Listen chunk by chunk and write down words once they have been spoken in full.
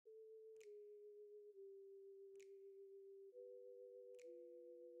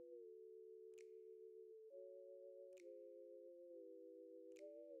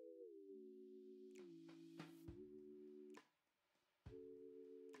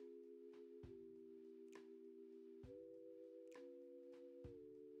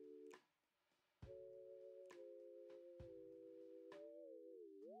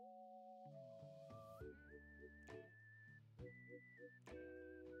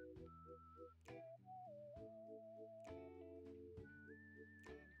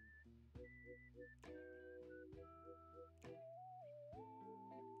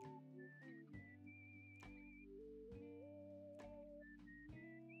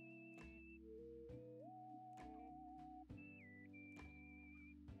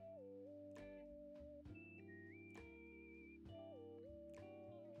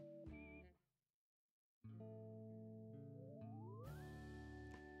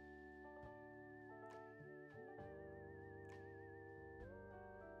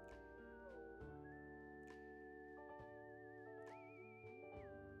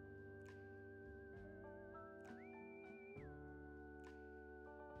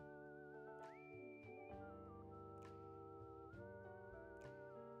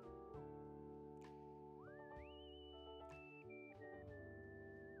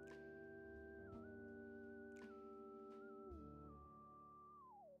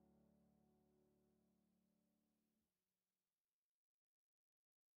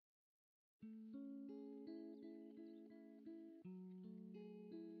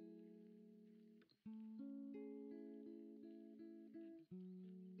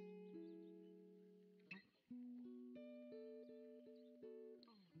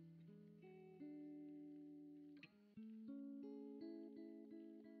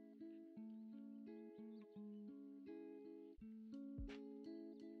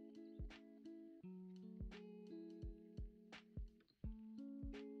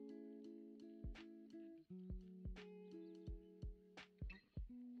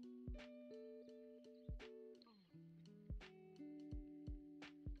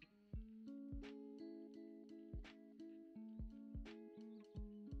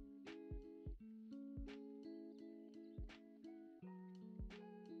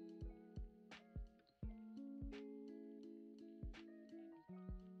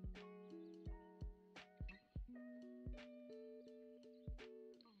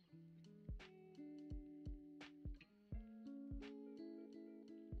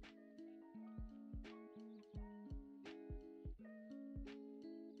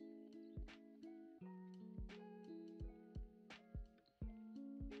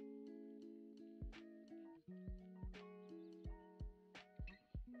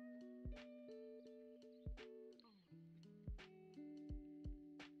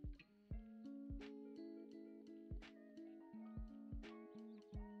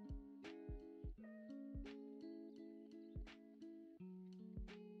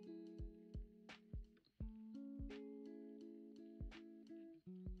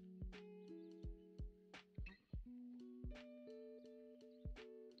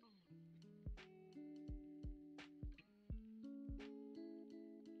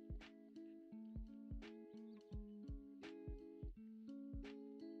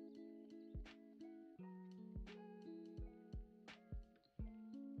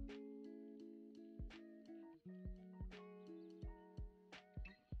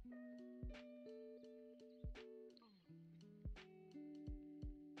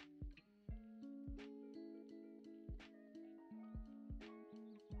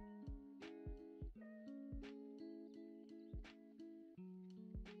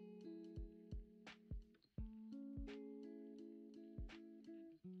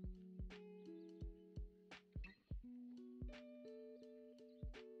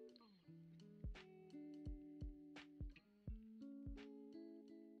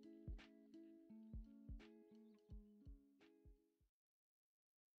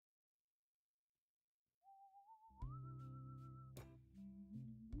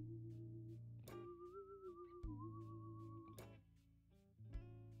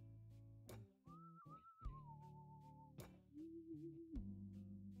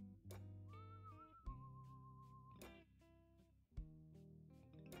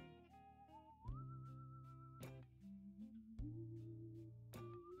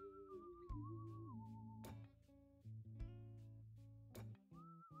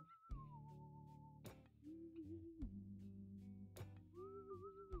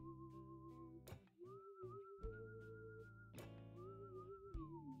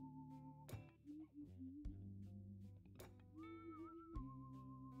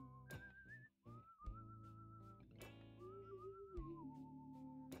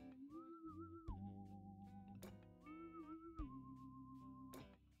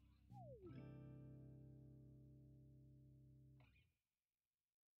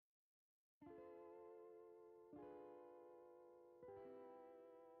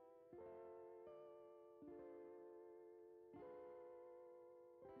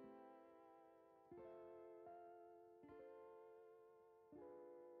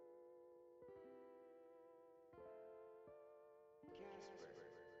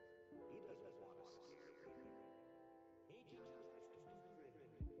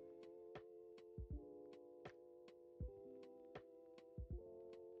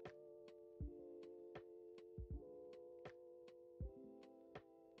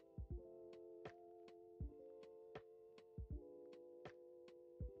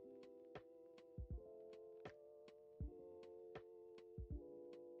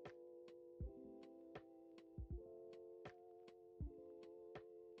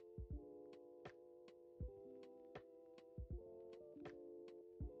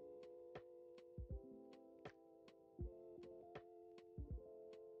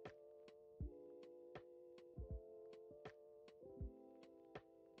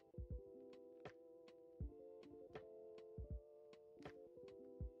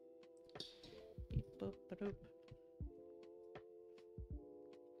Boop.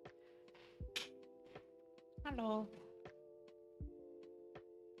 Hello.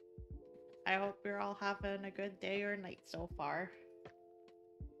 I hope you're all having a good day or night so far.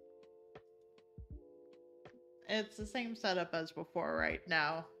 It's the same setup as before right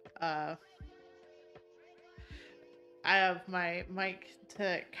now. I have my mic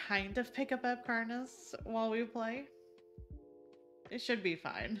to kind of pick up Epcarnus while we play. It should be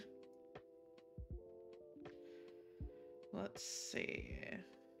fine. Let's see.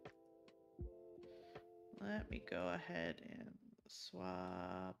 Let me go ahead and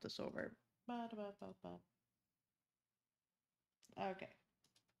swap this over. Okay.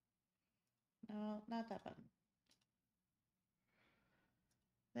 No, not that button.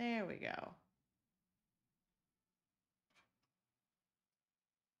 There we go.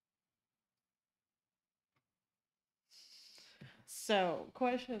 So,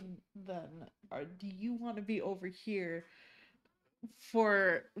 question then, do you want to be over here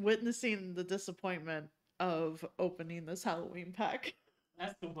for witnessing the disappointment of opening this Halloween pack?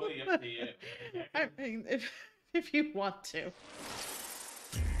 That's completely up to you. I mean, if you want to.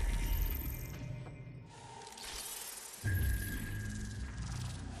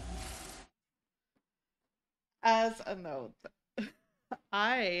 As a note,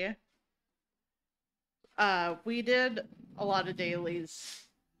 we did a lot of dailies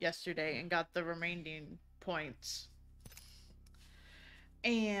yesterday and got the remaining points.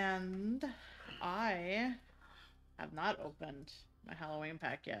 And I have not opened my Halloween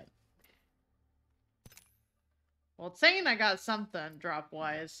pack yet. Well, it's saying I got something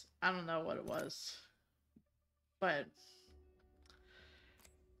drop-wise. I don't know what it was. But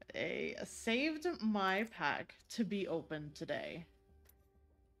I saved my pack to be opened today.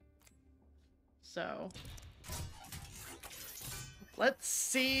 So, let's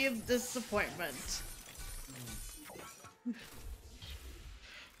see disappointment.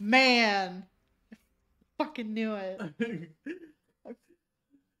 Man, I fucking knew it.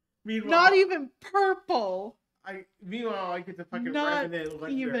 Meanwhile, Not even purple. Meanwhile, I get the fucking Not Revenant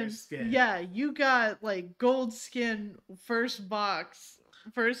legendary even skin. Yeah, you got like gold skin first box,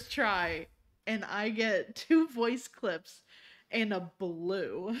 first try, and I get 2 voice clips and a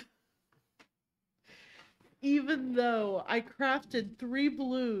blue. Even though I crafted 3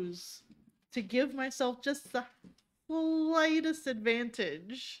 blues to give myself just the slightest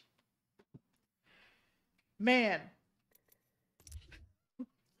advantage. Man.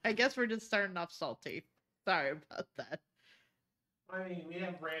 I guess we're just starting off salty. Sorry about that. I mean, we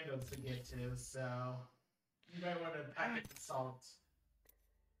have randoms to get to, so you might want to pack the salt.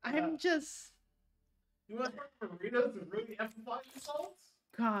 I'm just... You want burritos to really amplify the salt?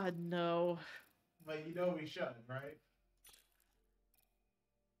 God, no. But you know we should, right?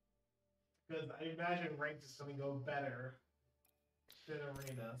 Because I imagine ranked is going to go better than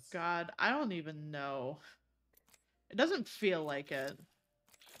arenas. God, I don't even know. It doesn't feel like it.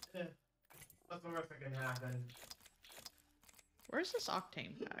 Eh, that's the worst that can happen. Where's this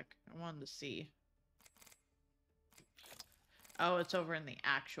Octane pack? I wanted to see. Oh, it's over in the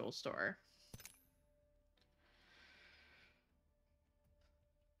actual store.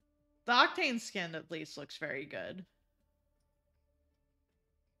 The Octane skin at least looks very good.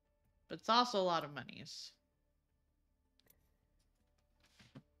 But it's also a lot of monies.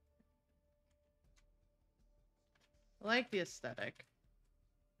 I like the aesthetic.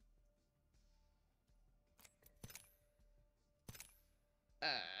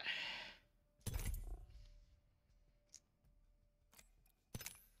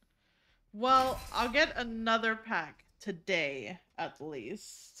 Well, I'll get another pack today, at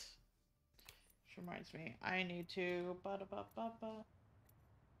least. Which reminds me, I need to... The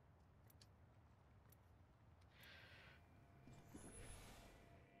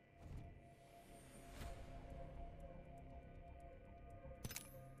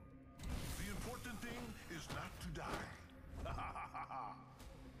important thing is not to die.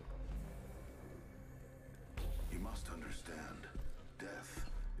 You must understand, death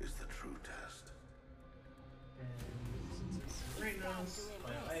is the true test. And since it's arenas,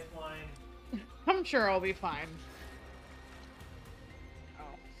 my lifeline. I'm sure I'll be fine.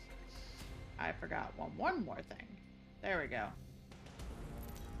 Oh. I forgot one more thing. There we go.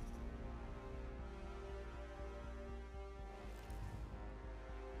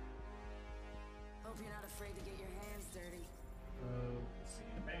 Hope you're not afraid to get your hands dirty. Let's see,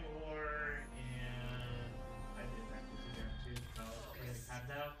 Bangalore, and I did that there too, so I'm gonna have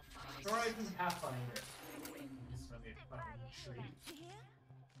now. Horizon Pathfinder. This is gonna be a fucking treat.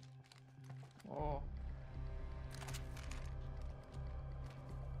 Oh.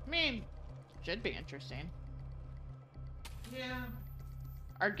 I mean, Should be interesting. Yeah.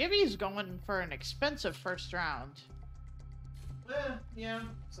 Our Gibby's going for an expensive first round. Yeah.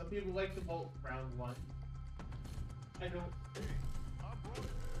 Some people like the bolt round one. I don't.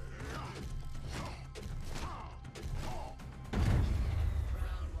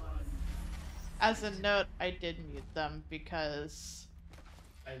 As a note, I did mute them because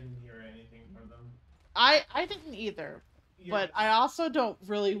I didn't hear anything from them. I didn't either. Yeah. But I also don't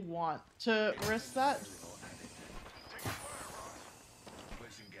really want to risk that.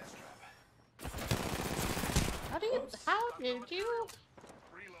 Placing gas trap. How did you?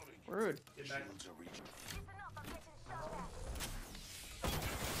 Reloading. Rude. Get back. Shields are reaching.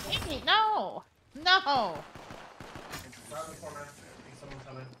 Hey, no! No! Around the corner. I think someone's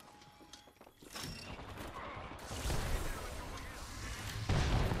coming.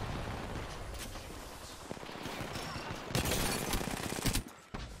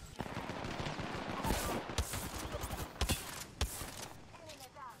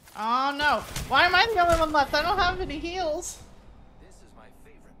 Oh no! Why am I the only one left? I don't have any heals. This is my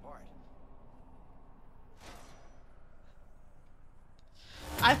favorite part.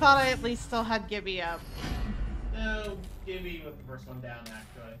 I thought I at least still had Gibby up. No, Gibby was the first one down,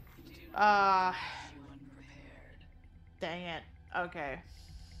 actually. Dang it. Okay.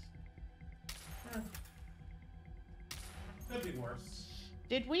 Could be worse.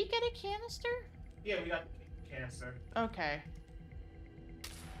 Did we get a canister? Yeah, we got cancer. Okay.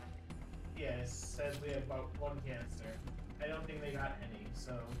 Yeah, it says we have about one canister. I don't think they got any,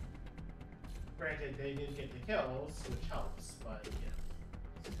 so... Granted, they didn't get the kills, which helps, but, you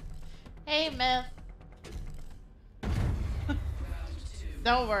know. Hey, Myth.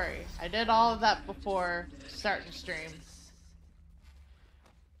 Don't worry. I did all of that before starting stream.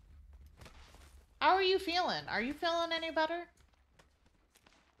 How are you feeling? Are you feeling any better?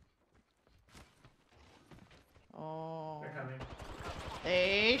 Oh. They're coming.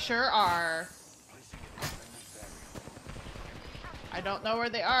 They sure are. I don't know where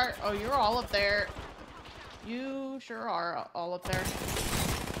they are. Oh, you're all up there. You sure are all up there.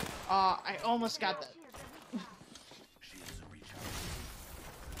 I almost got that. Shields are recharged.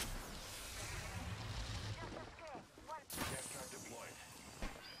 Gas trap deployed.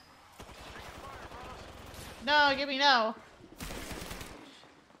 No, give me no.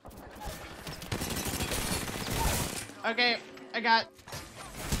 Okay, I got...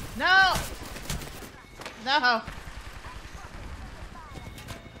 No! No!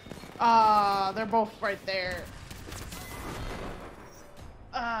 They're both right there.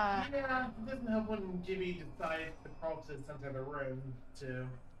 Yeah, it doesn't help when Gibby decides to crawl to the center of the room to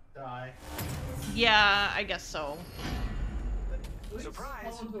die. Yeah, I guess so. At least Surprise!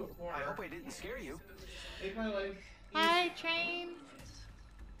 fall into a corner. I hope I didn't scare you. Make my life Hi, Train.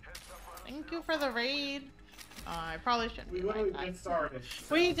 Thank you for the raid. I probably shouldn't We be like literally that. just started.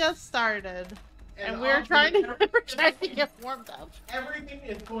 We just started. And we're honestly, trying to everything- we're trying to get warmed up. Everything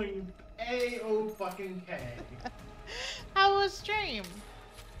is going A-O-fucking-K. How was stream?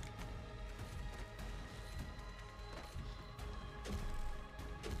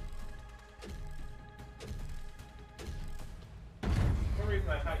 For some reason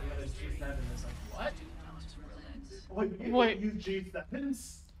I thought you had a G7. It's like, what? What, you Wait. use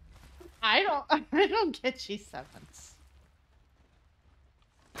G7s? I don't get G7s.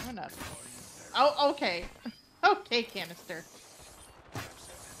 I'm gonna... Oh, okay. Okay, canister. I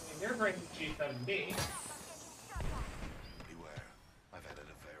mean, they're bringing G7B. Beware. I've added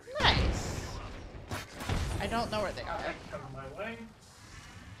a variant. Nice. I don't know where they are. That's coming my way.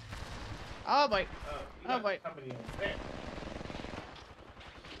 Oh boy. You Oh, got boy. company over there.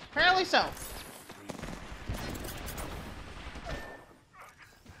 Apparently so.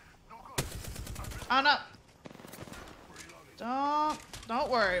 On up. Don't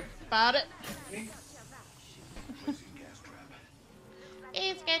worry about it. Me? Placing gas trap.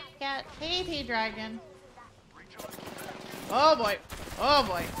 Hey, Sketch Cat. Hey, T-Dragon. Oh boy. Oh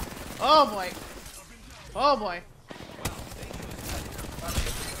boy. Oh boy. Oh boy.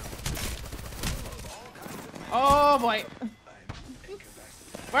 Oh boy.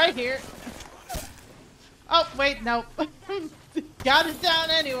 Right here. Oh, wait, nope. Got it down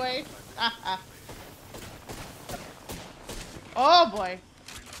anyway. Oh boy.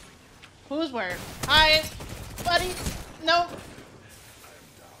 Who's where? Hi, buddy. Nope.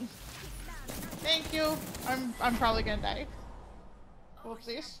 Thank you. I'm probably gonna die.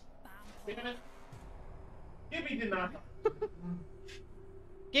 Whoopsies. Damn it. Gibby did not.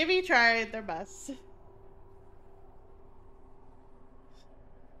 Gibby tried their best.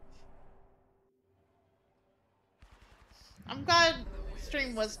 I'm glad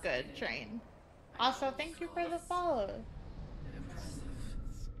stream was good, Train. Also, thank you for the follow.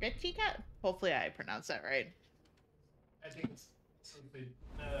 Sketchy Cat? Hopefully I pronounced that right. I think it's supposed to be.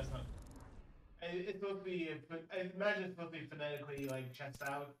 No, that's not. It's supposed to be. I imagine it's supposed to be phonetically like chest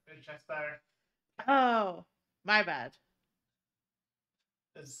out, chest there. Oh, my bad.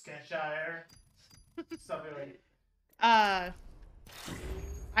 Sketchire. Something like. I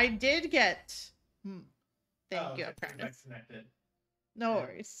did get. Thank you, okay, apprentice. that's connected. No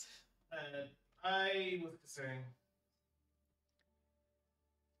worries. I was considering.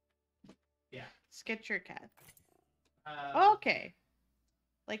 Yeah. Sketcher Cat. Uh, Okay.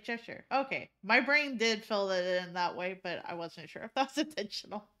 Like Cheshire. Okay. My brain did fill it in that way, but I wasn't sure if that was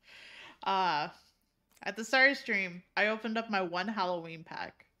intentional. At the start of stream, I opened up my one Halloween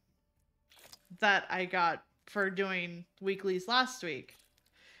pack that I got for doing weeklies last week.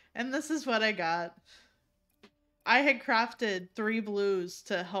 And this is what I got. I had crafted 3 blues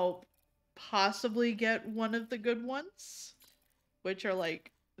to help possibly get one of the good ones, which are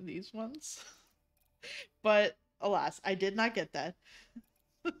like these ones. But alas, I did not get that.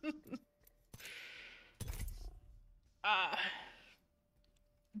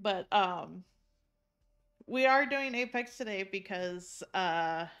 But we are doing Apex today because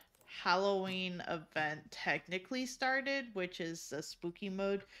Halloween event technically started, which is the spooky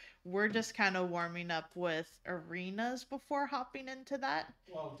mode. We're just kind of warming up with arenas before hopping into that.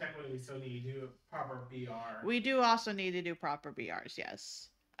 Well, technically, we still need to do a proper BR. We do also need to do proper BRs, yes.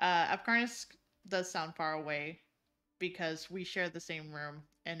 Afghanis does sound far away because we share the same room,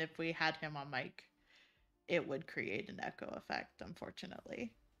 and if we had him on mic, it would create an echo effect,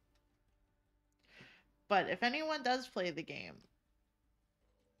 unfortunately. But if anyone does play the game,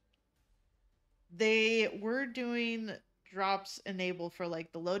 they were doing drops enabled for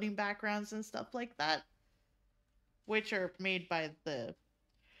like the loading backgrounds and stuff like that, which are made by the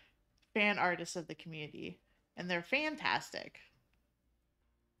fan artists of the community, and they're fantastic.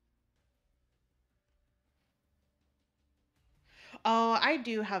 Oh, I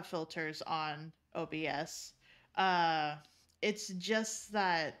do have filters on OBS. It's just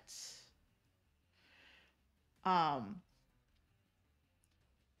that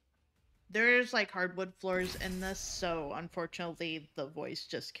there's like hardwood floors in this, so unfortunately the voice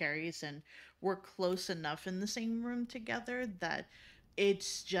just carries, and we're close enough in the same room together that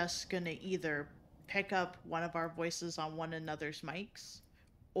it's just gonna either pick up one of our voices on one another's mics,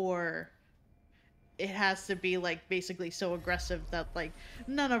 or it has to be like basically so aggressive that like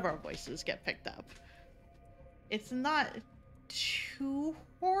none of our voices get picked up. It's not too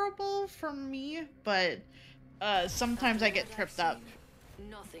horrible for me, but sometimes I get tripped up.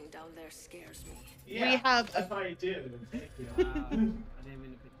 Nothing down there scares me. Yeah, We have that's why I do. Thank you. I didn't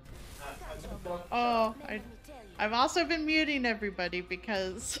mean to pick Oh, I've also been muting everybody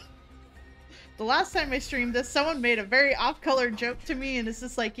because the last time I streamed this, someone made a very off-color joke to me, and it's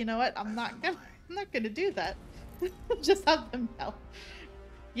just like, you know what? I'm not gonna do that. Just have them know.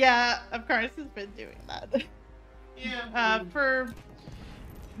 Yeah, of course, has been doing that. Yeah. For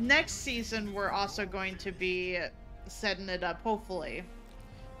next season, we're also going to be setting it up, hopefully,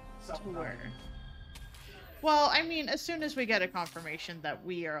 to where. Well, I mean, as soon as we get a confirmation that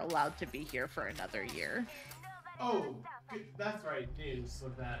we are allowed to be here for another year. Oh, that's right. News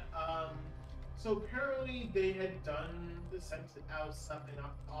with that. So apparently they had sent out stuff in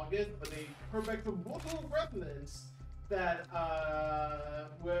August, but they heard back from multiple residents that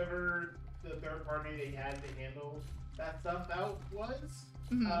whoever the third party they had to handle that stuff out was,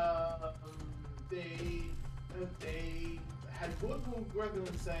 they had multiple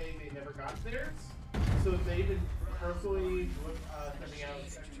residents say they never got theirs, so they've been personally sending out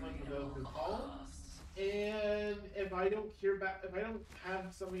excellent for those who call. And if I don't hear back, if I don't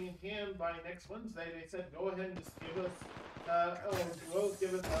have something in hand by next Wednesday, they said go ahead and just give us,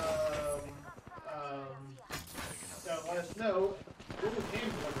 let us know. We'll just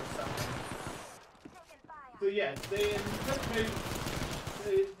hand deliver something. So yes, they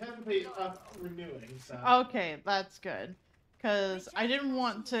anticipate us renewing. So. Okay, that's good. Because I didn't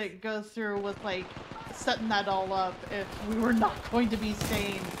want to go through with, like, setting that all up if we were not going to be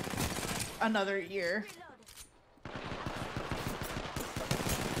staying another year.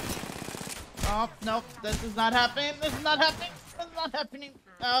 Oh, nope, this is not happening. This is not happening. This is not happening.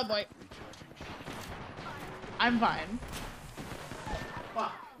 Oh, boy. I'm fine.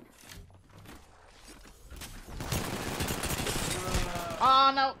 Fuck.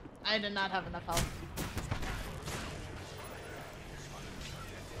 Oh, no. I did not have enough health.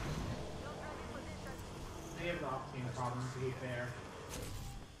 They have an off-team problem, to be fair.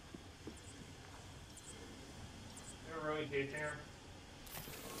 They're really chasing her.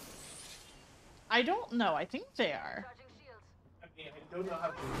 I don't know. I think they are. I mean, I don't know how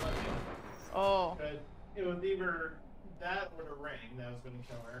to do it, Oh. but it was either that or the ring that was going to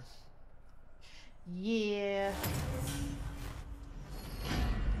kill her. Yeah.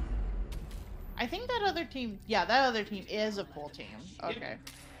 I think that other team, yeah, that other team is a full team. Okay.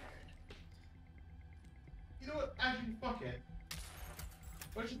 You know what? Actually, fuck it.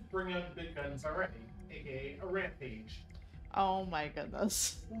 Let's just bring out the big guns already, aka a rampage. Oh my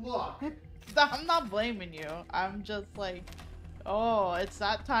goodness. Look. I'm not blaming you. I'm just like, oh, it's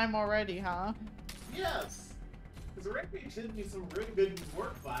that time already, huh? Yes. Because the rampage did me some really good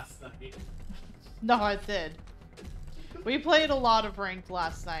work last night. No, it did. We played a lot of ranked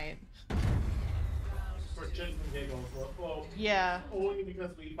last night. For shits and giggles. Well, Yeah. only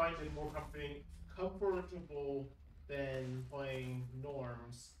because we find it more comfortable than playing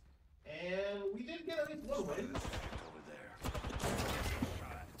norms. And we did get at least one win. Over there. I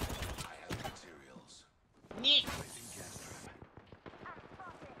have materials. Nyeh. Placing gas trap.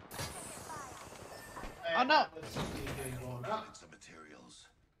 Oh, no. Let's see it getting blown up. Some materials.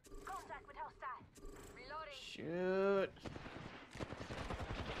 Shoot.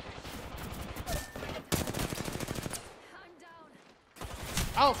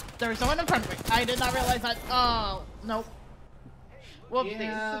 Oh, there's someone in front of me. I did not realize that. Oh, nope. Whoopsies.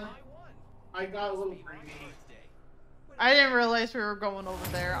 Yeah, I got a little greedy. I didn't realize we were going over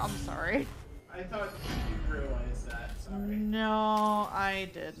there. I'm sorry. I thought you realized that. Sorry. No, I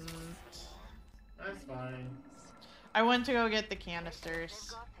didn't. That's fine. I went to go get the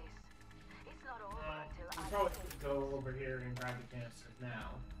canisters. You probably could go over here and grab the canisters now.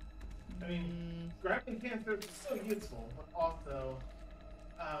 I mean, grabbing canisters is so useful, but also,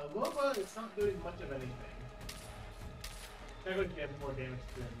 Loba is not doing much of anything. Technically, she has more damage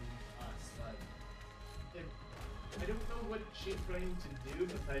than us, but I don't know what she's going to do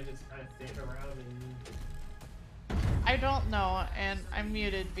besides just kind of stand around and. I don't know, and I'm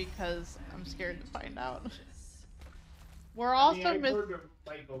muted because I'm scared to find out. We're I also heard the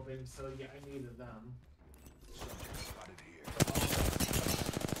mic open, so yeah, I needed them. Spotted here.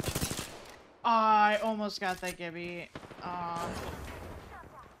 I almost got that Gibby. Gas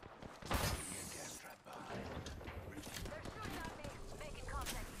trap behind.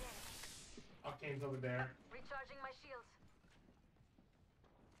 Octane's over there. Recharging my shields.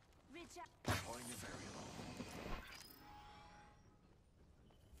 Deploying a variable.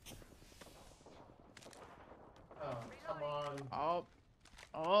 Oh, come on. Oh.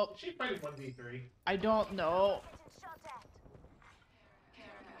 Oh. She's fighting 1v3. I don't know.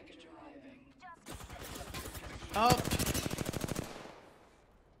 Oh.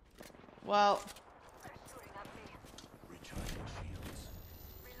 Well, Recharging shields.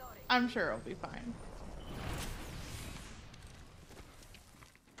 I'm sure it'll be fine.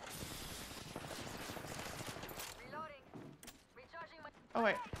 Reloading. Recharging my. Oh,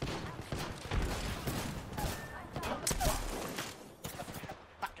 wait.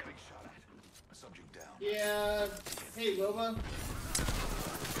 Getting shot at. Subject down. Yeah. Hey, Loba.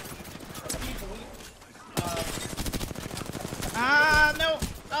 No.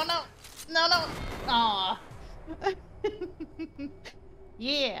 Oh, no. No, no. Aw.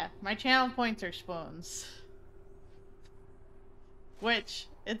 Yeah, my channel points are spoons. Which,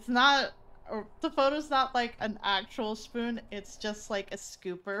 it's not, or the photo's not like an actual spoon, it's just like a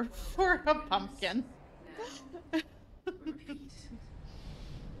scooper for a pumpkin.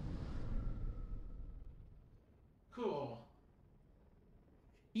 Cool.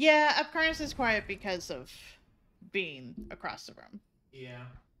 Yeah, Upcarnus is quiet because of being across the room. Yeah.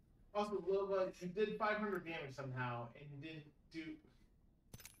 Also, Loba, you did 500 damage somehow, and you didn't do.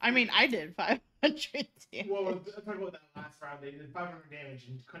 I mean, I did 500 damage. Well, I'm talking about that last round. They did 500 damage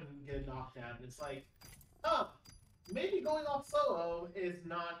and couldn't get a knockdown. It's like, oh, maybe going off solo is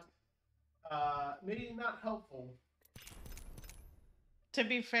not, maybe not helpful. To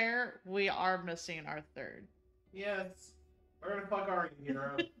be fair, we are missing our third. Yes. Where the fuck are you,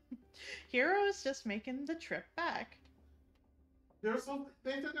 Hero? Hero is just making the trip back. They said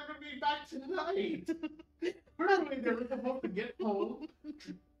they're gonna be back tonight. Apparently, they were supposed to get home,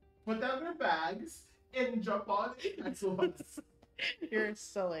 put down their bags, and jump on Xbox. You're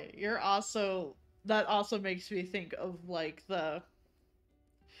silly. You're also, that also makes me think of like the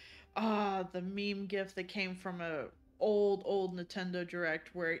meme gif that came from a old Nintendo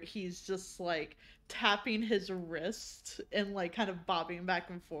Direct where he's just like tapping his wrist and like kind of bobbing back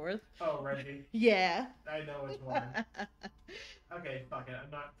and forth. Oh, Reggie. Yeah. I know which one. Okay, fuck it. I'm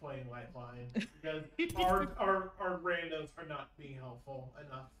not playing Lifeline because our randos are not being helpful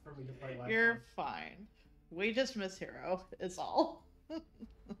enough for me to play Lifeline. You're fine. We just miss Hero, is all.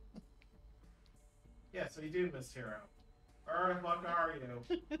 Yeah, so you do miss Hero. Where the fuck are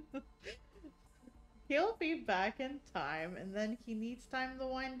you? He'll be back in time, and then he needs time to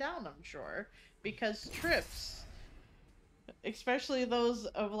wind down, I'm sure. Because trips, especially those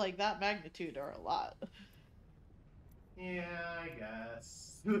of like that magnitude, are a lot. Yeah, I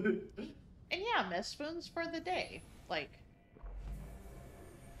guess. And yeah, miss spoons for the day. Like,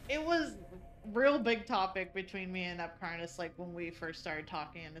 it was real big topic between me and Epcarnus, like when we first started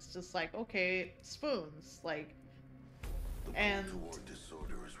talking, and it's just like, okay, spoons, like, and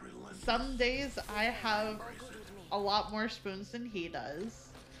some days I have a lot more spoons than he does.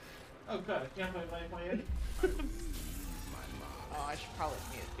 Oh god, I can't play my end. Oh, I should probably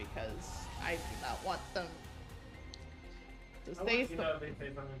mute because I do not want them to I say want you know they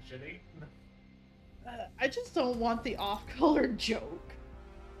say something shitty. I just don't want the off-color joke.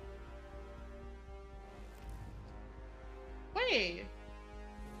 Wait,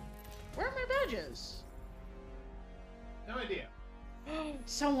 where are my badges? No idea.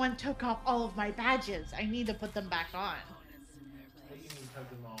 Someone took off all of my badges. I need to put them back on. What do you mean cut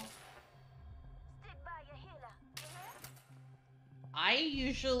them off? I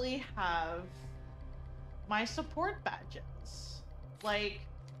usually have my support badges. Like,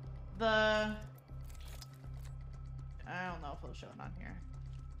 I don't know if it'll show it on here.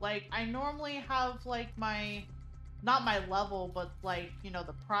 Like, I normally have, like, not my level, but, like, you know,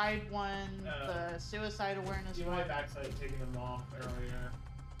 the Pride one, the Suicide Awareness You one. might have accidentally taken them off earlier.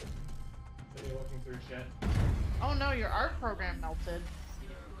 So you're looking through shit. Oh no, your art program melted.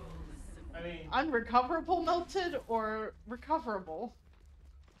 I mean... Unrecoverable melted or recoverable?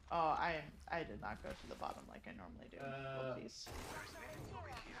 Oh, I did not go to the bottom like I normally do. Oopsies.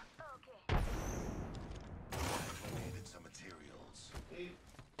 Needed some materials.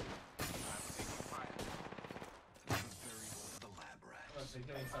 Unless they're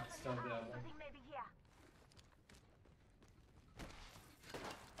doing something still available.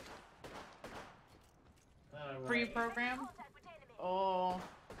 Alright. Pre-program? Oh,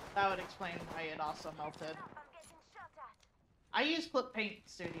 that would explain why it also melted. I use Clip Paint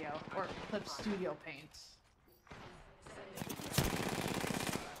Studio, or Clip Studio Paint.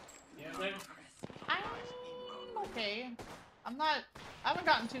 Yeah, then... I'm okay. I haven't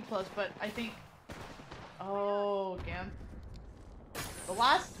gotten too close, but I think... Oh, GIMP.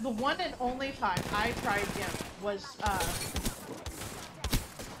 The one and only time I tried GIMP was,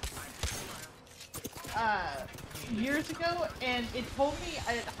 years ago, and it told me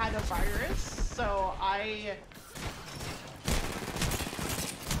it had a virus, so I...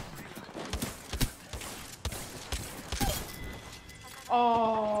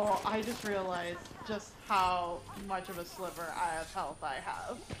 Oh, I just realized just how much of a sliver of health I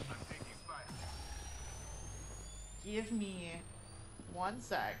have. Give me 1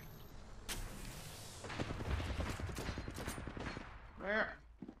 sec. Where?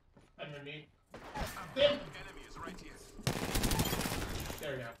 Underneath. There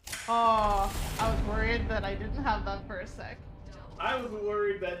we go. Oh, I was worried that I didn't have that for a sec. I was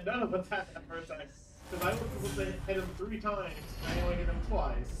worried that none of us had that for a second. Because I was supposed to hit him 3 times, and I only hit him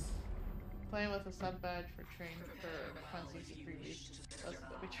twice. Playing with a sub badge for training for Quincy's freebies. That's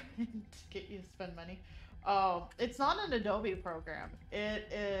what we trying to get you to spend money. Oh, it's not an Adobe program. It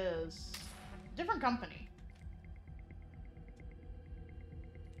is a different company.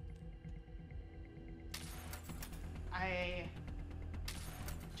 I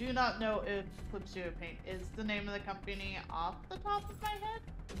do not know if Clip Studio Paint is the name of the company off the top of my head.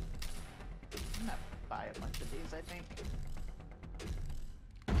 I'm gonna buy a bunch of these, I think.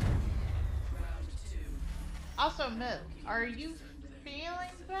 Also, Myth, are you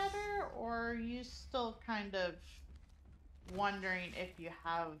feeling better, or are you still kind of wondering if you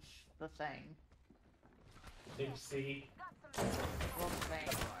have the thing? Did you see? What thing?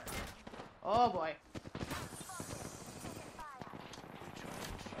 Oh boy.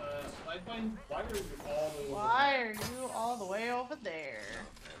 Lifeline, why are you all the way over Why are you all the way over there?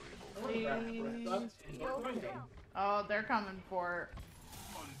 there? Please. Oh, they're coming for...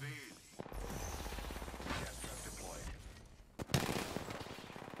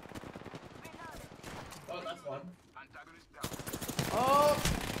 Oh, that's one. Oh!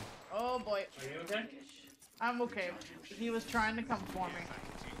 Oh boy. Are you okay? I'm okay. He was trying to come for me.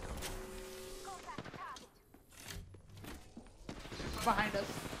 Behind us.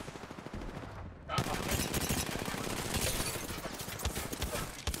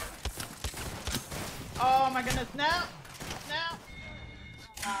 Oh my goodness, no! No!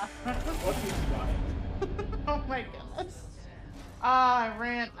 What are you trying? Oh my goodness. I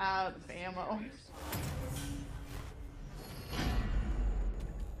ran out of ammo.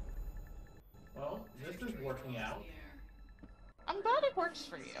 Well, this working out. I'm glad it works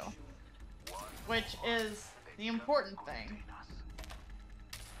for you. Which is the important thing.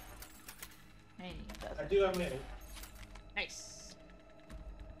 Hey, I do have my. nice.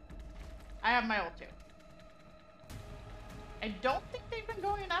 I have my ult too. I don't think they've been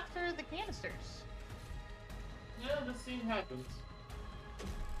going after the canisters. Yeah, this scene happens.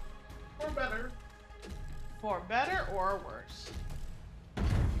 Or better. For better or worse.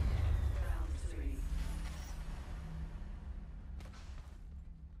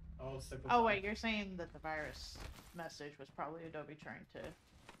 Oh wait, you're saying that the virus message was probably Adobe trying to...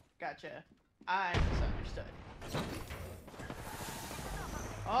 Gotcha. I misunderstood.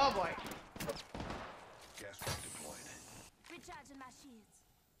 Oh boy. Gas trap deployed. Recharging my shields.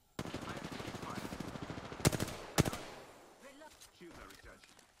 Shields are recharged.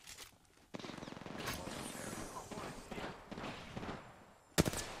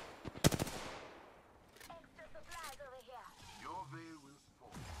 Extra supplies over here. Your veil will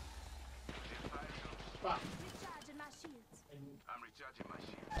fall. Fuck. Recharging my shields. I'm recharging my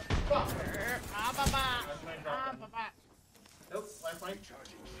shield. Fuck. Nope, lifeline.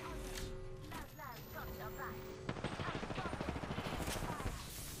 Charging Last line, got your back.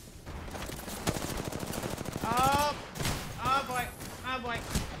 Oh. Oh boy. Oh boy.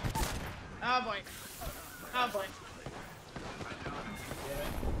 Oh boy. Oh boy.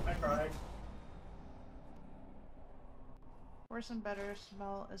 Yeah, I cried. Worse and better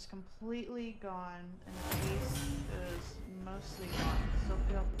smell is completely gone, and the taste is mostly gone. Still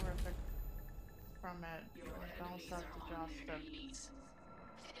feel horrific from it. Bounced out to jaw stuff.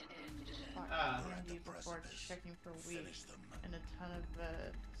 Ah. Candy before checking for weeks, and a ton of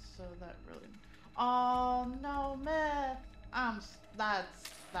it. So that really. Oh no, myth.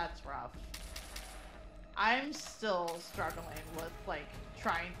 That's rough. I'm still struggling with like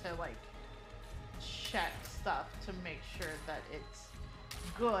trying to like check stuff to make sure that it's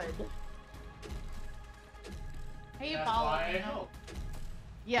good. Hey, That's follow why me. I help.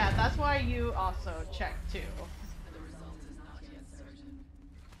 Yeah, that's why you also check too.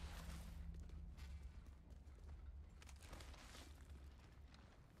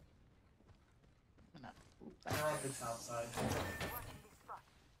 I'm gonna oop that. They're on the south side.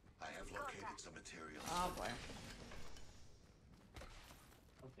 I have located some material. Oh boy.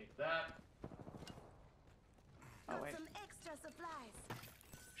 I'll take that. Oh Got wait. some extra supplies.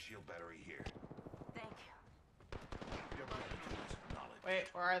 Shield battery here. Thank you. Your gratitude, knowledge. Wait,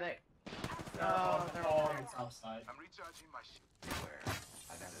 where are they? They're Oh, they're all over on there. the south side. I'm recharging my shield. Where?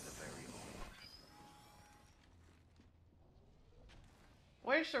 I've added a variable.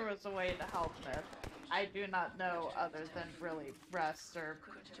 Wish there was a way to help this. I do not know other than really rest or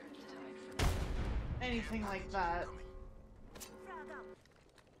anything like that. Frag up.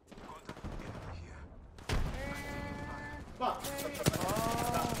 Fuck.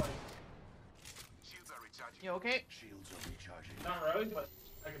 Oh. Shields are recharging. You okay? Shields are recharging. Not really, but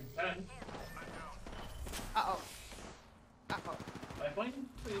I can pretend. Uh-oh. Uh-oh. Lifeline,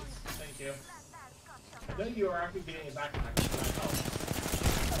 please. Thank you. I know you are actually getting a backpack.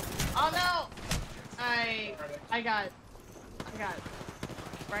 Oh no! I got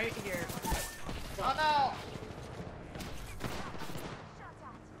right here. Oh no!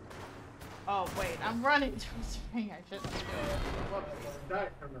 Oh wait, I'm running towards the ring. I shouldn't be doing it.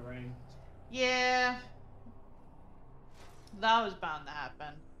 Died from the rain. Yeah. That was bound to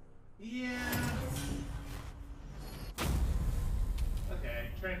happen. Yeah. Okay,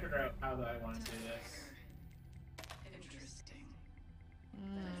 trying to figure out how do I want to do this. Interesting.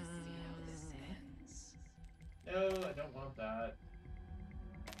 Mm. Let's see how this ends. No, I don't want that.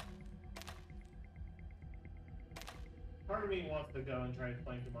 Part of me wants to go and try to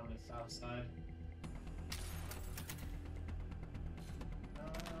flank him on the south side.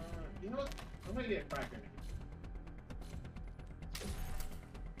 You know what? I'm gonna get a cracker now.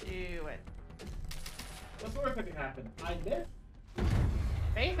 Do it. What's the worst that can happen? I miss?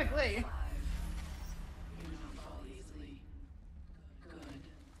 Basically. You don't fall easily. Good.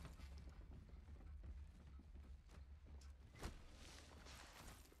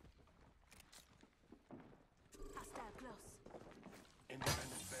 Hostile close.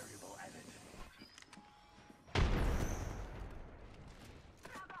 Independent variable added.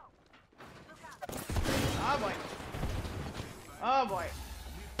 Oh boy. Oh boy.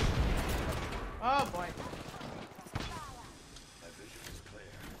 Oh boy. My vision is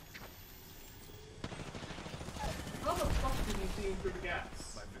clear. How the fuck did you see him through the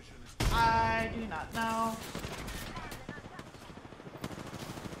gas? My vision is I do not know.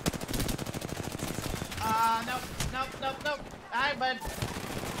 Nope, nope, nope, nope. Hi, bud.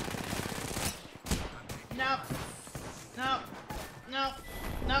 Nope. Nope. Nope.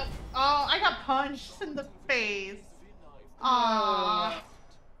 Nope. Oh, I got punched in the face. Aww.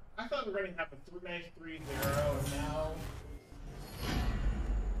 I thought we were going to have a nice 3-0, and now...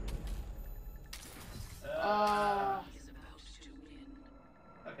 He's about to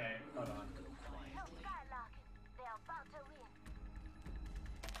win. Okay, hold on. Go quietly.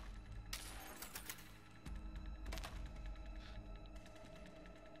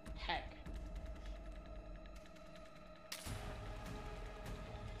 Heck.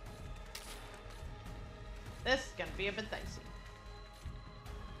 This is gonna be a bit dicey.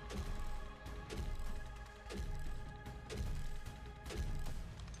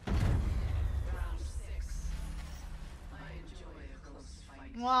 Round 6. I enjoy a close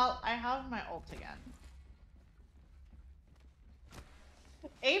fight. Well, I have my ult again.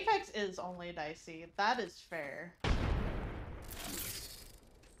 Apex is only dicey. That is fair.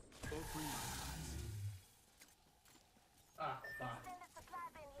 Ah, fuck.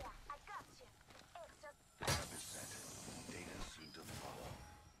 Trap is set. Data soon to follow.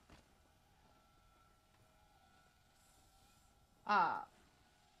 Ah.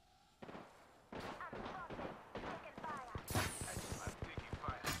 I'm taking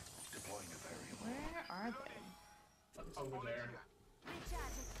fire. Deploying a variable. Where are they? Over there.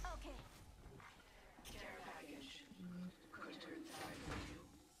 Care package. Could turn threat for you.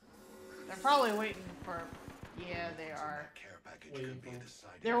 They're probably waiting for... Yeah, they are. That care package Waiting could be for-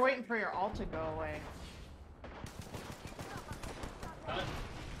 decided. They're waiting for your ult to go away. Got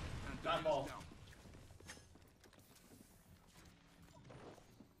Got ball.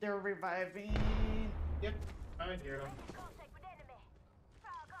 They're reviving. Yep, I hear them.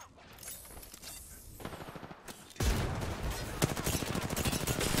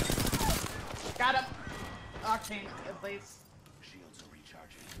 Got him. Octane, at least. Shields are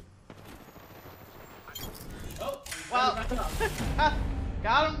recharging. Oh, Well, back up.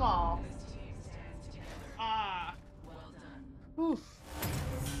 got them all. This team stands together. Ah. Well done. Oof.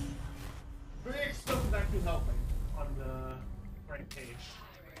 3x still is actually helping on the right page.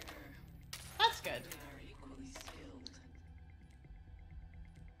 That's good. They are equally skilled.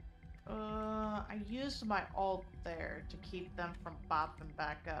 I used my ult there to keep them from bopping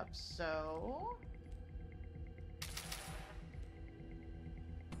back up, so...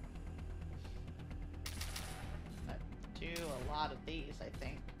 I do a lot of these, I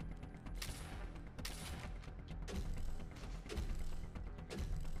think.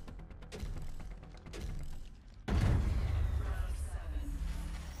 Round 7.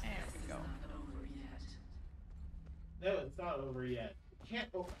 There we go. Not over yet. No, it's not over yet. You can't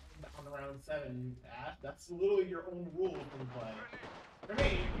open on round 7, Ash. That's literally your own rule in play. For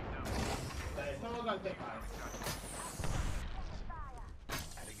me, it's not gonna take mine.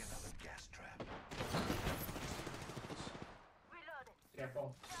 Adding another gas trap.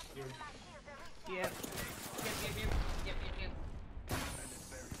 Careful. You're Yep. Extended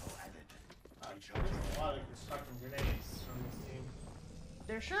variable added. there's a lot of construction grenades from this team.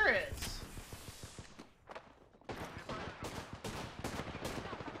 There sure is.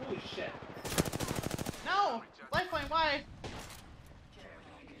 Holy shit. No! Lifeline, why?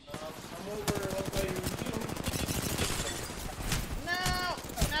 I'm over what way you. No!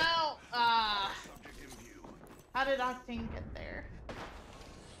 No! Ah. Subject in view. How did Octane get there?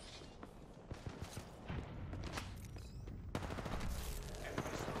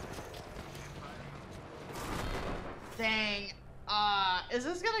 Dang. Is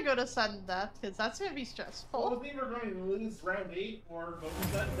this gonna go to sudden death? Because that's gonna be Well, stressful. it's either going to lose round 8 or go to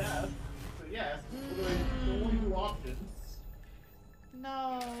sudden death. So yes, literally the only two options.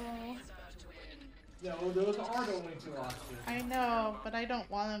 No. He's about to win. No, those are the only two options. I know, but I don't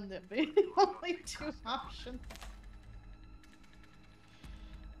want them to be the only two options.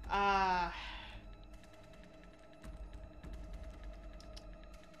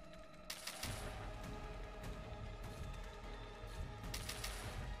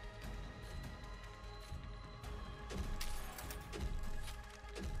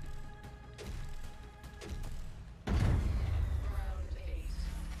 Round 8.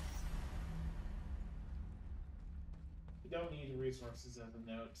 You don't need resources as a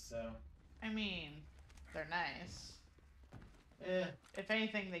note, so. I mean, they're nice. Eh, If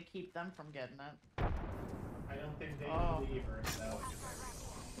anything, they keep them from getting it. I don't think they Oh. can leave her, so.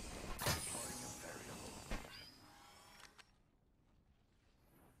 Deploying a variable.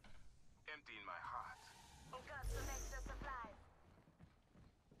 Emptying my heart. Introducing a new variable.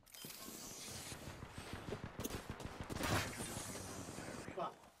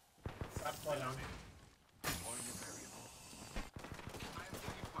 Fuck. Stop playing on me. Deploying a variable. I am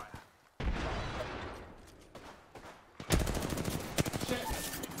taking fire.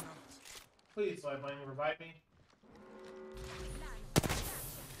 Please, Lifeline, revive me. I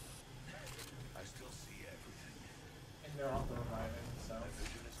still see everything. And they're also reviving, so.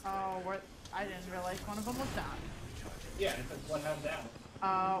 Oh, what? I didn't realize one of them was down. Yeah, it's like one health down.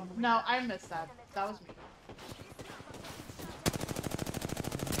 No, I missed that. That was me.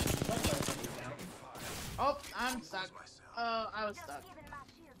 Lifeline is down. Oh, I'm stuck. Oh, I was stuck.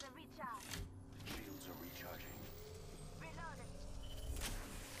 Shields are recharging.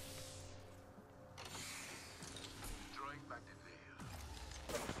 Drawing back the veil.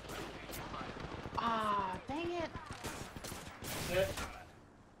 Ah, dang it. Shit.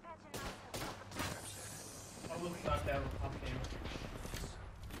 Almost knocked out with pumpkin.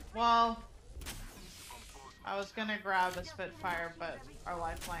 Well, I was gonna grab a Spitfire, but our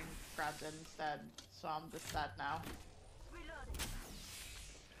Lifeline grabbed it instead, so I'm just dead now. Bring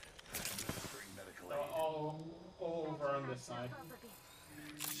medical So aid. all over on this side.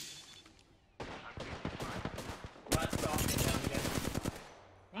 Last off and down again.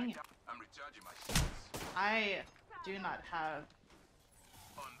 Dang it. I'm recharging my shields. I do not have.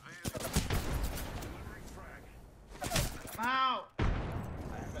 Unveiling. Delivering frag. Ow! I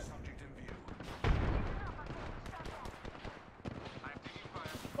have a subject in view. I'm taking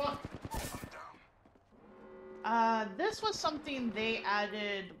fire. Fuck! I'm down. This was something they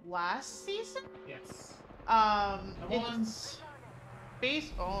added last season. Yes. It's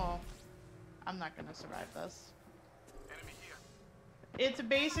based. Oh, I'm not gonna survive this. Enemy here. It's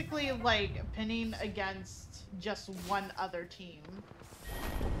basically like pinning against just one other team.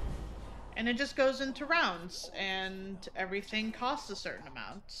 And it just goes into rounds, and everything costs a certain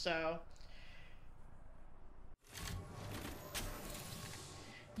amount, so...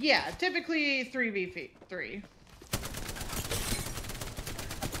 Yeah, typically 3v3.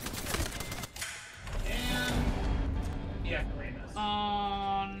 And... Yeah, Karina's.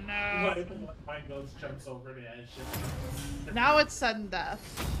 Oh no. Mine goes, jumps over the edge. Now it's sudden death.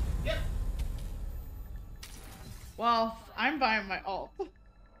 Yep. Well, I'm buying my ult.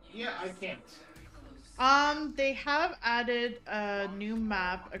 Yeah, I can't. They have added a new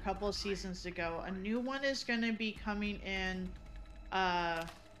map a couple of seasons ago. A new one is gonna be coming in, On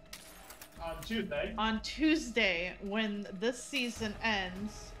Tuesday. on Tuesday when this season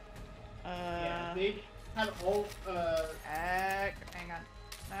ends. Yeah, they had all, Hang on.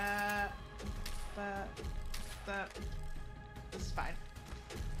 This is fine.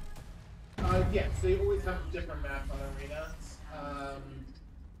 yes, they always have different maps on arenas.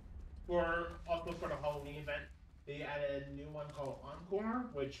 Also for the Halloween event, they added a new one called Encore,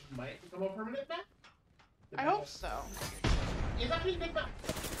 which might become a permanent map. I hope so. It's actually a big map.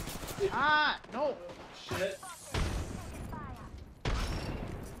 No. Shit.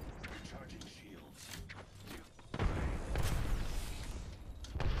 Recharging shields.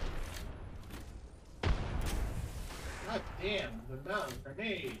 God damn, the amount of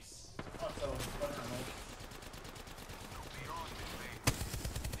grenades. Also, what ammo? Beyond the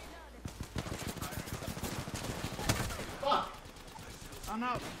Fuck! Oh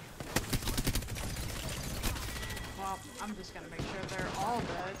no. Well, I'm just gonna make sure they're all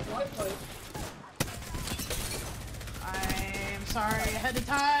dead. What place? I'm sorry ahead of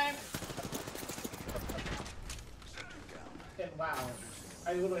time. And wow,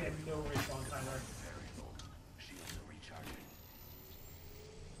 I literally have no respawn timer. variable. Shields are recharging.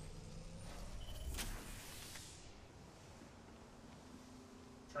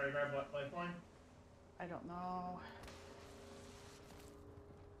 Try to grab lifeline. I don't know.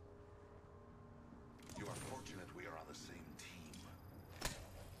 You are fortunate we are on the same team.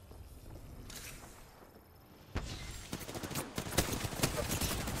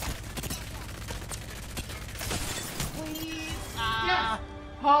 Please. Ah.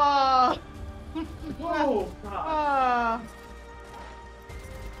 Oh. Oh, God. Ah.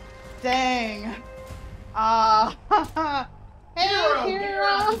 Dang. Ah. Hey, Hero, get hero.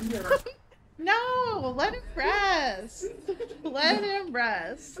 out of here. No, let him rest. Let him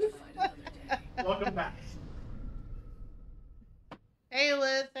rest. Welcome back. Hey,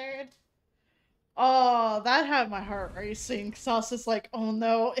 Lizard. Oh, that had my heart racing. So I was just like, oh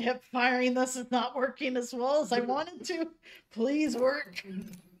no, hip firing this is not working as well as I wanted to. Please work.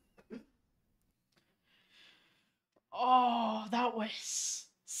 Oh, that was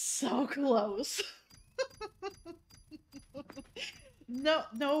so close.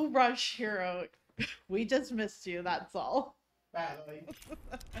 No rush, hero. We just missed you, that's all. Badly.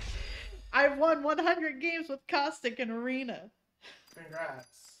 I've won 100 games with Caustic and Arena.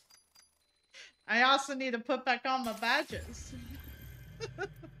 Congrats. I also need to put back on my badges.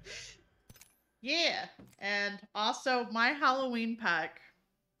 Yeah, and also my Halloween pack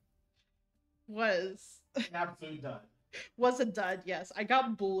was An absolute dud. was a dud. Yes, I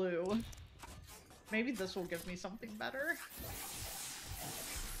got blue. Maybe this will give me something better.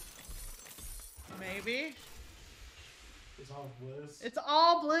 Maybe. It's all blues. It's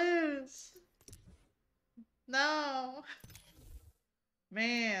all blues. No.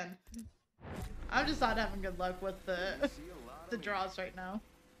 Man. I'm just not having good luck with the draws right now.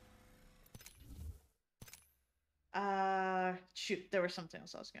 Shoot, there was something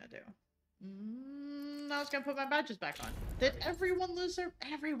else I was gonna do. I was gonna put my badges back on. Did everyone lose their?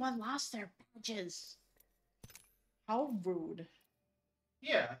 Everyone lost their badges. How rude.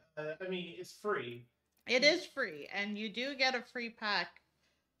 Yeah, I mean, it's free. It is free, and you do get a free pack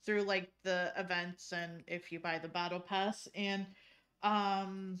through like the events and if you buy the battle pass, and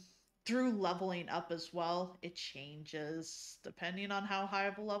through leveling up as well. It changes depending on how high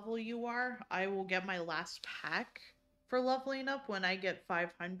of a level you are. I will get my last pack for leveling up when I get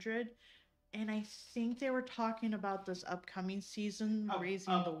 500. And I think they were talking about this upcoming season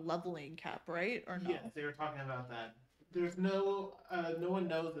raising the leveling cap, right? Or no? Yes, they were talking about that. There's no one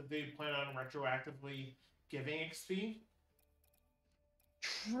knows if they plan on retroactively giving XP,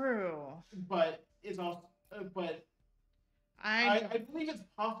 True. but it's also I believe it's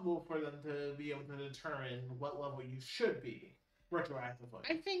possible for them to be able to determine what level you should be retroactively.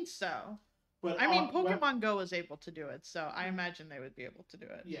 I think so. But I mean, Pokemon Go is able to do it, so I imagine they would be able to do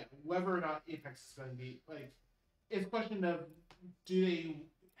it. yeah, whether or not Apex is going to be like, it's a question of do they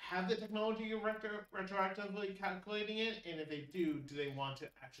have the technology of retroactively calculating it, and if they do they want to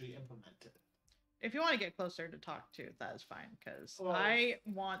actually implement it? If you want to get closer to talk to, that is fine, because Well, I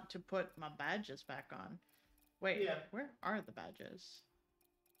want to put my badges back on. Wait, Yeah. where are the badges?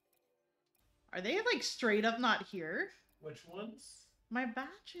 Are they like straight up not here? Which ones? My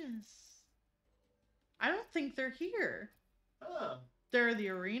badges. I don't think they're here. Huh. They're the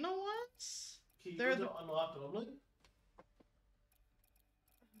arena ones? Can you They're go to unlocked only?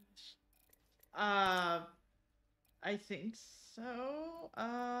 I think so.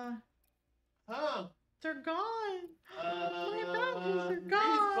 Huh. They're gone. My badges are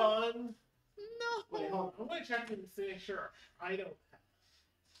gone. Refund. No. Wait, hold on. I'm gonna check and make sure I don't have.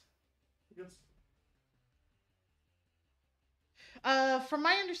 Because From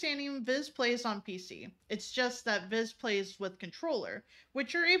my understanding, Viz plays on PC. It's just that Viz plays with controller,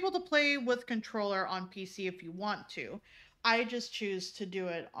 which you're able to play with controller on PC if you want to. I just choose to do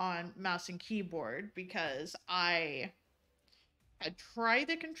it on mouse and keyboard because I tried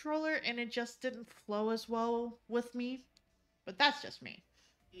the controller and it just didn't flow as well with me. But that's just me.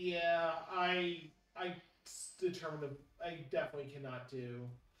 yeah, I determined I definitely cannot do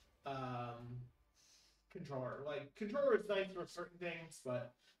controller. Like controller is nice for certain things,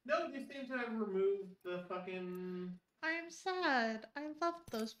 but no, they seem to have removed the fucking. I am sad. I loved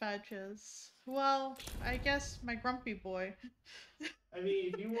those badges. Well, I guess my grumpy boy. I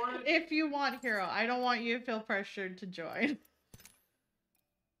mean, if you want, If you want Hero, I don't want you to feel pressured to join.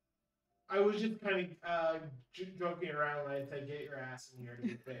 I was just kind of joking around when I said get your ass in here to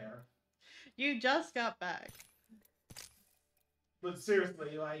be fair. You just got back. But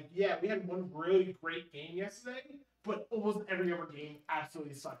seriously, like, yeah, we had one really great game yesterday, but almost every other game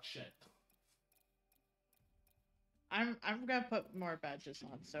absolutely sucked shit. I'm gonna put more badges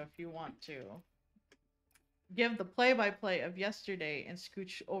on, so if you want to give the play-by-play of yesterday and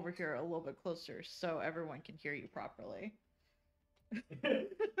scooch over here a little bit closer so everyone can hear you properly.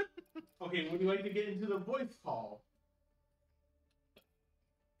 Okay, would you like to get into the voice call?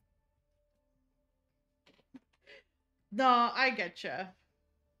 No, I getcha.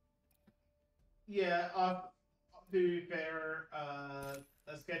 Yeah, to be fair,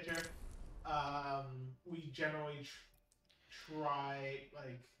 a sketcher, we generally try,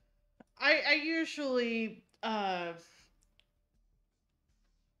 like... I usually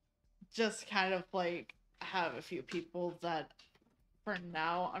just kind of like have a few people that for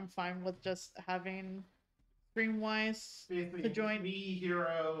now I'm fine with just having Streamwise Basically, to join. me,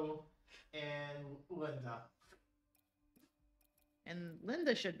 Hero, and Linda. And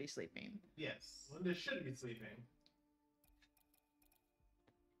Linda should be sleeping. Yes, Linda should be sleeping.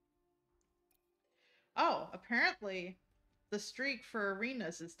 Oh, apparently the streak for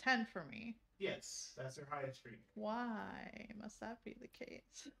arenas is 10 for me. Yes, that's her highest streak. Why must that be the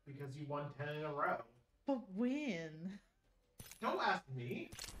case? Because you won 10 in a row. But when? Don't ask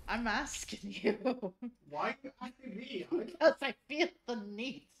me. I'm asking you. Why are you asking me? Because I feel the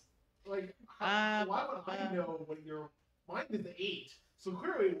need. Like, why would I know what your... Mine is 8, so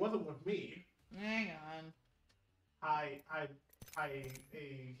clearly it wasn't with me. Hang on. I a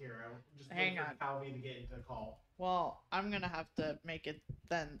hero. Just Hang wait on. for Calvi to get into the call. Well, I'm gonna have to make it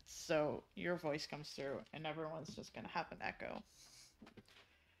then so your voice comes through and everyone's just gonna have an echo.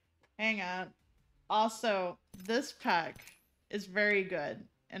 Hang on. Also, this pack is very good,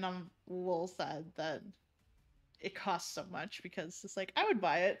 and I'm a little sad that it costs so much because it's like I would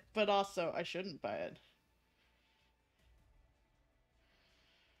buy it, but also I shouldn't buy it.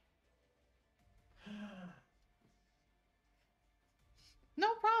 No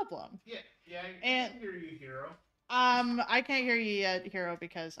problem. Yeah, I And- can hear you, hero. I can't hear you yet, Hero,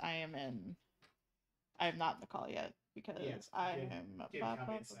 because I'm not in the call yet because Yeah, I give- am. give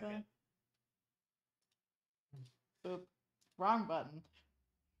Calvi a second. Boop. Wrong button.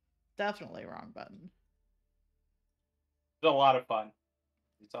 Definitely wrong button. It's a lot of fun.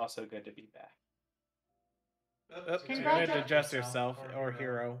 It's also good to be back. Oops, you're Congratulations. gonna adjust yourself or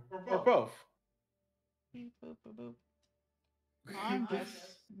hero or both. Beep, boop, boop, boop. I'm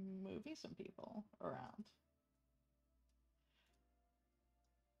just moving some people around.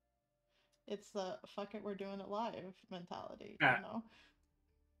 It's the fuck it, we're doing it live mentality, Ah. you know?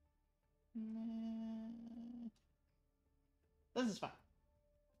 Nah. This is fine.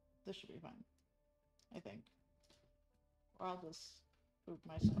 This should be fine. I think. Or I'll just move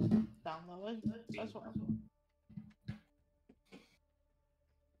myself down low as well.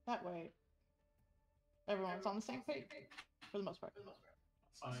 That way, everyone's on the same page, for the most part.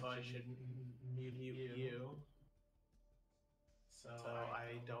 So I should mute you. So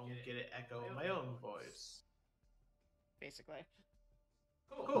I don't get an echo of my own voice. Basically.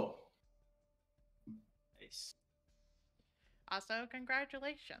 Cool. Nice. Also,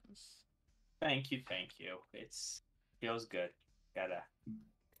 congratulations. Thank you, thank you. It's feels good. Got a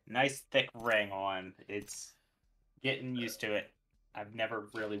nice thick ring on. It's getting used to it. I've never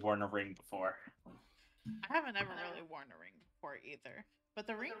really worn a ring before. I haven't ever really worn a ring before either. But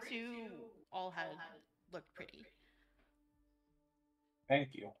the rings you all had looked pretty.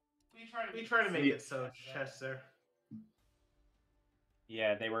 Thank you. We try to make it so, Chester.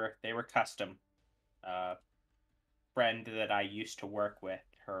 Yeah, they were custom. Friend that I used to work with,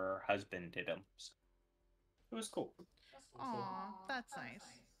 her husband did them. So it was cool. Aw, that's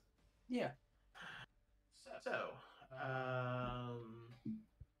nice. Yeah. So,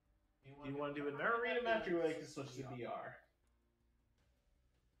 you want to do an arena match or you like to switch to VR?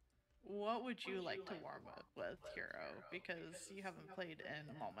 What would you like to warm up with, Hero? Because you haven't played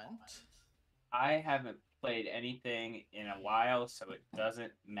in a moment. I haven't played anything in a while, so it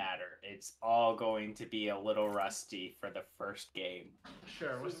doesn't matter. It's all going to be a little rusty for the first game.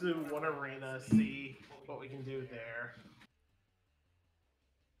 Sure, let's do one arena, see what we can do there.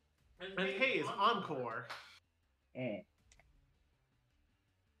 And hey, it's Encore. I'm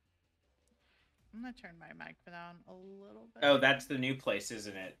gonna turn my mic down a little bit. Oh, that's the new place,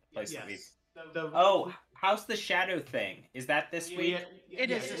 isn't it? Place that we... Yes. The- Oh, how's the shadow thing? Is that this week? It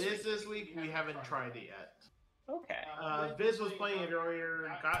yes, is it this is this week. We haven't tried it yet. Okay. Viz was playing it earlier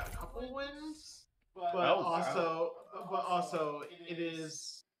and got a couple wins, but Oh, also it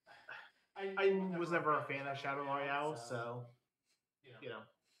is. I was never a fan of Shadow Royale, so you know.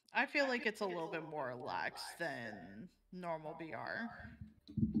 I feel like it's a little bit more lax than normal VR.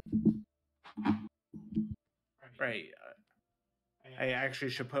 Right. I actually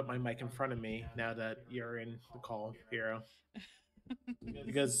should put my mic in front of me now that you're in the call, Hero.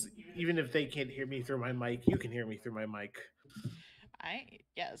 Because even if they can't hear me through my mic, you can hear me through my mic.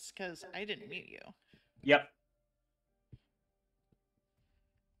 Yes, because I didn't mute you. Yep.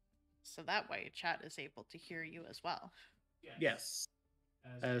 So that way chat is able to hear you as well. Yes,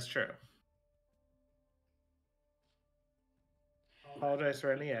 that is true. Apologize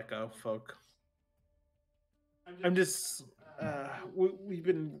for any echo, folk. I'm just. We've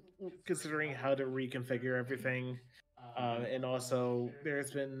been considering how to reconfigure everything, and also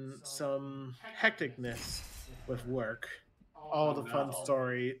there's been some hecticness with work. All the fun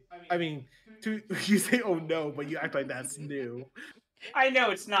story. I mean, you say "oh no," but you act like that's new. I know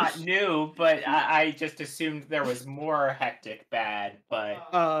it's not new, but I just assumed there was more hectic bad, but...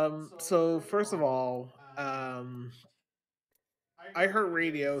 So first of all,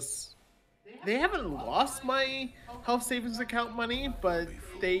 iHeartRadio's they haven't lost my health savings account money, but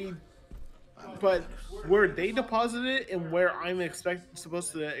where they deposit it and where I'm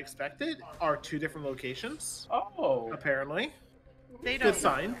supposed to expect it are two different locations. Oh. Apparently, They good don't.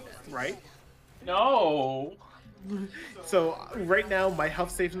 sign, right? No. So right now, my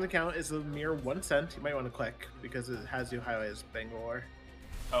health savings account is a mere 1 cent. You might want to click because it has you highlighted as Bangalore.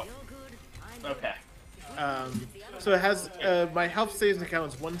 Oh. Okay. So it has my health savings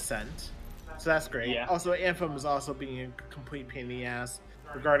account is 1 cent. So that's great. Yeah. Also, Anthem is also being a complete pain in the ass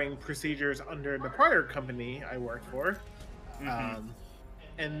regarding procedures under the prior company I worked for.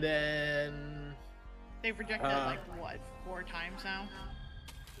 And then They've rejected like what, 4 times now?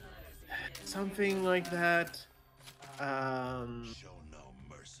 something like that. Show no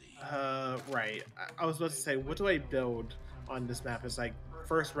mercy. Right. I was about to say, what do I build on this map? It's like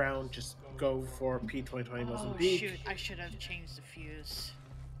first round, just go for P2020 Oh Mozambique. shoot, I should have changed the fuse.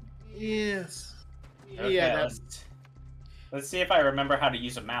 Yes. Okay, Yeah, that's let's see if I remember how to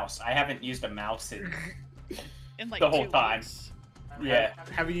use a mouse. I haven't used a mouse in In like the whole 2 time. weeks. Yeah.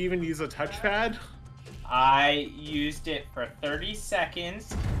 Have you even used a touchpad? I used it for 30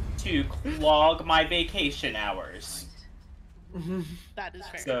 seconds to clog my vacation hours. That is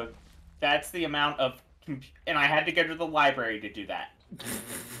fair. So that's the amount of and I had to go to the library to do that.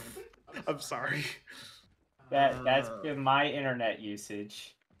 I'm sorry. That's been my internet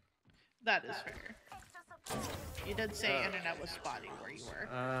usage. That is fair. You did say internet was spotty where you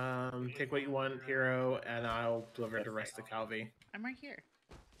were. Take what you want, Hero, and I'll deliver the rest to Calvi. I'm right here.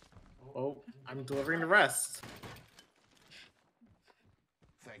 Oh, I'm delivering the rest.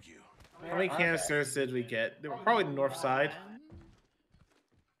 Thank you. How many canisters did we get? They were probably the north side.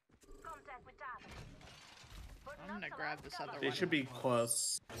 I'm gonna grab this other They one. should be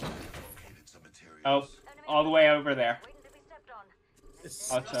close. Located some materials. Oh, all the way over there. It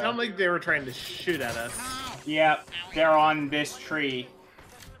Okay. sounded like they were trying to shoot at us. Yep, they're on this tree.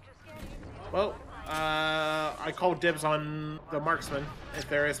 Well, I called dibs on the marksman, if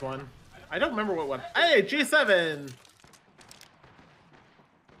there is one. I don't remember what one. Hey, G7!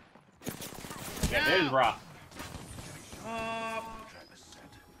 Yeah, this is rough.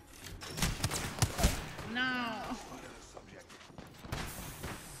 No.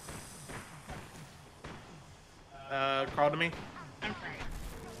 Crawl to me. I'm right.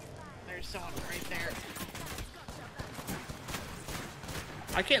 There's someone right there.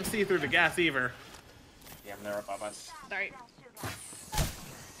 I can't see through the gas either. Yeah, they're above us. Sorry.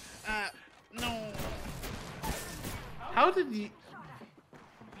 No. How did you...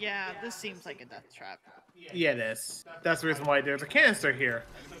 Yeah, this seems like a death trap. Yeah, it is. That's the reason why there's a canister here.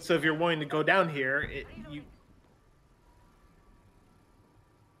 So if you're willing to go down here, you...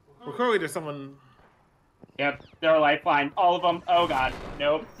 Well, clearly there's someone... Yep, they're lifeline. All of them. Oh god,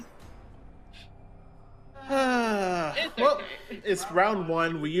 nope. Well, it's round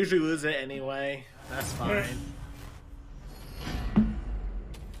 1. We usually lose it anyway. That's fine.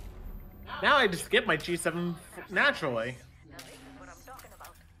 Now I just get my G7 naturally.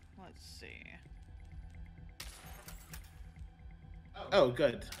 Let's see. Oh,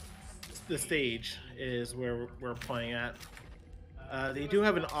 good. The stage is where we're playing at. They do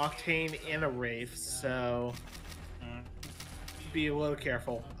have an Octane and a Wraith, so be a little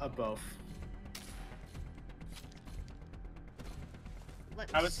careful of both.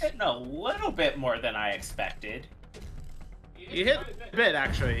 I was hitting a little bit more than I expected. You hit a bit,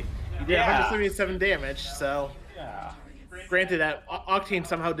 actually. You did 177 damage, so... Yeah. Granted that Octane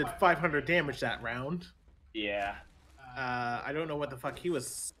somehow did 500 damage that round. Yeah. I don't know what the fuck he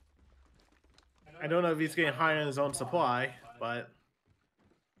was... I don't know if he's getting high on his own supply, but...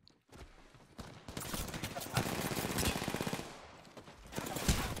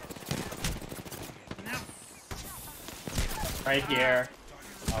 No. Right here.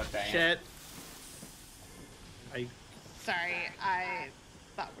 Oh, dang it. Shit. Sorry, I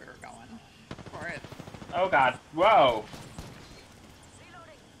thought we were going for it. Oh god. Whoa.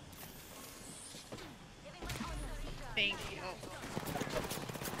 Thank you.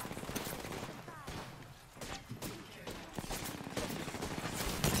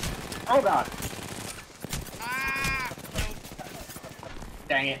 Oh god. Ah! Nope.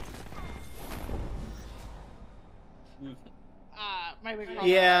 Dang it. My big problem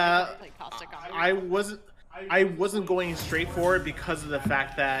Yeah, is like caustic on I wasn't going straight for it because of the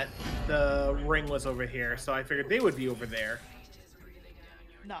fact that the ring was over here, so I figured they would be over there.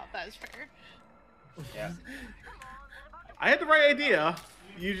 No, that is fair. Yeah. I had the right idea.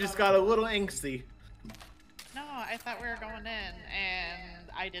 You just got a little angsty. No, I thought we were going in, and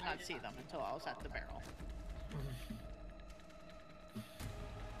I did not see them until I was at the barrel.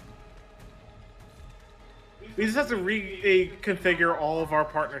 We just have to reconfigure all of our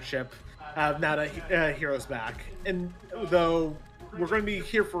partnership now that Hero's back. And though we're going to be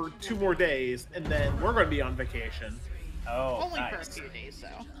here for 2 more days, and then we're going to be on vacation. Oh, Only for a nice. few days,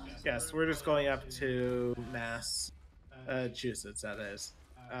 though. Yes, we're just going up to Massachusetts, that is.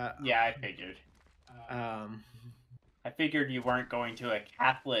 Yeah, I figured. I figured you weren't going to a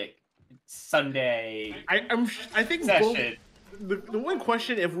Catholic Sunday I think both, session. the one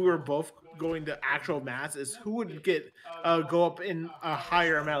question if we were both going to actual mass is who would get go up in a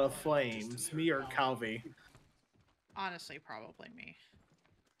higher amount of flames, me or Calvi? Honestly, probably me.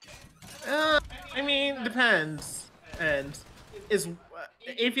 I mean, depends. And is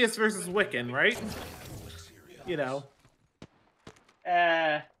Atheist versus Wiccan, right? You know.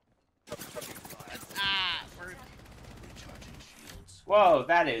 We're Whoa,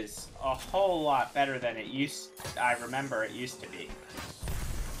 that is a whole lot better than it used. I remember it used to be.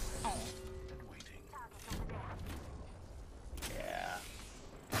 Yeah.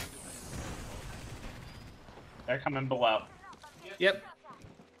 They're coming below. Yep.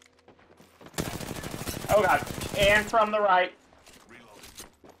 Oh god. And from the right.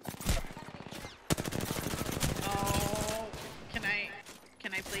 Oh, can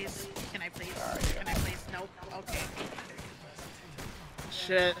I please? Can I please? Can I please? Nope. Okay.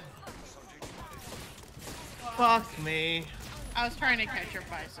 Shit. Fuck me. I was trying to catch her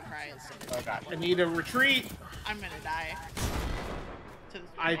by surprise. Oh god. I need a retreat. I'm gonna die. To this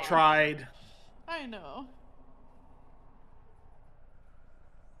I grenade. tried. I know.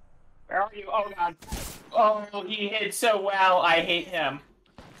 Where are you? Oh god. Oh, he hid so well. I hate him.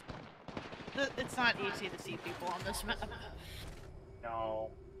 It's not easy to see people on this map.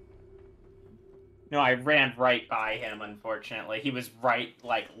 No. No, I ran right by him, unfortunately. He was right,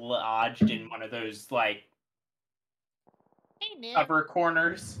 like, lodged in one of those, like, Hey, Nick. upper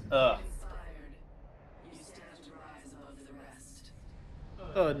corners. Ugh. Inspired. You stand to rise above the rest.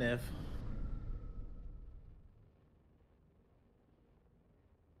 Oh, Niv.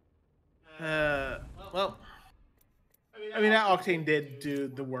 Well, I mean, that Octane did do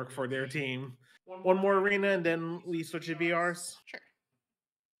the work for their team. One more arena, and then we switch to BRs. Sure.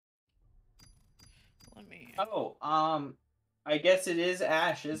 Let me. Oh, I guess it is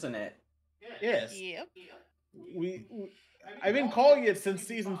Ash, isn't it? Yes. Yep. I've been calling it since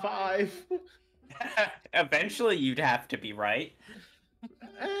season 5. Eventually, you'd have to be right.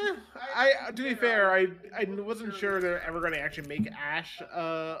 To be fair, I wasn't sure they're ever going to actually make Ash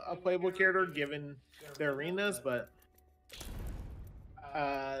a playable character given their arenas, but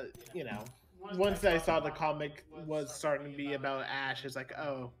you know, once I saw the comic was starting to be about Ash, it's like,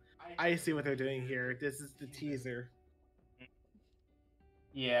 oh, I see what they're doing here. This is the teaser.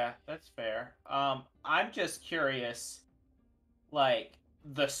 Yeah, that's fair. I'm just curious, like,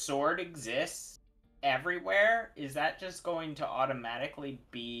 the sword exists everywhere? Is that just going to automatically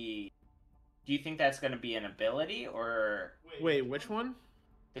be... Do you think that's going to be an ability, or... Wait, which one?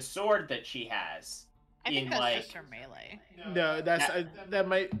 The sword that she has. I think in, that's like... just her melee. No, that's that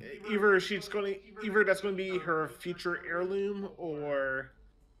might either that's going to be her future heirloom, or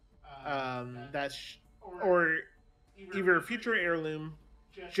or either future heirloom,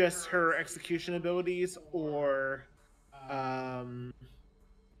 just her execution abilities, or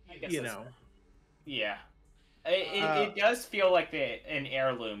you know. Yeah. It does feel like an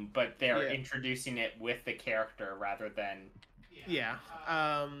heirloom, but they're Yeah. introducing it with the character rather than... Yeah.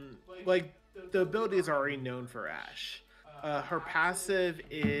 Like, the abilities are already known for Ash. Her passive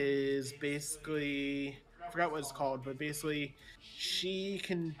is basically... I forgot what it's called, but basically, she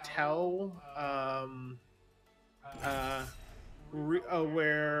can tell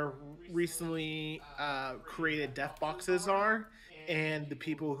where recently created death boxes are, and the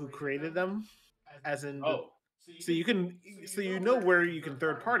people who created them. As in... So you know where you can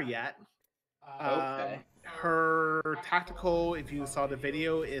third party at. Okay. Her tactical, if you saw the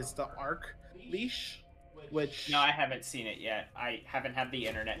video, is the arc leash, which... No, I haven't seen it yet. I haven't had the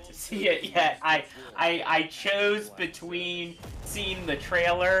internet to see it yet. I chose between seeing the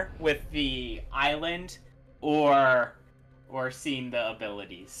trailer with the island or seeing the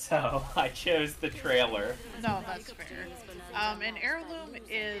abilities. So I chose the trailer. No, that's fair. An heirloom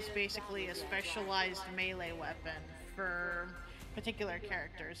is basically a specialized melee weapon for particular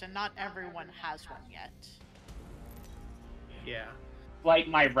characters, and not everyone has one yet. Yeah. Like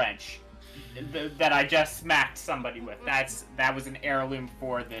my wrench that I just smacked somebody with. That was an heirloom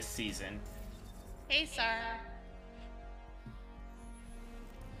for this season. Hey, sir.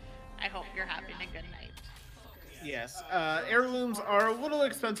 I hope you're having a good night. Yes. Heirlooms are a little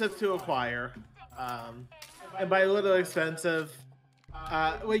expensive to acquire. And by a little expensive,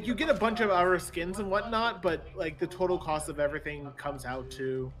 like, you get a bunch of our skins and whatnot, but like the total cost of everything comes out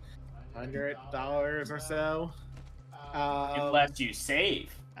to $100 or so. Unless you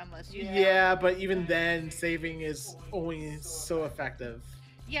save. Unless you... Yeah, but even then, saving is only so effective.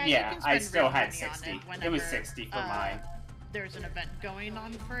 Yeah, Yeah, you can I spend still real had money on 60. it It whenever, was 60 for mine. There's an event going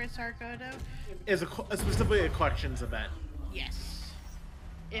on for Isargoto. Is specifically a collections event. Yes.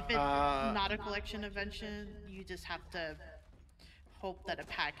 If it's not a collection event, you just have to hope that a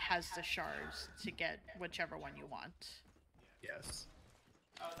pack has the shards to get whichever one you want. Yes.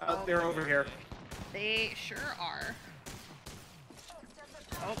 They're over here. They sure are.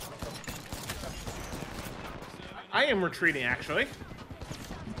 Oh, I am retreating, actually.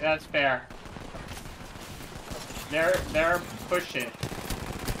 That's fair. They're pushing.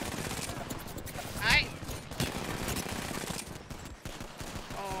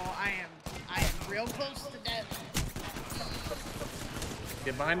 Oh, I am real close to death.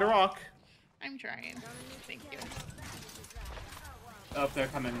 Get behind the rock. I'm trying. Thank you. Oh, they're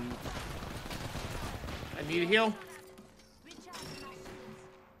coming. I need a heal.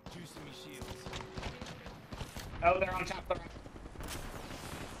 Oh, they're on top of the rock.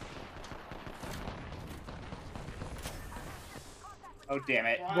 Oh, damn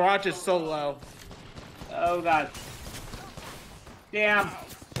it. Mirage is so low. Oh, God. Damn.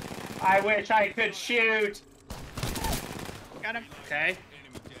 I wish I could shoot. Got him. Okay.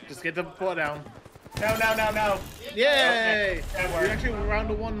 Just get the bullet down. No, no, no, no. Yay! Okay, that We're worked. actually round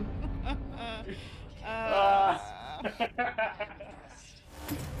to one.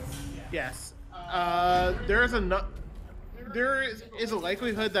 Yes. There is a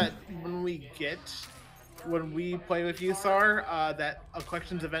likelihood that when we play with you, Sar, that a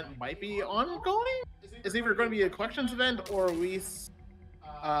collections event might be ongoing. It's either going to be a collections event or at least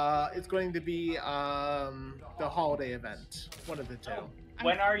it's going to be the holiday event. One of the two.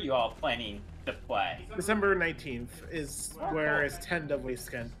 When are you all planning to play? December 19th is where it's tentatively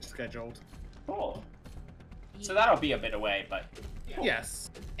scheduled. Cool. So that'll be a bit away, but Yes.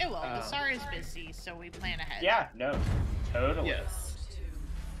 It will. The SAR is busy, so we plan ahead. yeah, no, totally. Yes.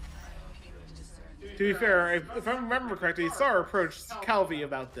 To be fair, if I remember correctly, Sar approached Calvi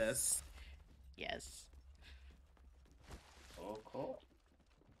about this. Yes. Oh, cool.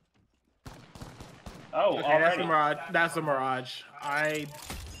 Oh, Okay, already. that's a mirage. That's a mirage. I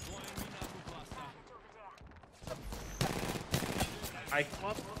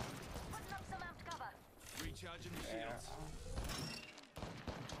Whoop.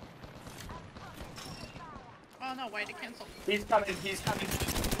 Oh no, why'd it cancel? He's coming. He's coming.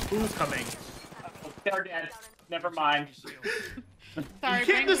 Who's coming? They're dead. Never mind. Sorry, You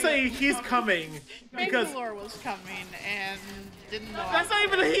can't just say he's coming because Bangalore was coming and didn't know. that's not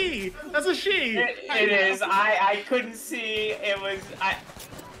even a he. That's a she. It is. I couldn't see. It was.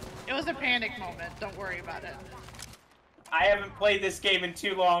 It was a panic moment. Don't worry about it. I haven't played this game in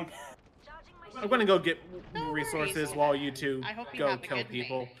too long. I'm gonna go get No resources worries. while you two I hope you go have a kill good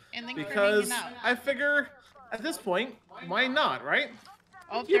people. night. And thanks for Because hanging out. I figure at this point, why not, right?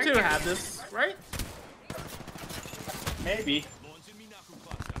 Oh, You they're two here. have this, right? Maybe.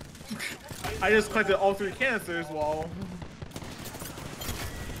 I just collected all 3 canisters while.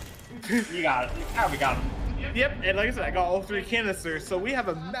 You got it. Yeah, we got him. Yep, and like I said, I got all 3 canisters, so we have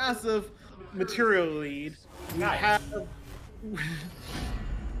a massive material lead. We Nice. have. Oh,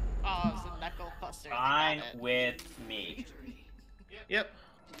 it's a knuckle cluster. Fine Got it. with me. Yep.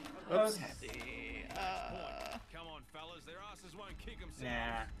 Oops. Okay. See, Come on, fellas, their asses won't kick themselves.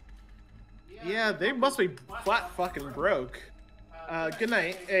 Nah. Yeah, they must be flat fucking broke. Good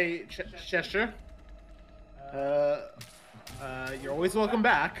night, hey, Chester. You're always welcome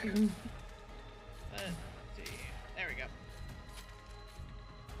back. let's see. There we go.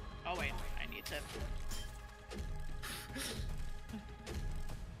 Oh wait, I need to.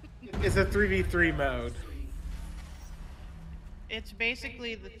 It's a 3v3 mode. It's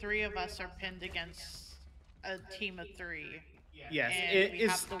basically the 3 of us are pinned against a team of 3, Yes, and we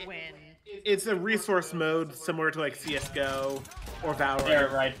it's have to win. it's a resource mode similar to like CS:GO or They're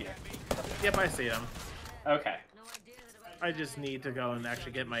Valorant. right here. Yep, I see them. Okay. I just need to go and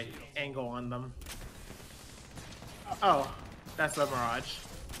actually get my angle on them. Oh, that's a mirage.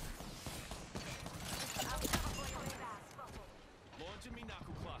 Launching me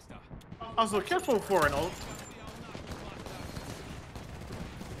knuckle cluster. Also, careful for an ult.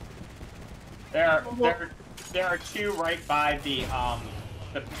 There are 2 right by the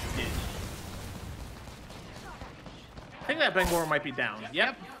package. I think that Bangalore might be down.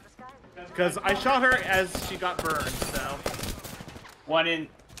 Yep. Because I shot her as she got burned, so. One in.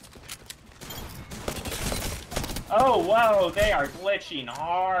 Oh, whoa, they are glitching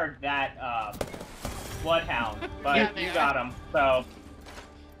hard, that Bloodhound. But Yeah, they you are. got him, so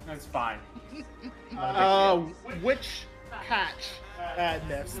that's fine. Which patch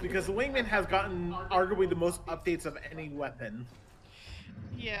Nifs? Because the Wingman has gotten arguably the most updates of any weapon.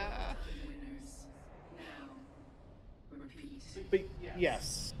 Yeah. But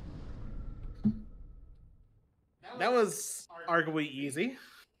yes. That was arguably easy.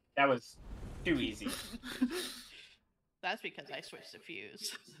 That was too easy. That's because I switched the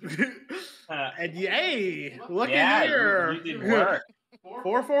fuse. And yay! Look yeah, at here! you did work.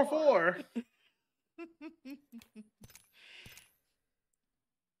 444.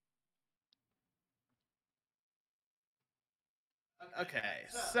 Okay,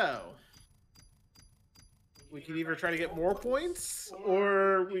 so we can either try to get more points,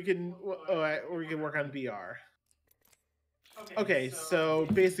 or we can work on BR. Okay, so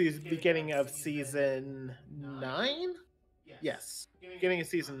basically, it's the beginning of season 9. Yes, beginning of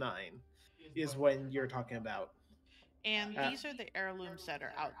season 9 is when you're talking about. And these are the heirlooms that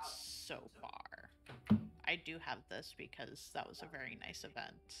are out so far. I do have this because that was a very nice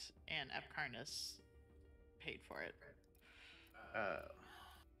event, and Epcarnus paid for it.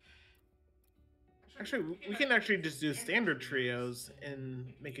 Actually, we can actually just do standard trios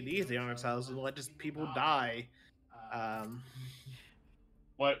and make it easy on ourselves and let just people die.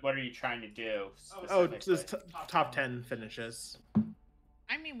 What are you trying to do? Oh, just top 10 finishes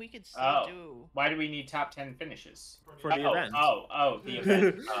I mean, we could still do. Why do we need top 10 finishes? for the event. The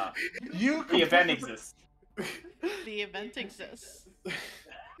event. The event exists. The event exists.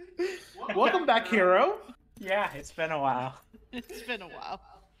 Welcome back, Hero. Yeah, it's been a while. It's been a while.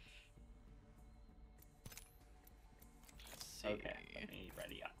 Let's see. Okay, let me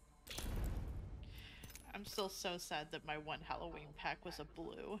ready up. I'm still so sad that my one Halloween pack was a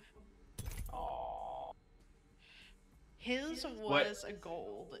blue. Aww. His What? was a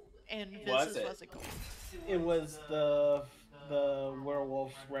gold, and Was Viz's it? was a gold. It was the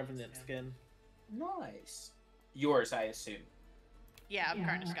werewolf revenant skin. Nice. Yours, I assume. Yeah,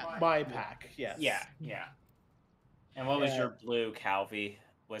 Epcarnus got that. My pack, yes. Yeah. And what was Yeah. your blue, Calvi?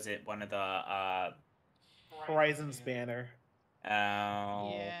 Was it one of the Horizon's banner.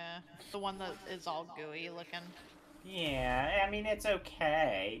 Yeah, the one that is all gooey looking. Yeah, I mean it's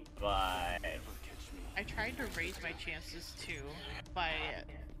okay, but I tried to raise my chances too by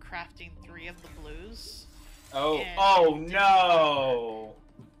crafting 3 of the blues. oh no.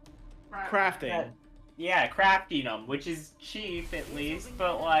 Crafting. Yeah, crafting them, which is cheap at least,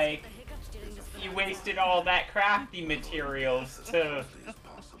 but like you wasted all that crafting materials to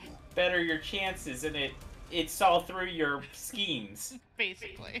better your chances, and it saw through your schemes.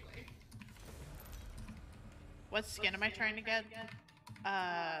 Basically. What skin am I trying to get?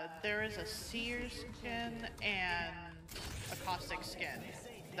 There is a seer skin and a caustic skin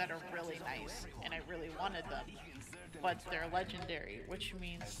that are really nice, and I really wanted them, but they're legendary, which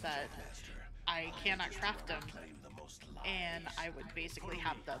means that I cannot craft them, and I would basically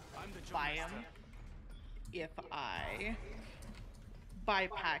have to buy them if I buy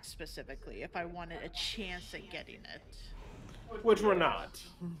packs specifically, if I wanted a chance at getting it. Which we're not,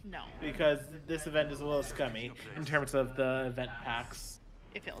 No, because this event is a little scummy in terms of the event packs.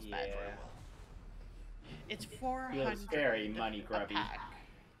 it feels bad. Yeah. It's 400 very money a grubby. pack.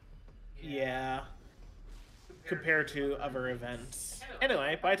 Yeah. Compared to other events.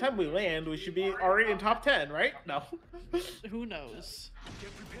 Anyway, by the time we land, we should be already in top 10, right? No. Who knows?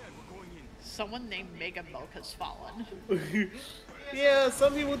 Someone named Mega Milk has fallen. Yeah,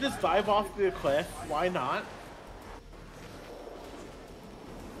 some people just dive off the cliff. Why not?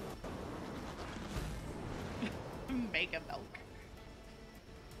 Mega Milk.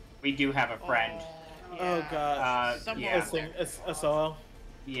 We do have a friend. Oh god. Someone yeah. A solo.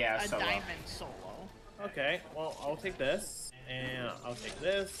 Yeah, a so diamond solo. Okay, well, I'll take this. And I'll take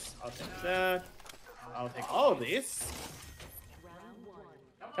this. I'll take that. I'll take all of these.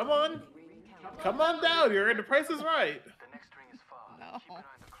 Come on. Come on down. You're in the Price is Right. No.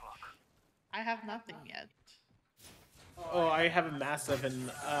 I have nothing yet. Oh, I have a massive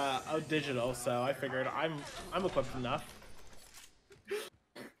and a digital, so I figured I'm equipped enough.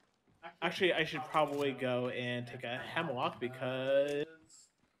 Actually, I should probably go and take a hemlock because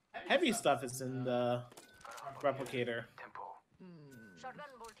heavy stuff is in the replicator. Shotgun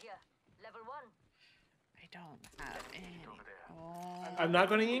bolt here. Level 1. I don't have any. Oh. I'm not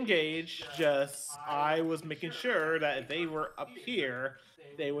going to engage, just I was making sure that if they were up here,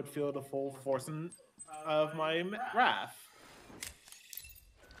 they would feel the full force of my wrath.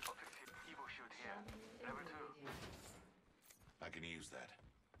 I can use that.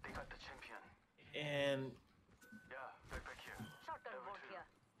 And Shotgun bolt here.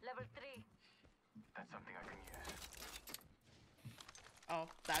 Level 3. Oh,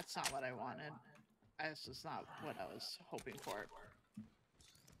 that's not what I wanted. That's just not what I was hoping for.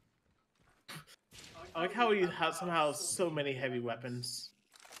 I like how he has somehow so many heavy weapons.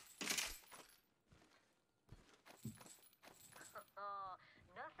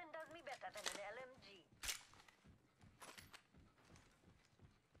 Nothing does me better than an LMG.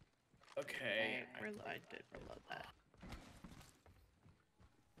 Okay. I did reload that.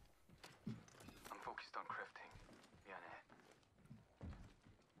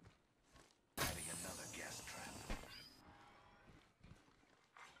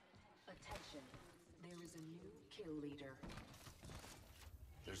 There is a new kill leader.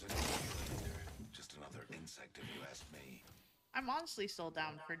 There's a new kill leader. Just another insect if you ask me. I'm honestly still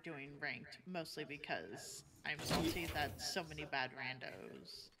down for doing ranked, mostly because I'm salty that so many bad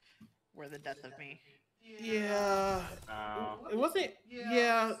randos were the death of me. Yeah. Oh. It wasn't.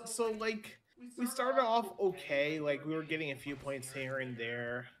 Yeah. So like, we started off okay. Like we were getting a few points here and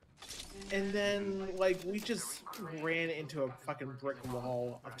there, and then like we just ran into a fucking brick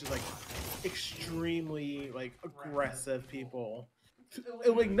wall of just like extremely like aggressive people.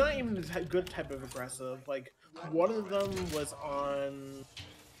 Like not even a good type of aggressive. Like one of them was on.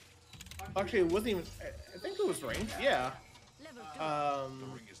 Actually, it wasn't even. I think it was ranked. Yeah. The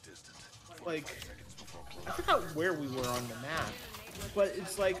ring is distant. Like Seconds before close. I forgot where we were on the map, but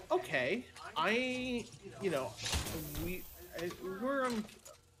it's like okay, we were on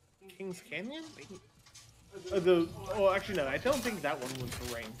Kings Canyon. Well, actually no, I don't think that one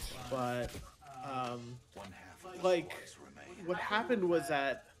was ranked, but One half of the like squads remain. what happened was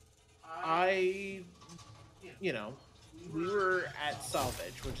that we were at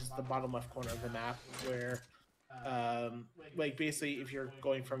Salvage, which is the bottom left corner of the map, where like basically if you're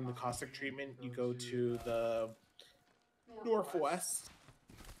going from the caustic treatment, you go to the northwest.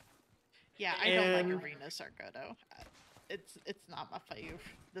 Yeah, I don't And- like Arena Sargoto. It's not my fave.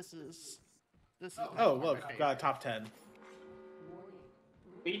 This is Oh my look, favorite. got a top 10.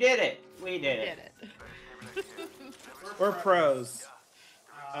 We did it. We did it. Did it. We're pros.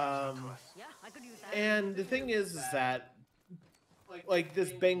 Yeah, I could use that. And the thing is that like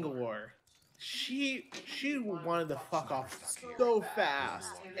this Bangalore, she wanted to fuck off so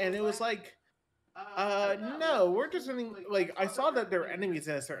fast, and it was like no, we're just running. Like I saw that there were enemies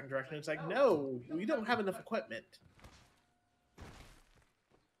in a certain direction. It's like no, we don't have enough equipment.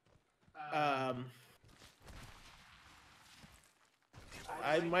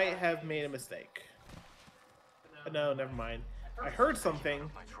 I might have made a mistake. No, never mind. I heard something,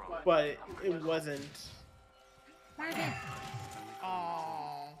 but it wasn't. Martin.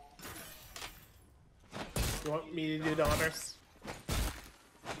 Oh. You want me to do the honors?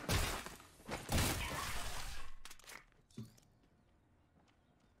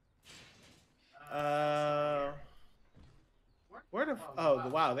 Where the? Oh,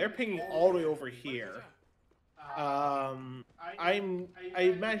 wow! They're pinging all the way over here. I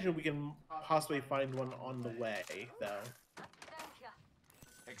imagine we can possibly find one on the way, though.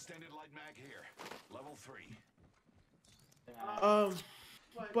 Extended light mag here. Level 3.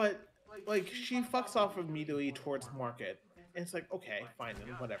 But like she fucks off immediately towards market, and it's like okay, fine,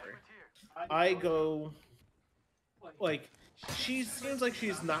 then whatever. I go. Like she seems like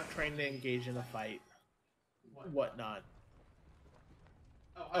she's not trying to engage in a fight, whatnot.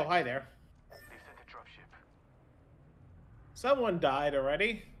 Oh, hi there. Someone died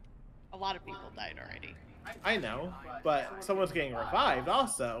already. A lot of people died already. I know, but someone's getting revived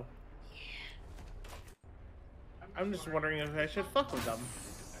also. I'm just wondering if I should fuck with them.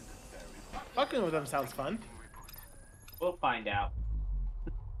 Fucking with them sounds fun. We'll find out.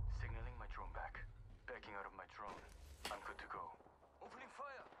 Signaling my drone back. Backing out of my drone. I'm good to go. Opening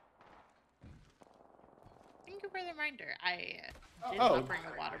fire. Thank you for the reminder. I did Oh. not bring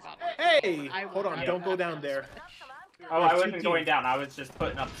a water bottle. Hey, I hold will on, grab don't go that down from there. Switch. Oh, I There's wasn't two going teams. down. I was just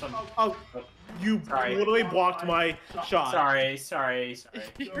putting up some. Oh, you Sorry. literally blocked my shot. Sorry.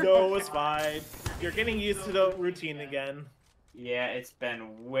 No, it's fine. You're getting used to the routine again. Yeah, it's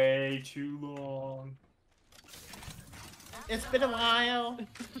been way too long. It's been a while.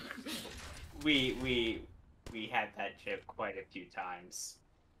 We had that chip quite a few times.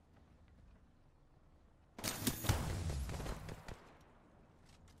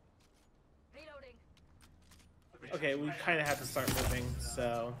 Reloading. Okay, we kind of have to start moving,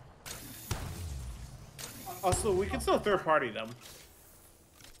 so. Also, we can still third party them.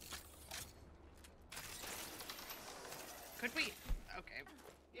 Could we? Okay.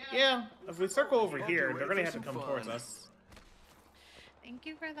 Yeah, if we circle over here, they're gonna have to come towards us. Thank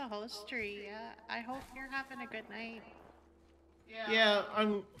you for the hostry. I hope you're having a good night. Yeah,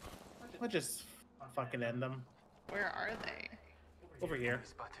 we'll just fucking end them. Where are they? Over here.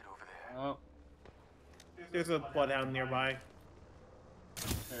 Spotted over there. Oh, There's a bloodhound nearby.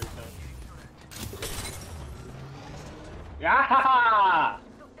 there's a. Yeah!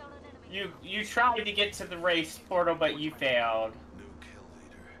 Took down an enemy. You tried to get to the race portal, but you failed. New kill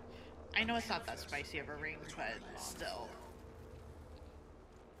leader. I know it's not that spicy of a ring, but still.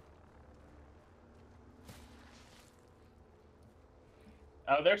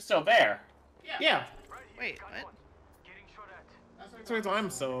 Oh, they're still there. Yeah, Wait, what? Getting shot at. that's the reason I'm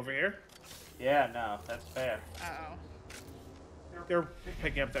still over here. Yeah, no, that's fair. Uh-oh. They're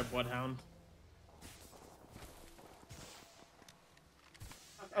picking up their bloodhound.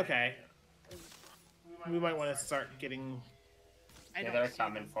 Okay. We might want to start getting. I Yeah, don't they're see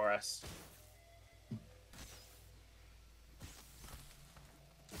coming them. for us.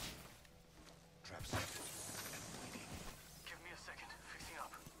 Trap set. Give me a second. Fixing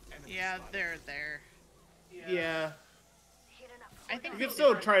up. Yeah, they're there. Yeah. I think We we could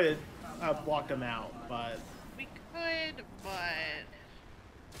still could- try to block them out, but We could, but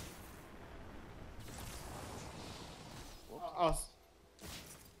I'll,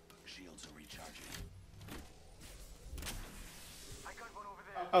 Shields are recharging. I got one over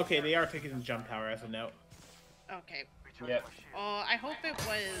there. okay, they are taking the jump tower as a note. okay. Recharging Yep. my shield. Oh, I hope it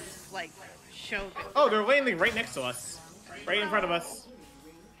was like Shogun. Oh, they're landing right next to us, right in front of us.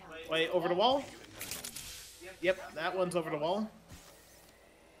 Wait, over the wall? Yep, that one's over the wall.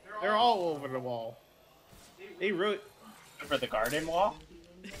 They're all over the wall. They wrote Over the garden wall?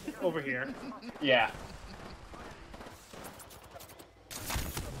 over here. Yeah.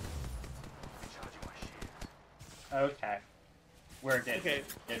 Recharging my shield. Okay. Where did Okay,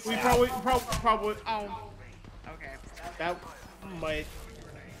 it's we now. probably Oh, okay. that might.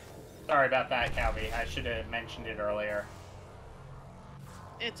 Sorry about that, Calvi. I should have mentioned it earlier.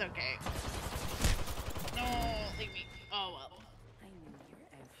 It's okay. No, leave me. Oh well. I knew your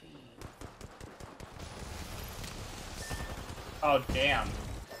every move. Oh, damn.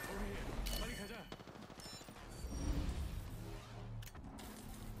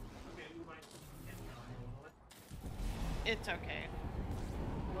 It's okay.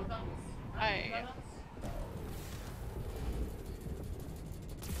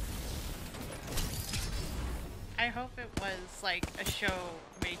 I hope it was like a show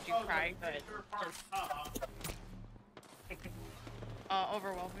made you cry good.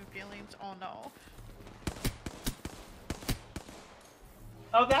 Overwhelming feelings. Oh no.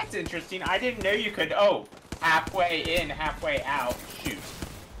 Oh, that's interesting. I didn't know you could. Oh, halfway in, halfway out. Shoot.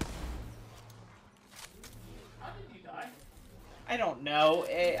 How did you die? I don't know.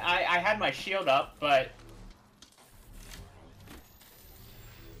 I had my shield up, but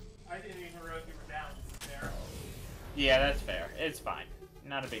I didn't even realize you were down there. yeah, that's fair. It's fine.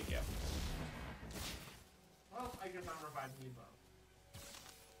 Not a big deal. Well, I guess I'm reviving you both.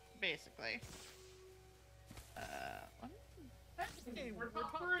 Basically. Hey, we're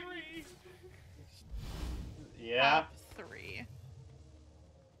top 3! Yeah. Top 3.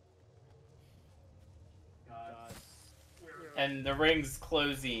 God. And the ring's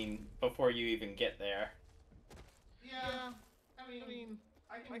closing before you even get there. Yeah. I mean,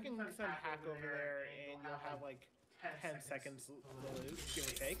 I can send Hack over there, and you'll have like 10 seconds to lose, give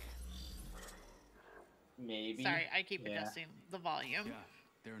or take. Maybe. Sorry, I keep Yeah. adjusting the volume. Yeah,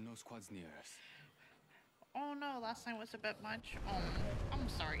 there are no squads near us. Oh no, last night was a bit much. Oh, I'm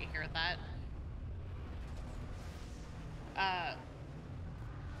sorry to hear that.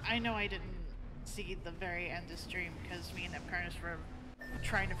 I know I didn't see the very end of stream because me and Apprentice were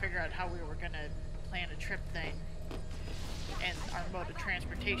trying to figure out how we were gonna plan a trip thing and our mode of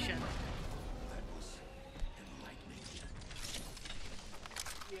transportation. That was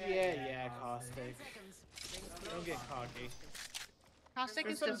enlightening. Yeah, Caustic. Don't get cocky. Caustic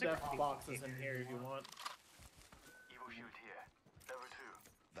There's is some just death boxes in here if you want. Evo shield here. Level 2.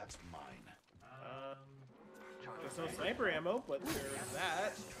 That's mine. There's no sniper ammo, but there's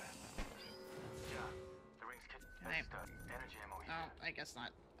that. Yeah. The ring's kit. Right. Energy ammo here. Oh, I guess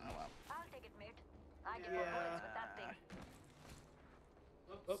not. Oh well. I'll take it, mate. I get Yeah. more bullets with that thing.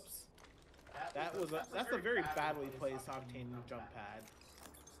 Oops. That's a very badly placed Octane jump pad.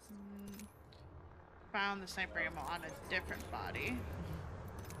 Found the sniper ammo on a different body.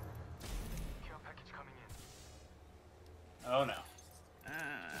 Care package coming in. Oh no.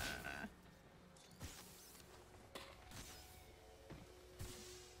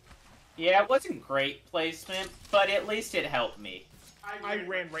 Yeah, it wasn't great placement, but at least it helped me. I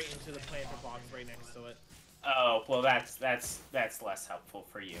ran right into the planter box right next to it. Oh, well that's less helpful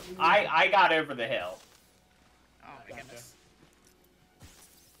for you. I got over the hill. Oh my Gotcha. goodness.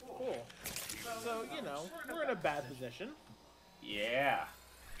 Cool. So, you know, we're in a bad position. Yeah.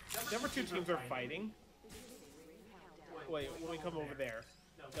 Number 2 teams are fighting. Wait, when we come over there.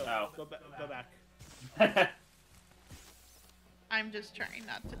 No, Oh. go back. I'm just trying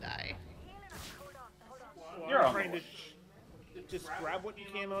not to die. You're I'm on trying board. to just grab what you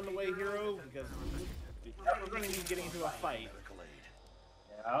can on the way, hero, because we're going to be getting into a fight. Medical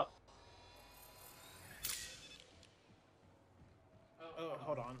aid. Yep. Oh,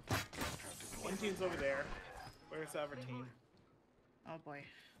 hold on. One team's over there. Where's the other team? Oh boy.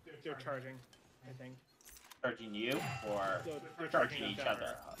 They're charging, I think. Charging you or They're charging each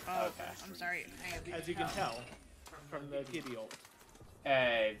other? Oh, Okay. I'm sorry. I am. As you can tell from the Giddy ult.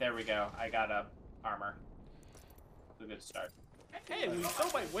 Hey, there we go. I got a armor. It's a good start. Hey, we still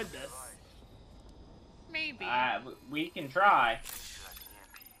might win this. Maybe. We can try. Utilizing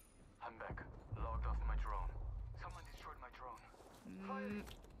EMP. I'm back. Logged off my drone. Someone destroyed my drone. Mm,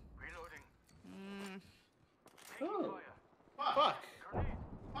 Reloading. mm. Taking Ooh. fire. Fuck. Grenade.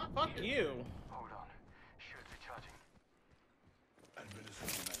 Fuck you. Hold on. Shield recharging.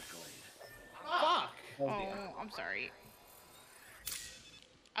 Administering medical aid. Fuck. Oh, I'm sorry.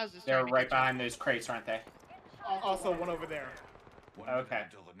 I was just They're trying to right get you. behind those crates, aren't they? Also, one over there. One Okay.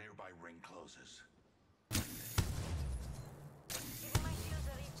 minute until the nearby ring closes. Giving my shields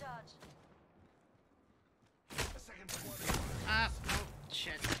a recharge. A second squad. Oh,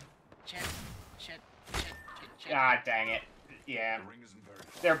 shit. Shit. Shit. Shit. Shit. Shit. God dang it. Yeah. The ring isn't very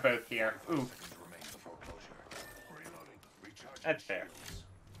far. They're both here. Ooh. Seconds remain before closure. Reloading. Recharging That's fair. shields.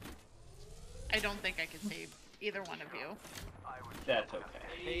 I don't think I can save either one of you. That's okay.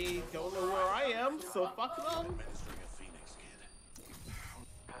 They don't know where I am, so fuck them. Administering a Phoenix kit.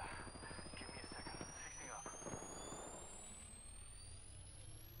 Give me a second. Fixing up.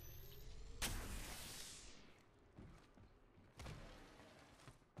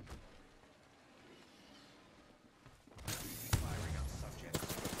 Firing on subjects.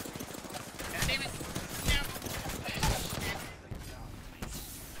 God damn it. No.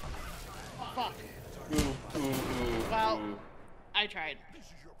 Fuck. Ooh. Well, ooh. I tried. This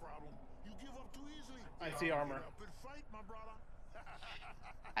is your problem. You give up too easily. I see armor. Get up and fight, my brother.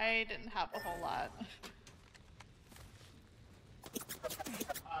 I didn't have a whole lot.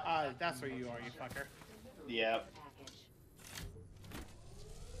 That's where you are, you fucker. Yep.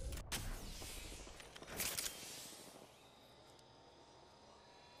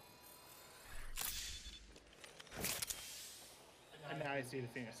 And now I see the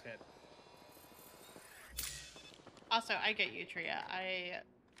Phoenix kit. Also, I get you, Tria. I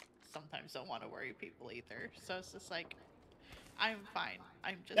sometimes don't want to worry people either. So it's just like, I'm fine.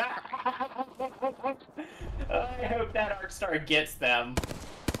 I'm just crying. I hope that Arc Star gets them.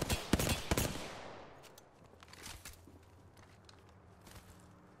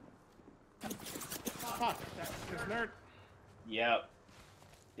 Fuck, there's nerd. Yep.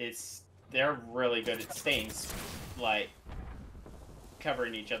 They're really good at staying, like,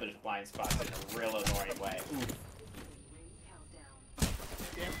 covering each other's blind spots in a real annoying way. Ooh,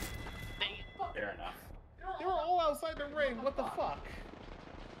 Damn. fair enough. They were all outside the ring, what the fuck?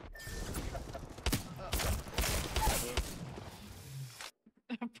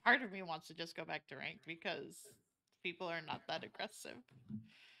 Part of me wants to just go back to ranked because people are not that aggressive.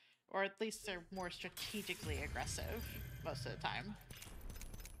 Or at least they're more strategically aggressive most of the time.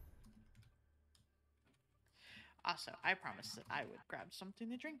 Also, I promised that I would grab something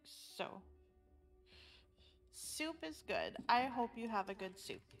to drink, so... Soup is good. I hope you have a good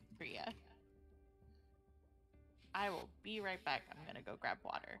soup, Priya. I will be right back. I'm gonna go grab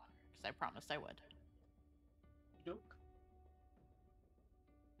water, because I promised I would. Doke.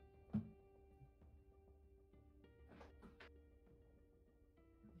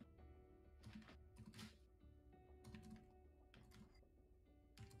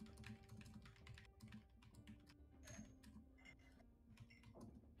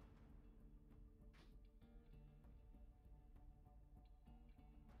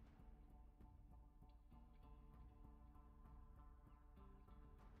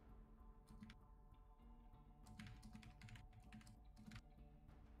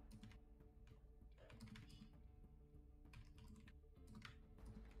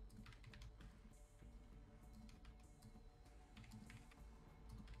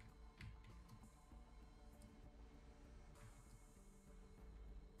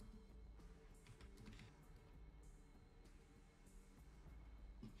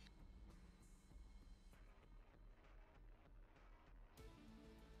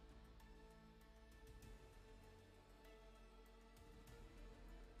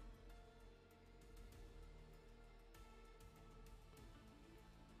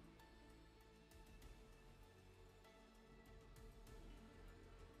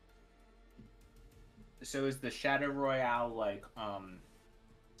 So is the Shadow Royale like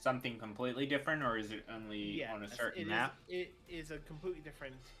something completely different, or is it only on a certain map? It is a completely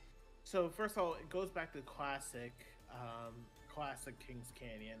different. So first of all, it goes back to classic Kings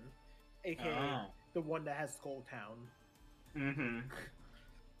Canyon, aka the one that has Skull Town. Mm-hmm.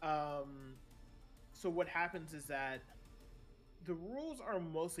 So what happens is that the rules are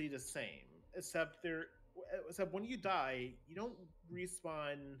mostly the same, except when you die, you don't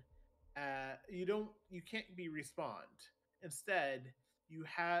respawn. You can't be respawned. Instead, you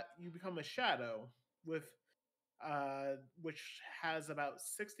become a shadow with which has about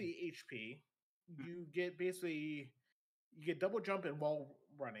 60 HP. You get basically you get double jump and wall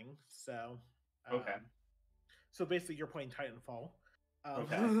running. So Okay. So basically, you're playing Titanfall.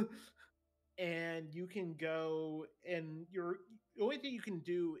 Okay. And you can go and the only thing you can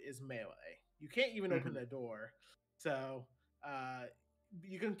do is melee. You can't even open the door. So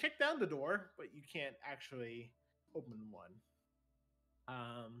you can kick down the door, but you can't actually open one.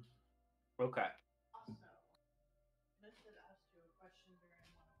 Okay.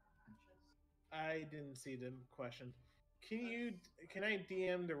 I didn't see the question. Can I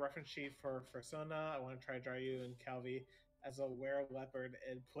DM the reference sheet for Sona? I want to try Jaryu and Calvi as a Were Leopard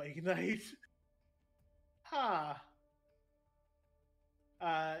and Plague Knight. Ha.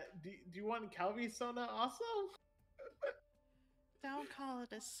 Do you want Calvi Sona also? Don't call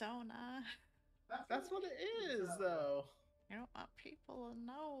it a Sona. That's what it is, though. You don't want people to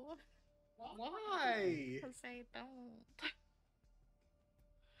know. Why? Because they don't.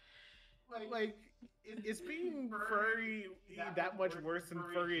 Like, is being furry that much worse than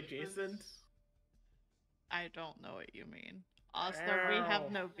furry adjacent? I don't know what you mean. Also, we have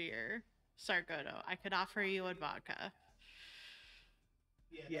no beer. Sargoto, I could offer you a vodka.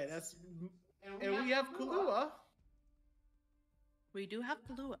 Yeah, that's... And we have Kahlua. We do have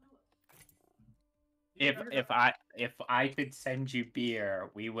Kahlua. If I could send you beer,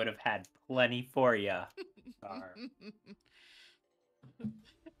 we would have had plenty for you.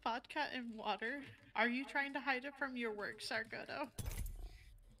 Vodka and water? Are you trying to hide it from your work, Sargoto?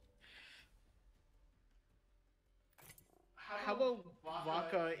 How about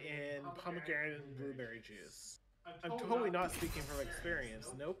vodka and pomegranate and blueberry juice? I'm totally not speaking from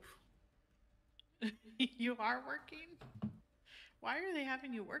experience. Nope. You are working? Why are they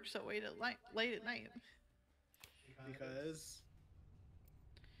having you work so late at night? Because...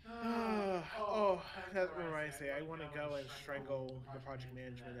 that reminds me. I want to go and strangle the project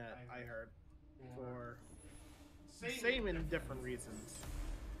management at iHeart for same and different reasons.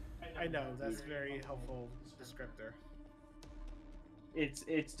 I know, that's very helpful descriptor. It's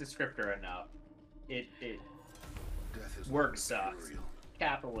descriptor enough. It Death is work not sucks. material.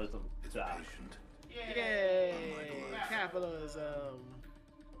 Capitalism It's sucks. patient. Yay! Capitalism.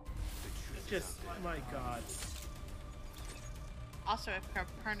 Just, my god. Also, if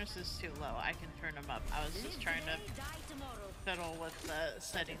harness is too low, I can turn them up. I was just trying to fiddle with the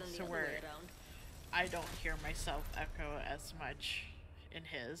settings to where I don't hear myself echo as much in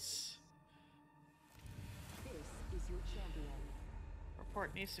his. This is your champion.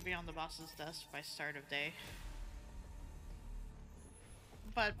 Report needs to be on the boss's desk by start of day.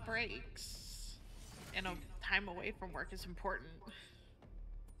 But breaks and a time away from work is important.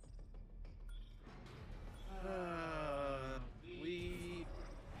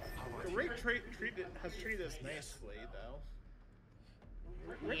 The Rick has treated us nicely, though.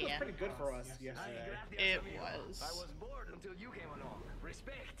 Rick was pretty good for us yesterday. It was. I was bored until you came along.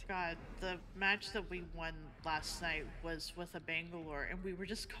 Respect. God, the match that we won last night was with a Bangalore, and we were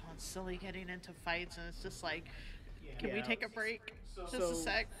just constantly getting into fights, and it's just like, can we take a break? Just a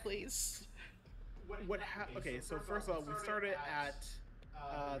sec, please. Okay, so first of all, we started at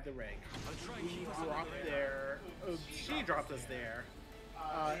the ring. We dropped there. Oh, she dropped us there.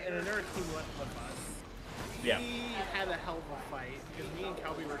 And another team went with us. Yeah. We had a hell of a fight because me and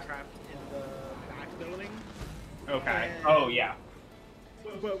Calvi were trapped in the back building. Okay. And, Oh yeah.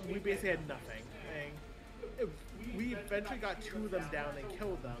 But we basically had nothing. And we eventually got two of them down and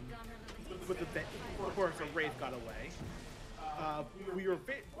killed them. But of course, the Wraith got away. We were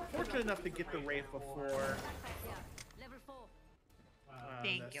fortunate enough to get the Wraith before.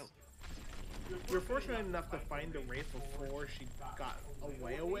 Thank you. We were fortunate enough to find the Wraith before she got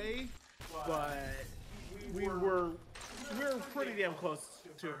away, but we were pretty damn close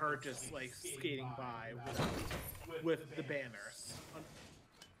to her just like skating by with the banners.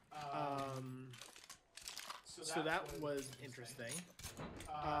 So that was interesting.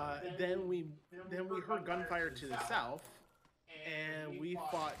 Then we heard gunfire to the south, and we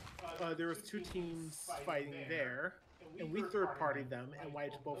fought. There was two teams fighting there, and we third-partied them and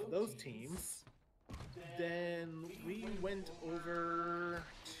wiped both of those teams. Then we went over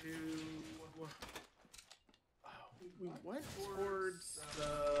to. We went towards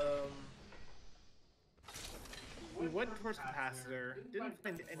the. We went towards Capacitor. Didn't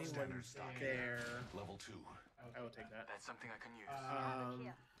find anyone there. Level 2. I will take that. That's something I can use.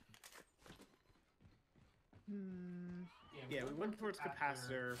 Yeah, we went towards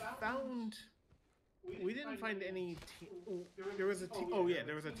Capacitor. Found. We didn't find any team. There was a team. Oh yeah,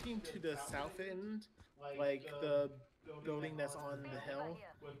 there was a team to the south end, like the building that's on the hill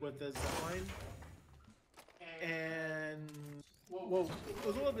with the zipline. and well, it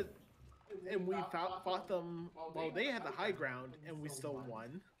was a little bit. And we fought them while they had the high ground, and we still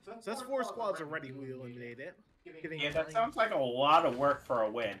won. So that's 4 squads already we eliminated. Yeah, that sounds like a lot of work for a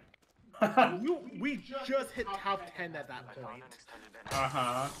win. we just hit top 10 at that point.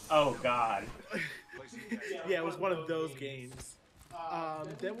 Uh-huh. Oh, God. Yeah, it was one of those games.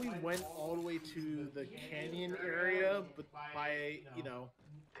 Then we went all the way to the canyon area, but by, you know,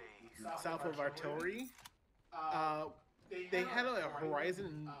 south of Artillery. They had a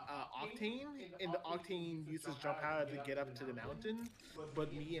Horizon Octane, and the Octane uses jump pad to get up to the mountain,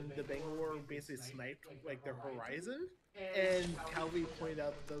 but me and the Bangalore basically sniped like their Horizon, and Calvi pointed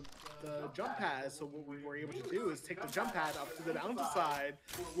out the jump pad, so what we were able to do is take the jump pad up to the mountainside,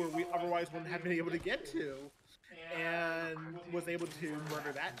 where we otherwise wouldn't have been able to get to, and was able to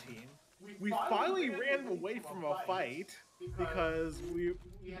murder that team. We finally ran away from a fight, because we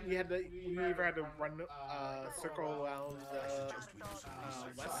either had to run circle around the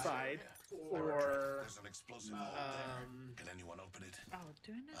west side, or There's an explosive there. Can anyone open it? Oh,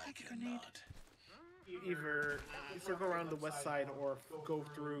 do I not I have a grenade? cannot. either circle around the west side or go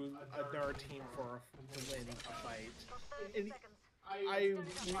through another team to win a fight. And I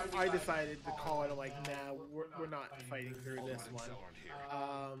decided to call it. I'm like, nah, we're not fighting through this one.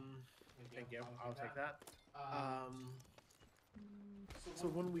 Thank you. I'll take that. So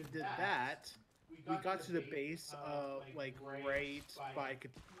when we did that, we got to the base, like right by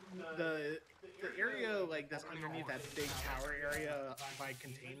the area, like that's underneath that big tower area by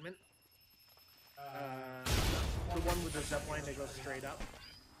containment. The one with the zipline that goes straight up.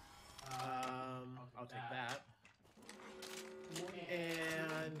 I'll take that.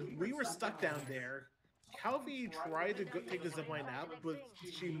 And we were stuck down there. Calvi tried to take the zipline out, but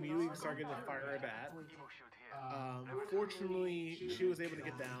she immediately started to fire it at. Fortunately, she was able to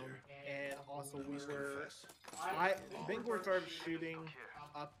get down, and also Bangor started shooting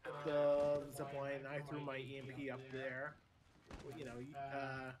up the zipline, and I threw my EMP up there. You know,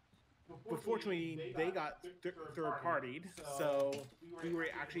 but fortunately, they got third-partied, so we were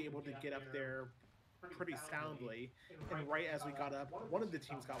actually able to get up there pretty soundly. And right as we got up, one of the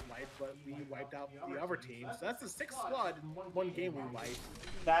teams got wiped, but we wiped out the other team. So that's the 6th squad in one game we wiped.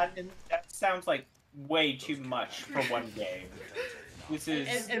 That sounds like way too much for one game. This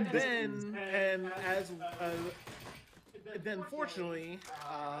is and then fortunately,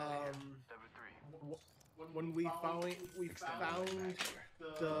 when we found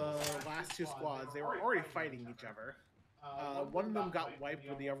the last 2 squads, they were already fighting each other. One of them got wiped,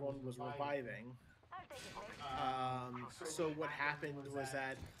 but the other one was reviving. So what happened was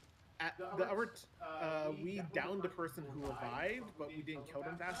that at the other, we downed the person who revived, but we didn't kill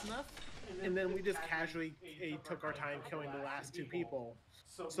them fast enough, and then we just casually took our time killing the last 2 people.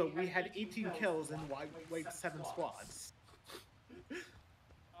 So we had 18 kills and wiped 7 squads.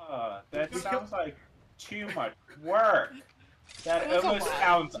 That sounds like too much work. That almost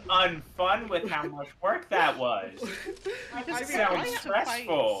sounds unfun with how much work that was. It sounds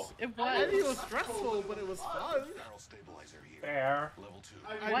stressful. It I mean, it was. was stressful, but it was fun. Barrel stabilizer here. Fair. Level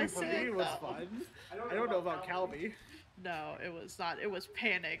 2. I mean, for me, it was fun. I don't know about Calvi. No, it was not. It was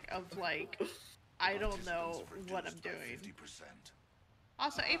panic of like, I don't know what I'm doing. 50%.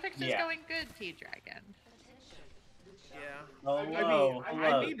 Also, Apex is Yeah. going good, T-Dragon. Yeah. Hello,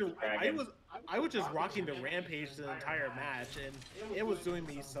 I was just rocking the Rampage the entire match, and it was doing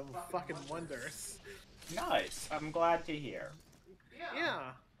me some fucking wonders. Nice. I'm glad to hear.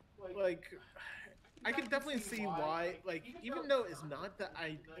 Yeah. Like, I can definitely see why, like, even though it's not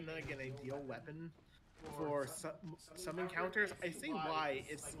like an ideal weapon for some encounters, I see why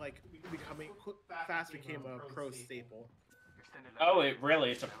it's like fast became a pro staple. Oh,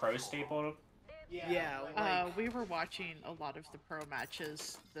 it's a pro staple? Yeah, like, We were watching a lot of the pro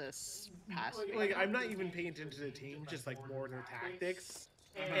matches this past week. like I'm not even paying attention to the team, just like more their tactics,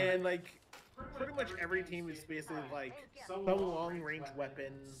 and like pretty much every team is basically like some long range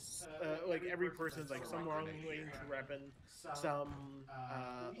weapons. Like every person's like some long range weapon, some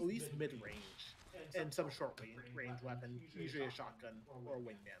at least mid range, and some short range weapon, usually a shotgun or a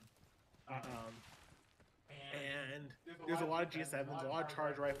wingman. And there's a lot of G7s, a lot of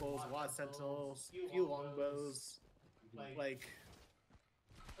charge rifles, a lot of sentinels, a few longbows, and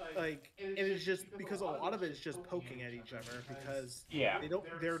it's just because a lot of it is just poking at each other because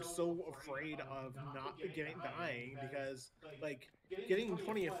they're so afraid of not dying because like getting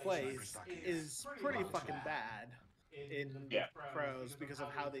 20th place is pretty fucking bad in pros because of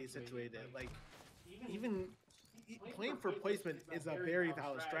how they situate it. Like even playing for placement is a very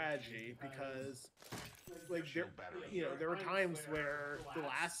valid strategy because like there, there were times where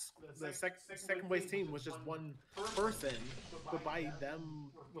the second place team was just one person, but by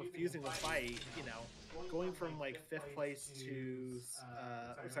them refusing to fight, going from like fifth place to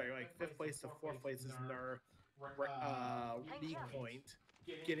fifth place to fourth place is another league point.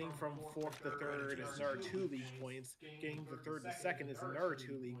 Getting from fourth to third is another 2 league points. Getting from third to second is another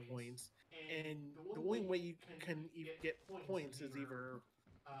 2 league points. And the only way you can get points is either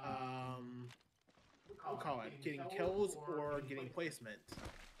getting kills or getting placement.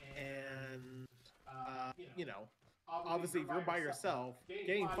 And obviously if you're by yourself,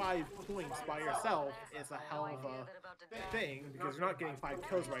 getting 5 points by yourself is a hell of a thing, because you're not getting 5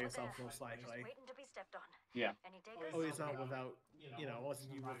 kills by yourself most likely. Yeah. Oh, it's not without, unless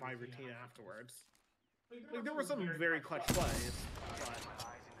you revive your team afterwards. Like, there were some very clutch plays, but...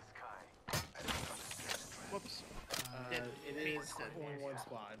 Whoops. It is only one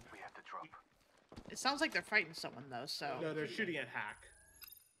squad. It sounds like they're fighting someone, though, so... No, they're shooting at Hack.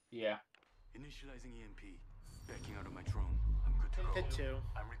 Yeah. Initializing EMP. Backing out of my drone. I'm good to go. Hit 2.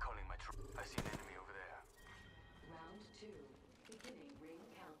 I'm recalling my drone. I see an enemy over there. Round 2. Beginning ring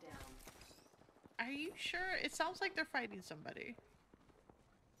countdown. Are you sure? It sounds like they're fighting somebody.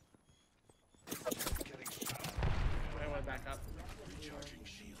 I went back up. Recharging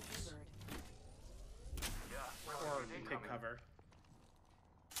shields. Or take cover.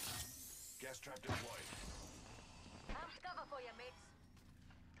 Gas trap deployed. Cover for you, mates.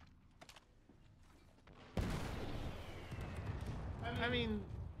 I mean...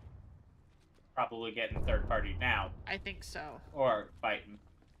 Probably getting third party now. I think so. Or fighting.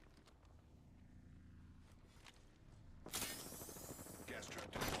 Gas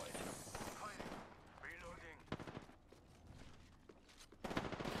trap deployed. Reloading.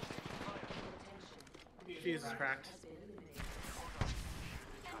 Fuse is cracked.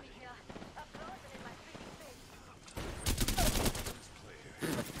 Enemy here. Up close and in my freaking face.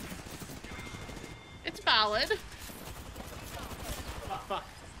 It's valid. Fuck.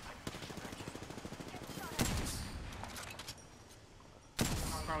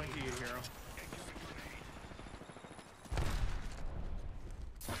 Crawling to you, hero.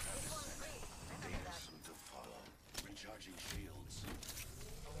 Soon to follow. Recharging shields.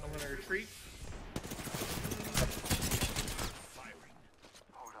 I'm gonna retreat. Firing.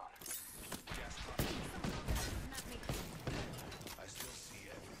 Hold on. Gas trap. I still see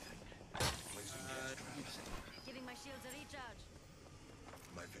everything. Placing gas traps. Giving my shields a recharge.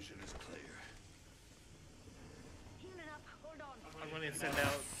 My vision is clear. Healing up. Hold on. I'm gonna send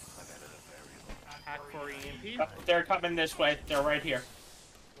out I've added a variable. Hack for EMP. Oh, they're coming this way. They're right here.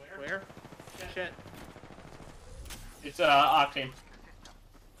 Where? Shit. It's Octane.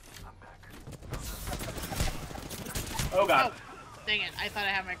 Oh god. Oh, dang it. I thought I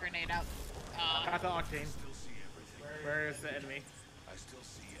had my grenade out. Got the Octane. Still see everything. Where is the enemy? I still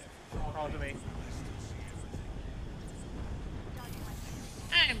see everything. Crawl to me. I still see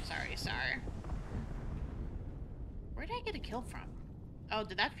everything. I'm sorry, sir. Where did I get a kill from? Oh,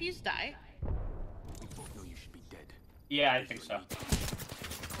 did that fuse die? We both know you should be dead. Yeah, I think so.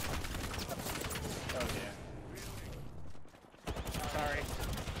 Oh yeah. Sorry.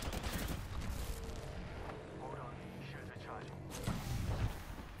 Hold on. Shields recharging.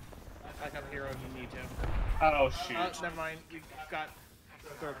 Back up hero if you need to. Oh shoot. Never mind. We got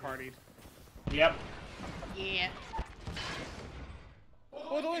third partied. Yep. Yeah.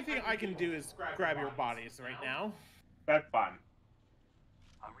 Well, the only thing I can do is grab your bodies right now. That's fine.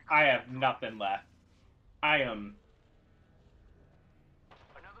 I have nothing left. I am.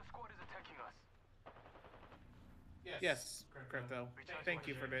 Another squad is attacking us. Yes, Crypto. Thank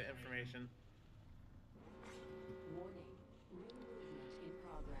you for the information. Warning. Ring movement in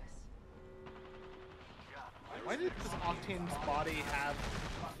progress. Why did this Octane's body have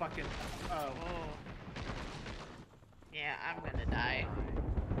fucking... Oh. Yeah, I'm gonna die.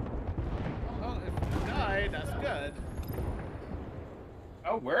 Well, if you die, that's good.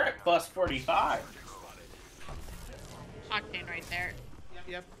 Oh, we're at plus 45. Octane right there.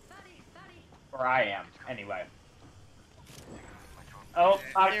 Yep. Where I am, anyway. Oh,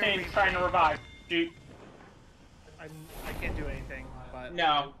 Octane's trying to revive. Shoot. I can't do anything, but...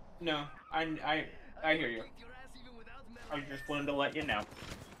 No, I hear you. I just wanted to let you know.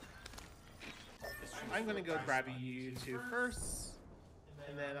 I'm gonna go grab you two first,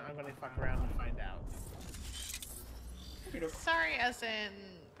 and then I'm gonna fuck around and find out. Sorry, as in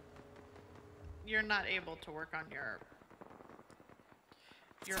you're not able to work on your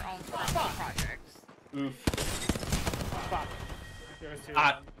own personal projects. Oof. Fuck. There was two.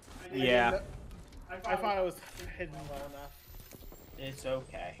 Yeah. I thought I was hidden well enough. It's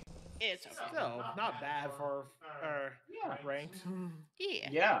okay. It's okay. Still, not bad for ranked. Yeah.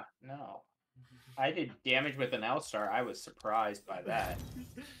 Yeah, no. I did damage with an L-Star. I was surprised by that.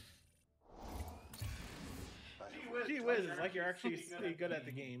 Gee whiz, it's like you're actually good at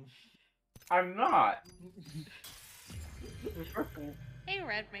the game. I'm not. Hey,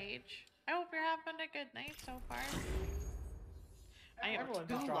 Red Mage. I hope you're having a good night so far. I am Everyone's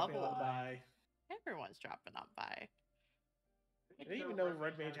too just dropping level. on by. Everyone's dropping on by. I didn't even know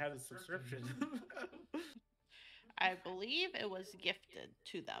Red Mage had a subscription. I believe it was gifted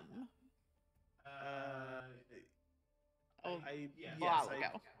to them a while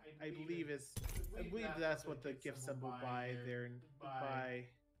ago. I believe that's what the gift symbol by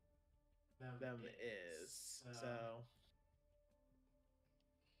them is. So.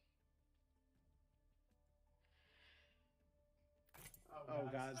 Oh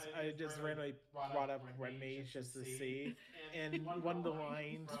guys, I just randomly brought up Red Mage just to see, and one of the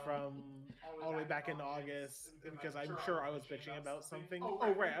lines from all the way back in August, because I'm sure I was bitching about something.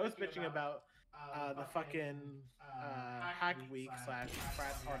 Oh right, I was bitching about the fucking hack week / frat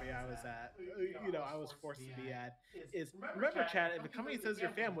party I was at. You know, I was forced to be at. Is remember, chat, if a company says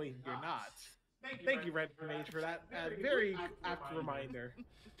you're family, you're not. Thank you, Red Mage, for that very apt reminder.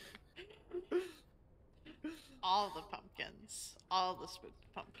 All the pumpkins. All the spooky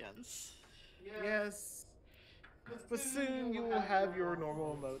pumpkins. Yes. But soon you will have your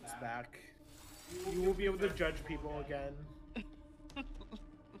normal emotes back. You will be able to judge people again.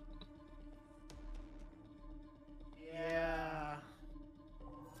 Yeah.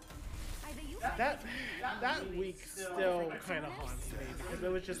 That week still kind of haunts me because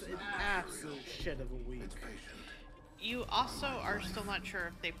it was just an absolute shit of a week. You also are still not sure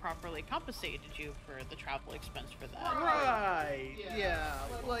if they properly compensated you for the travel expense for that. Right. Yeah.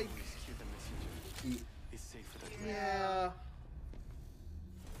 Like. Yeah.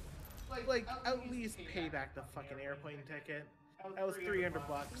 Like at least pay back the fucking airplane ticket. That was $300.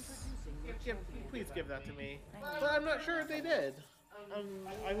 Please give that to me. But I'm not sure if they did.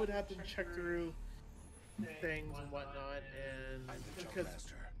 I would have to check through things and whatnot, and because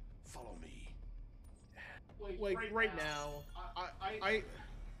follow me. Like right now,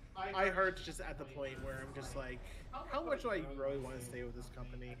 I heard just at the point where I'm just like, how much do I really want to stay with this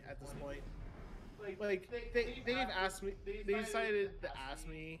company at this point? Like they've asked me, they decided to ask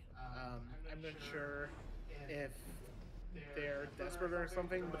me. I'm not sure if they're desperate or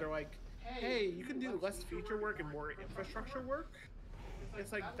something, but they're like, hey, you can do less feature work and more infrastructure work.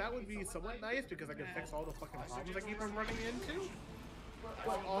 It's like that would be somewhat nice because I can fix all the fucking problems I keep on running into.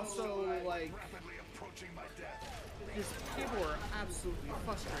 But also like. Just people are absolutely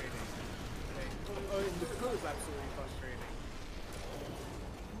frustrating. And the code is absolutely frustrating.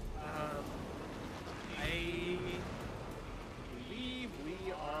 I believe we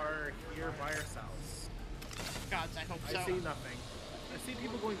are here by ourselves. Gods, I hope so. I see nothing. I see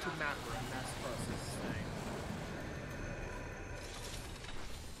people going to Macro, and that's process thing.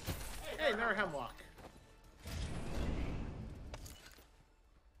 Hey, another Hemlock.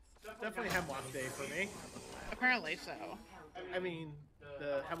 Definitely Hemlock day for me. Apparently so. I mean,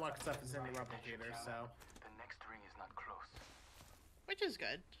 the Hemlock stuff is in the replicator, so. The next ring is not close. Which is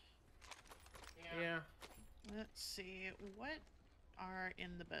good. Yeah. Let's see, what are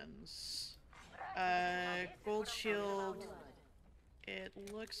in the bins? Gold shield. It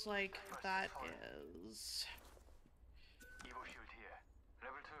looks like that is. Evo shield here.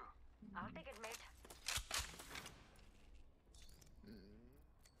 Level 2. I'll take it, mate.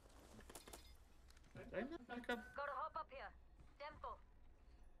 Did I not pick up? Gotta hop up here. Tempo.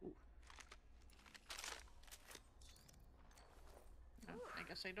 Oh, I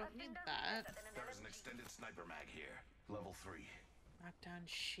guess I don't need that. There's an extended sniper mag here. Level 3. Knockdown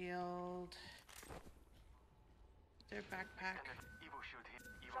shield. Their backpack. Evo shield here.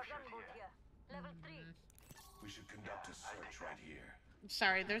 Evo Shotgun shield bolt here. here. Level 3. We should conduct a search right here.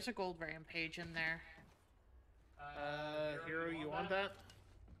 Sorry, there's a gold rampage in there. Hero, you want that?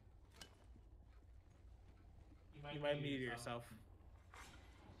 You might mute yourself.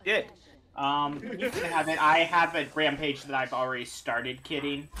 Good. You can have it. I have a rampage that I've already started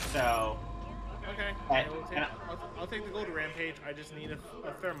kidding, so. Okay. I'll take the gold rampage. I just need a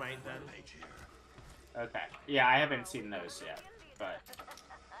thermite then. Okay. Yeah, I haven't seen those yet, but.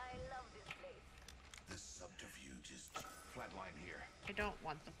 I love this place. This subterfuge is flatline here. I don't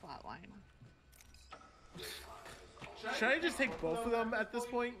want the flatline. Should I just take both of them at this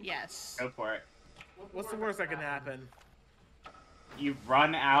point? Yes. Go for it. What's the worst that can happen? You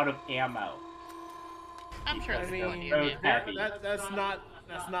run out of ammo. I'm sure I it's mean, going so to heavy. that's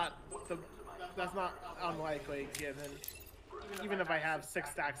not unlikely given even if I have 6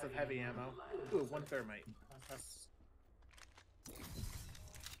 stacks of heavy ammo. Ooh, 1 thermite. That's...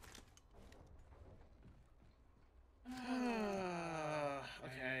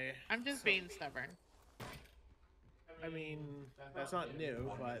 okay. I'm just being stubborn. I mean, that's not new,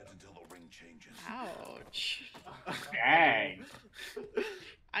 1 but... minute until the ring changes. Ouch. Dang.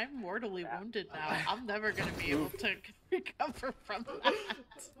 I'm mortally wounded now. I'm never gonna be able to recover from that.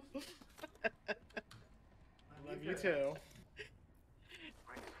 Love you too.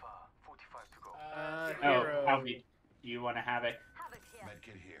 Ring is far. 45 to go. Oh, Hero. Calvi, do you want to have it? Have it here.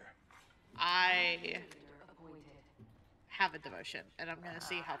 Medkit here. I Leader appointed. have a devotion, and I'm gonna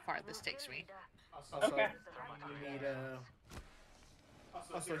see how far this takes me. Also, Okay. you need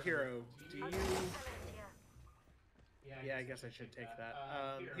also, Hero, do you... Yeah, I guess I should take that.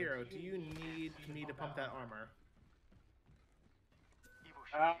 Hero, do you need me to pump that armor? Evo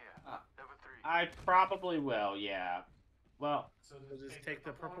shield here. Level 3. I probably will, yeah. Well, So just take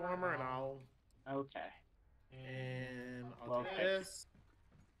the purple armor and I'll... okay. And I'll Well, take thank you. this.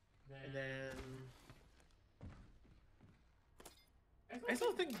 And then... I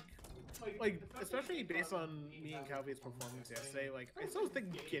still think, like, especially based on me and Calvi's performance yesterday, like, I still think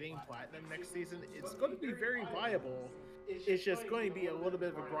getting platinum next season, it's going to be very viable. It's just going to be a little bit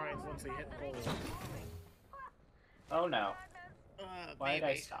of a grind once they hit gold. Oh no. Why did I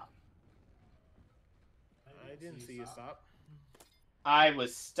Maybe. stop? I didn't see you stop. I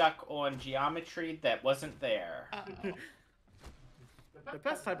was stuck on geometry that wasn't there. Uh-oh. The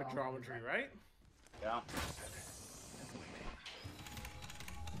best type of geometry, right? Yeah.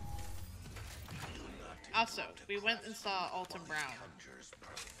 Also, we went and saw Alton Brown Conjures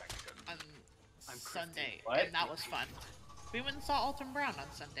perfection. on Sunday, What? and that was fun. We went and saw Alton Brown on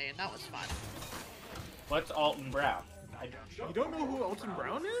Sunday, and that was fun. What's Alton Brown? You don't know who Alton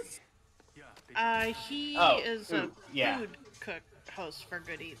Brown is? He Oh, is a food, yeah. food cook host for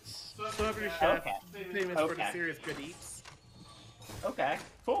Good Eats. Celebrity chef, Okay. famous for the Okay. series Good Eats. Okay,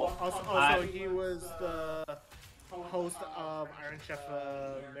 cool. Also, he was the host of Iron Chef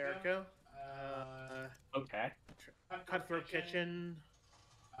America, Okay. Cutthroat Kitchen.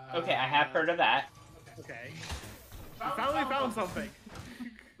 Okay, I have heard of that. Okay. You finally found something.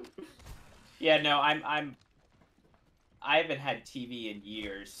 Yeah, no, I haven't had TV in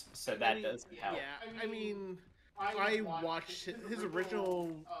years, so that does help. Yeah, I mean, I watched his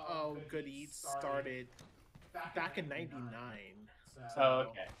original Good Eats started back in '99. So, Oh,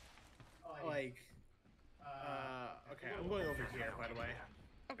 okay. like, okay, I'm going over here, by the way.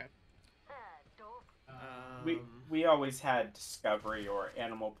 Okay. We always had Discovery or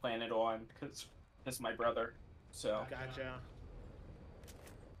Animal Planet on because that's my brother. So Gotcha.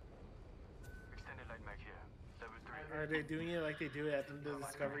 Extended light mag here. Level 3. Are they doing it like they do at the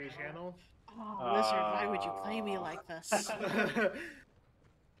Discovery Channel? Oh, Wizard, why would you play me like this?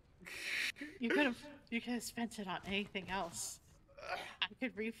 You could have spent it on anything else. I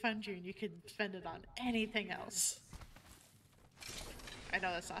could refund you, and you could spend it on anything else. I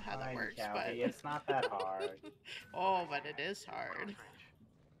know that's not how that Fine, works, Calvi, but it's not that hard. oh, but it is hard.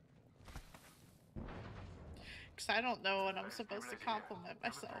 Because I don't know what I'm supposed to compliment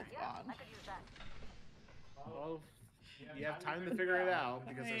myself on. Well, you have time to figure it out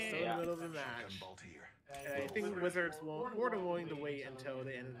because they're still in the middle of the match. Bolt here. And I think Wizards more than willing to wait until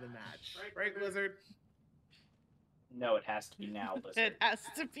the end of the match. Right, Wizard? No, it has to be now, It Lizard. has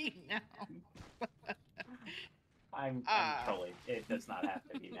to be now. I'm trolling. It does not have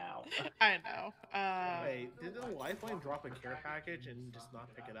to be now. I know. Wait, did the Lifeline drop a care package and just not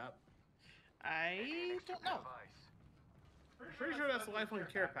pick it up? I don't know. I'm pretty sure that's the Lifeline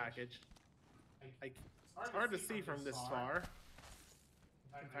care package. Like, it's hard to see from this far.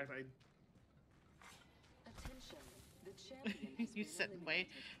 In fact, Attention. The champion has You been sit and wait.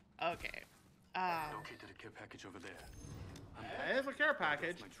 eliminated. Okay. Located a care package over there. that is a care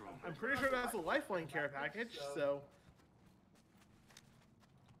package. I'm pretty sure that's a Lifeline care package, so...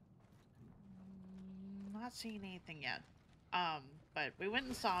 Not seeing anything yet. But we went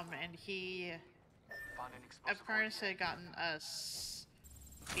and saw him, and he, Found an explosive Apprentice had gotten us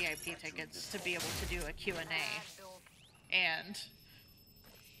VIP tickets to be able to do a Q&A, and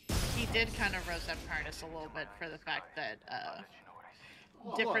he did kind of roast Apprentice a little bit for the fact that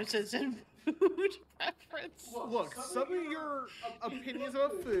differences in food preference. Look, some of your opinions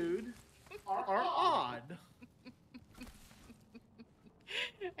about food are odd.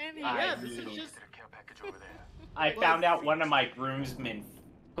 And he, Yeah, I this is mean- just... a care package over there. I found out one of my groomsmen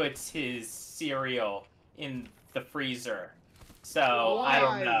puts his cereal in the freezer. So I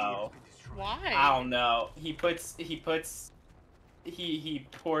don't Why? know. why? I don't know. He pours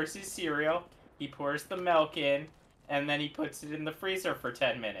his cereal, he pours the milk in, and then he puts it in the freezer for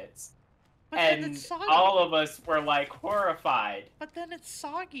 10 minutes. But then And it's soggy. all of us were like horrified. But then it's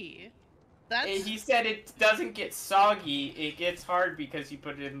soggy. That's... He said it doesn't get soggy, it gets hard because you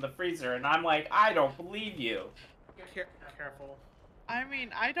put it in the freezer. And I'm like, I don't believe you. Careful. I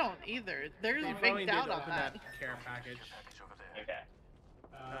mean, I don't either. There's They a probably big doubt did on open that. care package. Okay.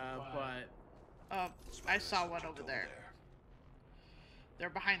 But Oh, I saw one over there. They're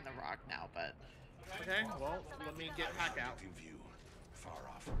behind the rock now, but... okay, well, let me get back out. View. Far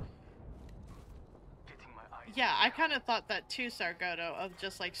off. Yeah, I kind of thought that too, Sargoto, of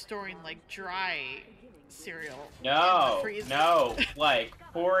just like storing like dry cereal in the No, freezer. no, like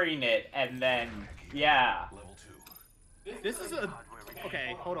pouring it and then, yeah. Level 2. This is a...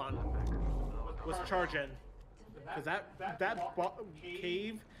 okay, hold on. Let's charge in. Because that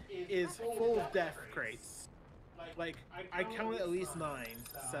cave is full of death crates. Like, I counted at least 9,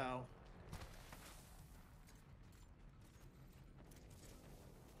 so...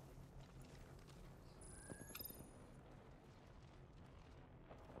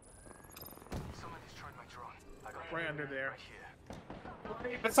 Someone destroyed my drone. I got right under there.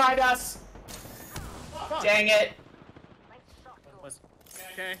 Beside us! Fuck. Dang it!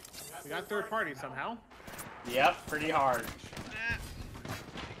 Okay, we got third party somehow. Yep, pretty hard.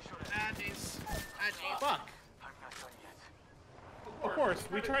 Fuck. Of course,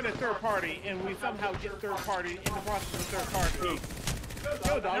 we tried a third party, and we somehow get third party in the process of third party.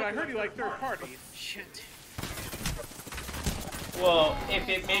 Yo, dog, I heard you like third parties. Shit. Well, if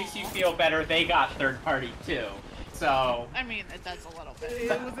it makes you feel better, they got third party too. So. I mean, it does a little bit.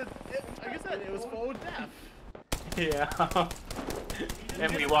 It was like I said, it was full of death. Yeah.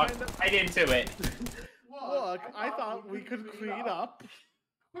 And we walked right into it. Look, I thought we could clean up.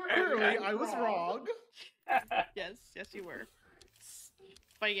 Clearly, I was wrong. Yes, you were.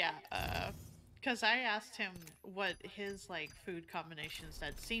 But yeah, because I asked him what his like food combinations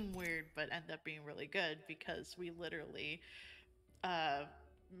that seem weird but end up being really good, because we literally,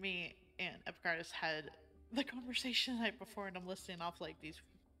 me and Epicardus had the conversation the night before, and I'm listing off like these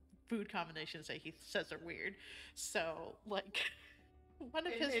food combinations that he says are weird. So like, one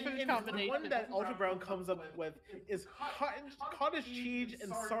of his food combinations. One that Ultra Brown comes up with is cottage cheese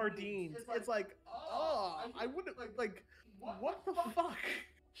and sardines. It's like, oh, I wouldn't like. What the fuck?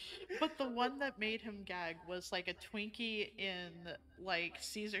 But the one that made him gag was like a Twinkie in like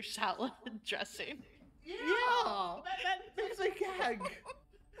Caesar salad dressing. Yeah, that makes a gag.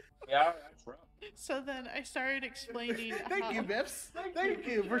 Yeah, that's rough. So then I started explaining. Thank you, Bips. Thank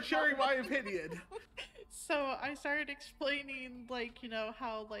you for sharing my opinion. So I started explaining, like, you know,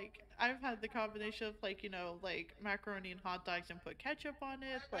 how, like, I've had the combination of, like, you know, like, macaroni and hot dogs and put ketchup on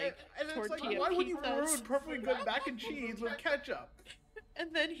it, like, and it's tortilla like, why would you pizzas. ruin perfectly good mac and cheese with ketchup?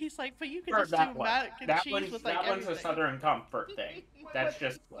 And then he's like, but you can Or just do that one. mac and That cheese one's, with, like, that one's everything. a Southern comfort thing. That's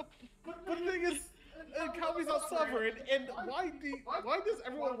just. But the thing is, Calvi's not sovereign, and why does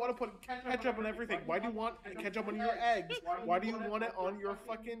everyone want to put ketchup on everything? Why do you want ketchup on your eggs? Why do you want it on your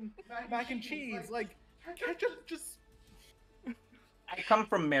fucking mac and cheese? Like, ketchup just... I come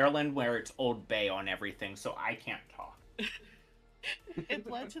from Maryland where it's Old Bay on everything, so I can't talk. It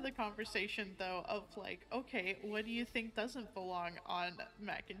led to the conversation, though, of like, okay, what do you think doesn't belong on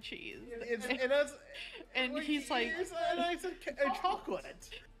mac and cheese? And he's like, and I said chocolate.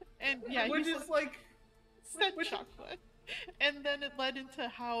 And yeah, which he's is like said chocolate. And then it led into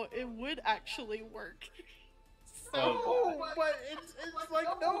how it would actually work. No, but it's like,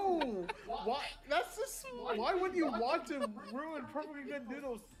 no. Why? That's just, why would you want to ruin perfectly good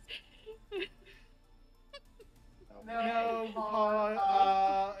noodles? No,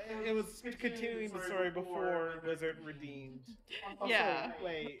 it was continuing the story before Wizard redeemed. Also, Yeah,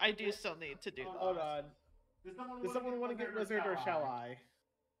 wait. I do still need to do Hold that. on. Does someone want to get Lizard or shall I?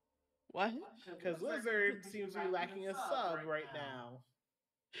 What? Because Lizard seems to be lacking a sub right now.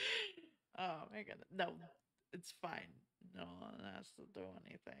 Oh my god, no, it's fine. No one has to do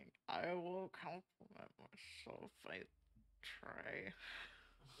anything. I will compliment myself if I try.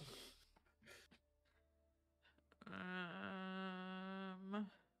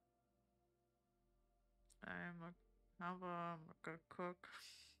 I'm a good cook.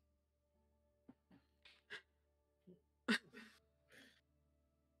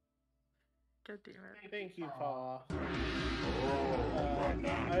 God damn it. Thank you, Paul.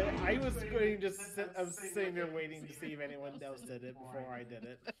 I was going to sit. I was sitting there waiting to see if anyone else did it before I did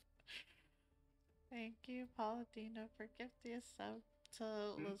it. Thank you, Paladino, for gifting us sub to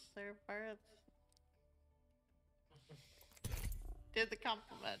Lister Birth. Did the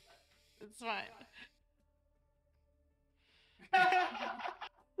compliment. It's fine.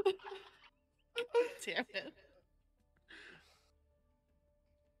 Damn it.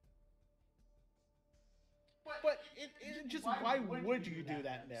 But it just why would you do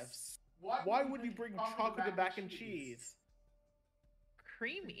that, Nifs? Why would you bring chocolate and mac and cheese?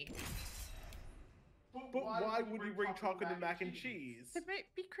 Creamy. But why would you bring chocolate and mac and cheese? To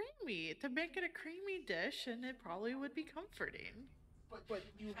be creamy. To make it a creamy dish, and it probably would be comforting. But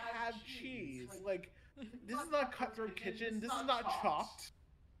you have cheese. Like, this is not Cutthroat Kitchen. This is not Chopped.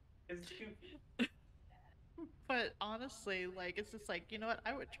 It's too... But honestly, like, it's just like, you know what?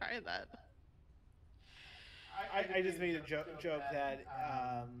 I would try that. I just made a joke that,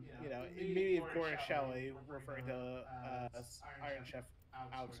 you know, maybe if Cornicelli, referring to Iron Chef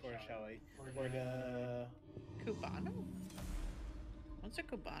Alex Cornicelli, or the... Cubano? What's a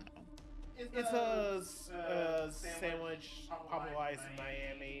Cubano? It's a sandwich popularized in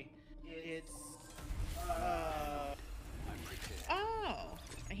Miami. It's, Oh!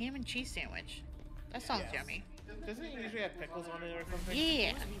 A ham and cheese sandwich. That sounds Yes. yummy. Doesn't it usually have pickles on it or something?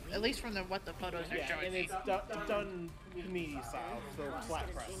 Yeah! At least from what the photos are Yeah, showing and me. it's done panini style, so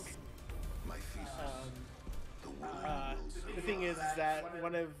flat press. My thesis. The thing is that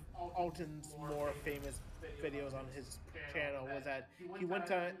one of Alton's more famous videos on his channel was that he went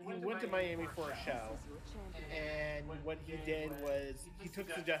to Miami for a show, and what he did was he took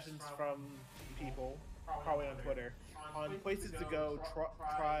suggestions from people, probably on Twitter, on places to go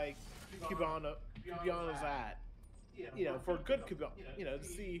try Cubanos at. You know, for a good Cubano, you know, to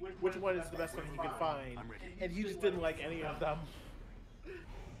see which one is the best one he could find, and he just didn't like any of them.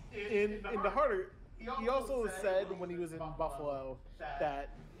 In the harder, he also said when he was in Buffalo that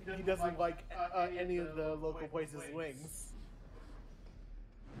he doesn't like any of the local places' wings.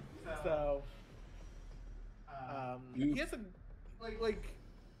 So, he has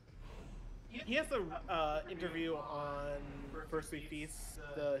a interview on First We Feast,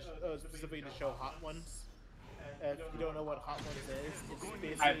 specifically the show Hot Ones. If you don't know what Hot Ones is, it's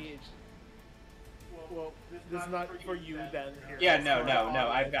basically. Well, this is not for you then. Here. Yeah, no,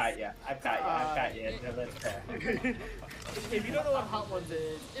 I've got you. No, that's fair. If you don't know what Hot Ones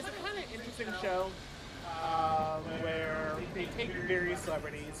is, it's a kind of interesting show where they take various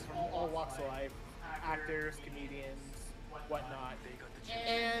celebrities from all walks of life, actors, comedians, whatnot,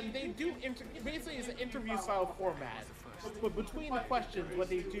 and they do basically it's an interview style format. But between the questions, what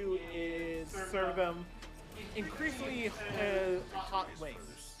they do is serve them increasingly hot wings.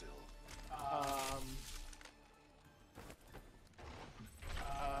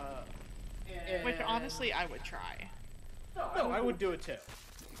 Which honestly, I would try. No, I would do it too.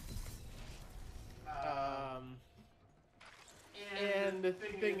 And the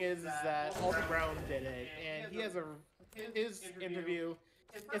thing is that Alton Brown did it, and he has his interview.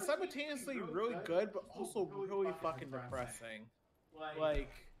 It's simultaneously really good, but also really fucking depressing.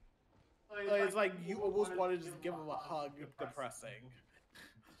 Like it's like you almost want to just give him a hug. Depressing.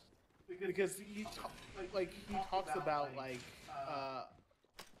 Because he talks about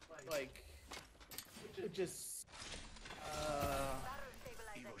just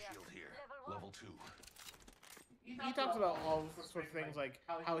Evo shield here. Level 2. he talks about all sorts of things like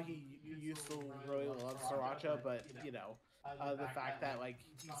how he used to really love sriracha, but you know the fact that like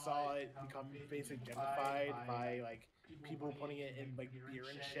he saw it become basically gentrified by like people putting it in like beer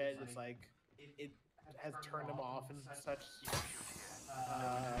and shit. It's like it has turned him off and such.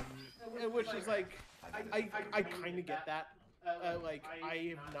 Which is like, I kind of get that. Like,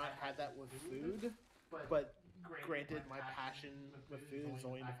 I have not had that with food, but granted, my passion with food is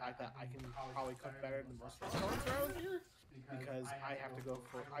only the fact that I can probably cook better than most restaurants around here, because I go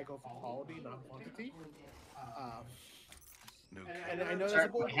for quality, not quantity. And I know that's a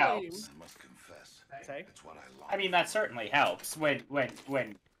bold claim. I must confess. Say? It's what I love. I mean, that certainly helps when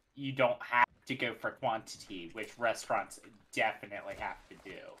you don't have to go for quantity, which restaurants definitely have to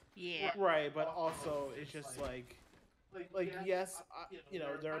do. Yeah. Right, but also it's just like yes, you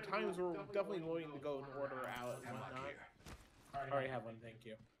know, there are times where we're definitely willing to go and order out and whatnot. I already have one, thank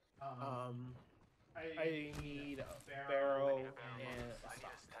you. I need a barrel and a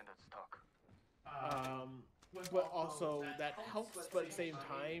stock. But also that helps, but at the same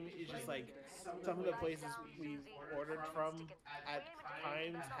time, it's just like some of the places we've ordered from at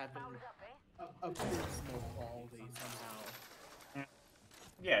times have been abysmal quality somehow.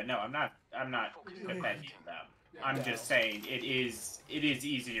 Yeah, no, I'm not defending them. I'm just saying it is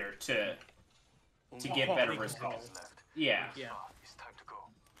easier to get better results. Yeah.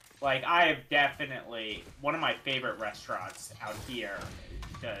 Like, I have definitely, one of my favorite restaurants out here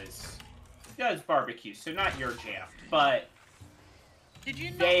does barbecue, so not your jam, Did but you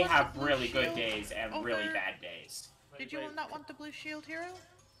not they want have the Blue really good Shield days and over- really bad days. Did you not want the Blue Shield hero?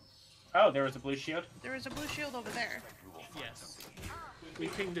 Oh, there was a blue shield? There was a Blue Shield over there. Yes. We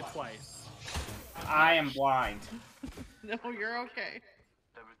pinged it twice. I am blind. No, you're okay.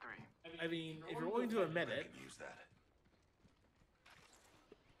 Level 3. I mean, if you're willing to admit I it, can use that.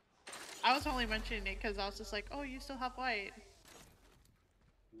 I was only mentioning it because I was just like, oh, you still have white.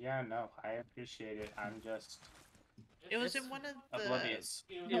 Yeah, no, I appreciate it. I'm just It was in one of the. oblivious.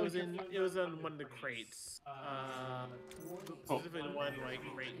 it was on one of the crates. Specifically one like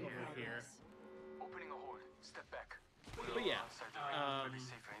right over here. Opening a hold. Step back. But yeah, Maybe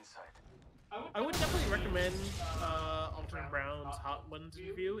safer inside. I would definitely recommend Alton Brown's Hot Ones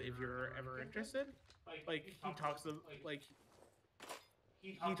review if you're ever interested. Like he talks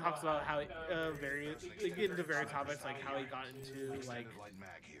about how various they get into various topics like how he got into like Light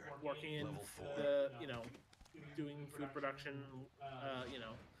mag here. working in Level 4. the doing food production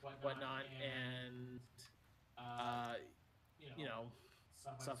whatnot and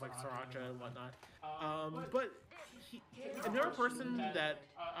stuff like sriracha and whatnot. But another person that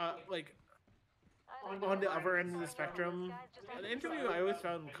like on the other end of the spectrum, an interview I always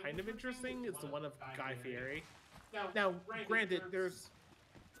found kind of interesting is the one of Guy Fieri. Now, granted, there's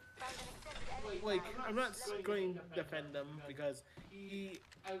like I'm not going to defend him because he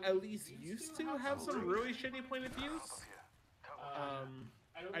at least used to have some really shitty point of views.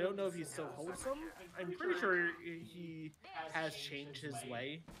 I don't know if he still holds them. I'm pretty sure he has changed his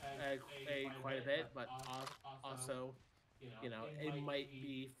way quite a bit, but also, it might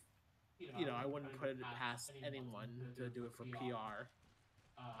be, I wouldn't put it past anyone to do it for PR.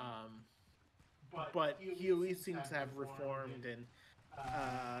 But he at least seems to have reformed and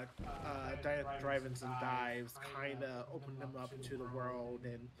drive-ins and dives kind of opened him up to the world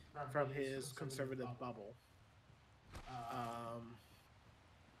and from his conservative bubble.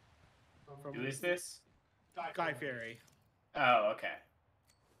 Who is this? Guy Fieri. Oh, okay.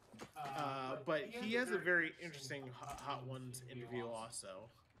 But he has a very interesting Hot Ones interview also.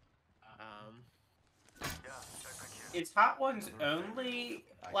 Is Hot Ones only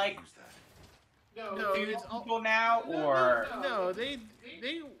like Use that. No, food it's all, people now, or no, they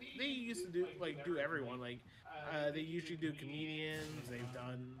used to do everyone. Like they usually do comedians. They've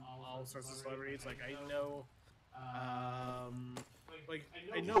done all sorts of celebrities. Like I know, I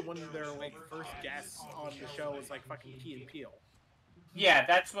know one of their like first guests on the show was like fucking Key and Peele. yeah,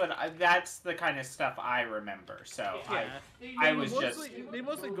 that's the kind of stuff I remember. So Yeah, I was they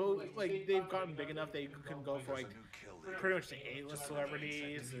mostly go like they've gotten big enough they can go for like New kill leader. pretty much the A-list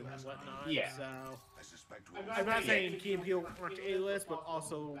celebrities and whatnot. Yeah. So I suspect we'll I'm not saying Key and Peele weren't A-list, but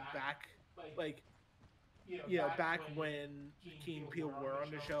also back like back when Key and Peele were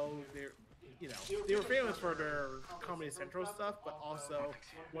on the show, they were famous for their Comedy Central stuff, but also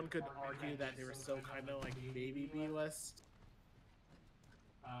one could argue that they were still kind of like maybe B-list.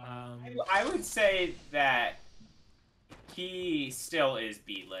 I would say that he still is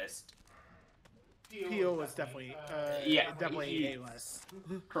B-list. Peele was definitely he- A-list.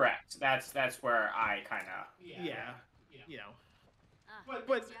 Correct. That's where I kind of. Yeah.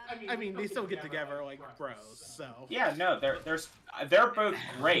 But I mean, they still get together like bros. So Yeah, no, they're both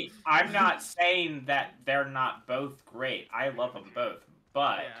great. I'm not saying that they're not both great. I love them both,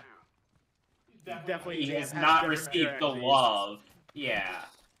 but definitely he they has have not different received the strategies. love. Yeah.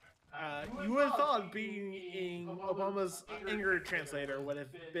 You would have thought being Obama's anger translator would have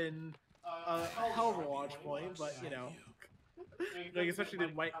been a hell of a launch point, but like especially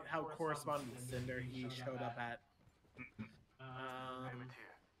the how correspondent Cinder he showed up at. Level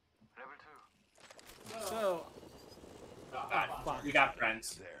 2. So, fuck. We got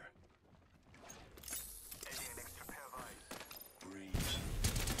friends. there. Adding an extra pair of eyes. Breathe.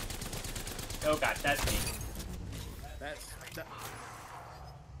 Oh god, that's me. That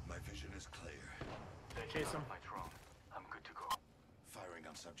My vision is clear. chase him. My drone. I'm good to go. Firing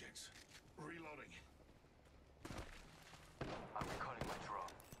on subjects. Reloading. I'm recalling my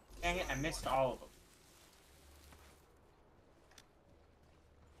drone. Dang it, I missed all of them.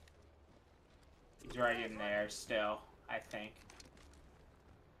 He's right in there still, I think.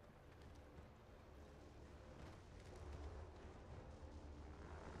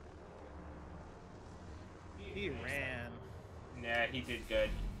 He ran. Yeah, he did good.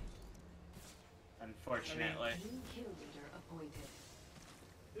 Unfortunately. New kill leader appointed.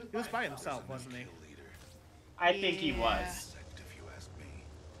 He was by himself, wasn't he? Kill leader. I think he Yeah. was. Insect, if you ask me.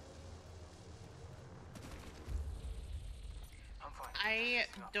 I'm fine. I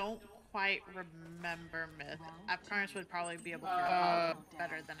don't quite remember Myth. Apprentice would probably be able to recall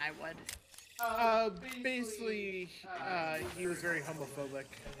better than I would. Basically, he was very homophobic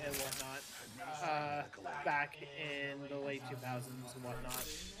and whatnot. Back in the late 2000s and whatnot.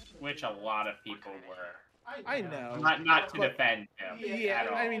 Which a lot of people were. I know. Not to but- defend him Yeah, at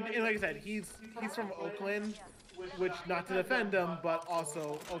all. I mean, and like I said, he's from Oakland, which not to defend him, but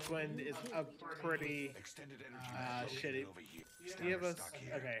also Oakland is a pretty Extended energy shitty. over here. Do you have a? Stuck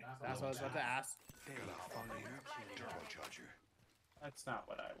here. Okay, that's what I was about to ask. Got a phone turbocharger. That's not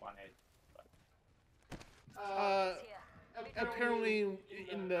what I wanted. Apparently,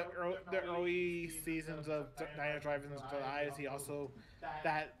 in the early seasons of Night of Drive-Ins with Eyes, he also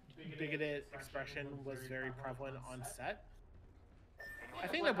that bigoted expression was very prevalent on set. I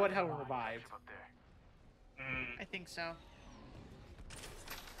think that Bloodhound revived. Up there. I think so.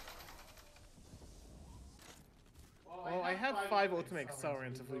 Well, I have 5 ultimate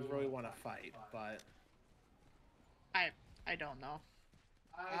accelerants if we really want to fight, but I don't know.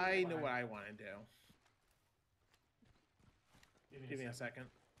 I know what I want to do. Give me a second.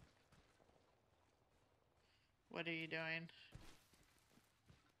 What are you doing?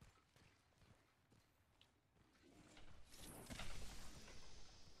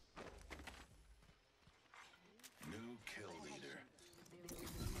 New kill leader. I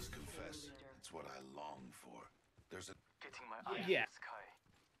must confess, it's what I long for. There's a Getting my eye Yeah. in the sky.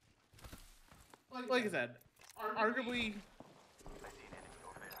 Like I said, arguably, I see an enemy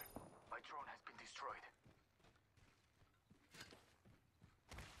over there. My drone has been destroyed.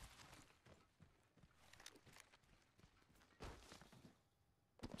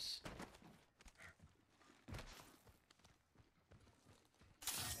 Oops.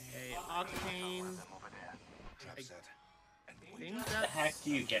 a Octane. Them over there. trap set. And I wait. think How the heck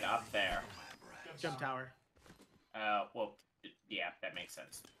do you get up there? jump tower. Well, yeah, that makes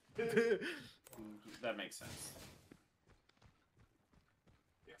sense. That makes sense.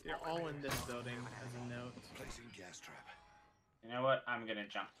 They're all in this building, as a note. Placing gas trap. You know what? I'm gonna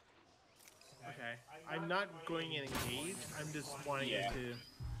jump. Okay, I'm not going in engage. I'm just wanting Yeah.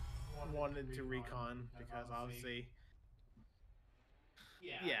 wanted to recon because obviously,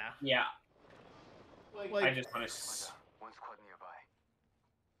 yeah. Yeah, Like, I just want to. One squad nearby.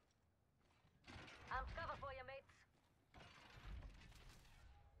 I'm cover for you, mates.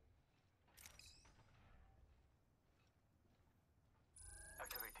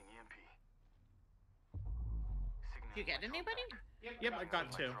 Activating EMP. You get anybody? Yep, I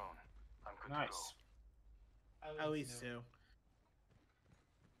got 2. I'm good Nice. to go. At least 2.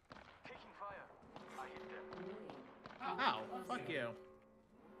 Taking fire. I hit them. Oh, fuck you.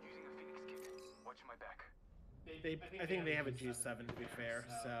 Using a Phoenix kit. Watch my back. I think they have a G7 to be fair,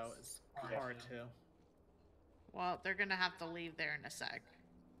 so it's hard to. Well, they're gonna have to leave there in a sec.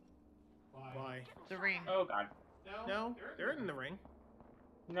 Why? The ring. Oh god. No, they're in the ring.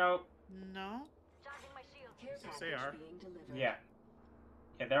 No. No? Charging my shield. Care Yes, they are. package being delivered. Yeah.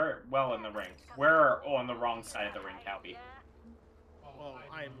 Yeah, they're well in the ring. We're on the wrong side of the ring, Calby. Yeah. Well,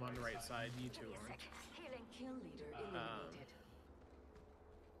 I'm on the right side. You two aren't. Healing. Kill leader eliminated.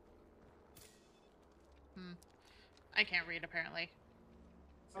 I can't read apparently.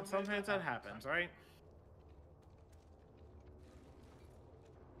 And sometimes that happens, right?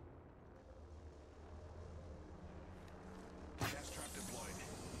 Gas trap deployed.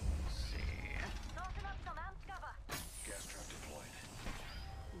 Tossing up some amps cover. Gas trap deployed.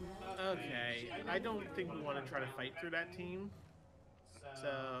 Okay, I don't think we want to try to fight through that team.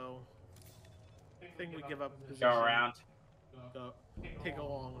 So, I think we give up position. Go around. Go, take a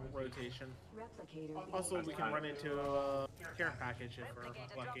long rotation. Replicator. Also, we can run into a care package if we're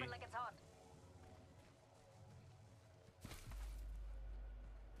Replicator lucky. dropping like it's hot.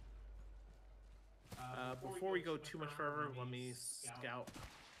 Before we go too much further, let me scout.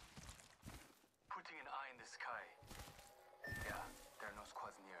 Putting an eye in the sky. Yeah, there are no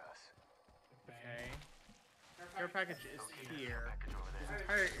squads near us. Okay. Care package is here. Package over This there.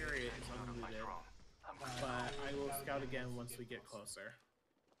 entire area is My unlooted, drone. I'm good to but I will scout again once we get closer.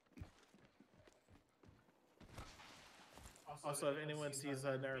 Also, if anyone sees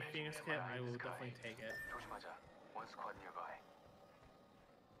another Phoenix kit, I will definitely take it. 조심하자. One squad nearby.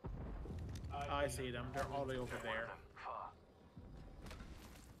 I see them. They're all the way over there. Far.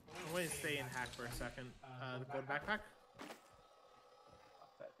 I'm going to stay in hack for a second. The gold backpack?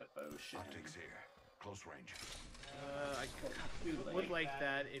 The potion. Optics here. Close range. I would like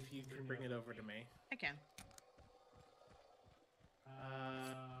that if you can bring it over to me. I can.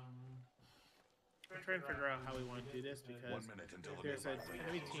 I'm trying to figure out how we want to do this 1 because minute until the there's an midnight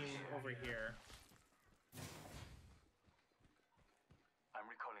enemy range. team over here. I'm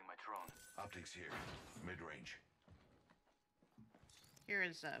recalling my drone. Optics here. Mid-range. Here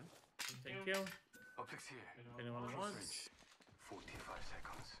is Thank you. Optics here. Anyone Close wants? range. 45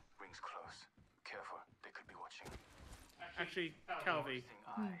 seconds. Rings close. Careful. They could be watching. Actually, Calvi, Seeing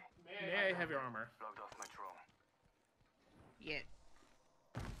eye. may I have your armor? Logged off my drone. Yeah.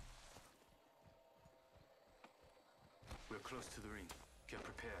 We're close to the ring. Get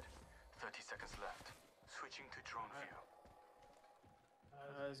prepared. 30 seconds left. Switching to drone view.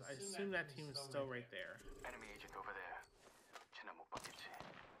 I assume that team is still right there. Enemy agent over there. 쟤는 못 받겠지.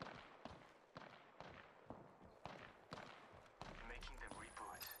 Making them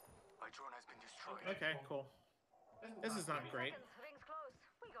reboot. My drone has been destroyed. Okay, cool. This is not great. Seconds, rings close.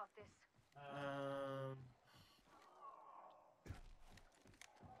 We got this.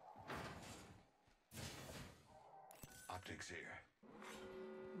 Optics here.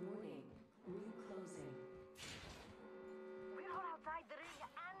 Warning. Ring closing. We're all outside the ring and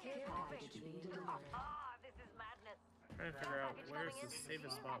Care in the package ring. being delivered. Ah, this is madness. Trying to figure out where's the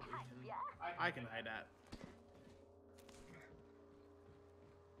safest spot I can hide at.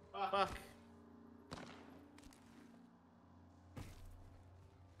 Fuck.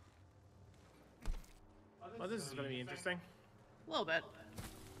 Well, this is going to be interesting. A little bit.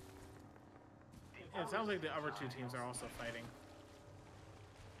 Yeah, it sounds like the other two teams are also fighting.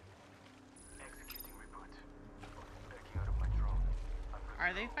 Executing reboot. Backing out of my drone.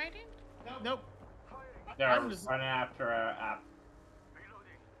 Are they fighting? Nope. They're I'm just- running after a app.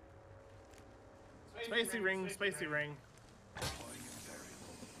 Spacey ring, spacey ring. Deploying a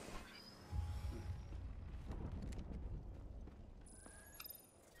variable.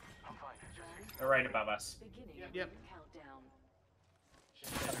 I'm fine. Just fixing They're right above us. Beginning Yep. ring countdown.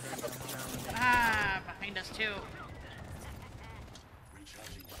 Ah, behind us too.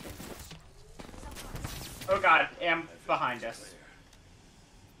 Recharging shields. Oh god, am behind us.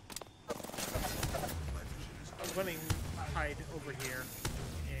 My vision is I'm going to hide over here.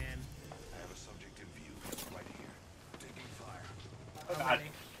 And I have a subject in view. Right here. Taking fire. Oh how god.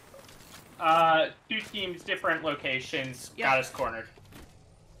 many? Two teams, different locations, Yep. got us cornered.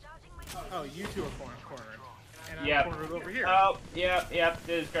 Oh, you two are cornered. And I'm Yep. cornered over here. Oh, yep.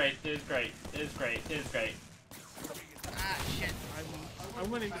 This is great. This is great. Ah, shit. I'm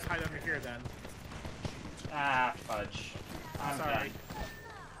going to just hide under here then. Ah, fudge. I'm Sorry. done.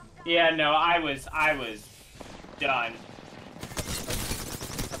 Yeah, no, I was done.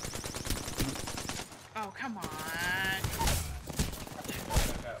 Oh, come on.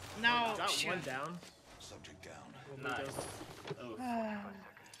 No, Got shoot. one down. Subject down. Nice. Those- Oof.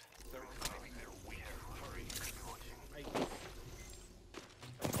 They're reclaiming their wheat. Hurry.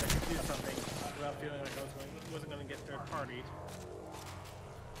 I could do something without feeling like I wasn't going to get third partied.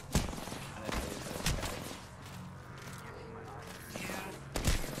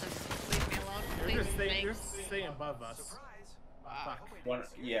 Just leave me alone. They're Please, just thanks. staying above us. Fuck. One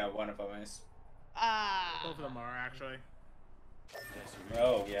of them is. Ah. Both of them are actually.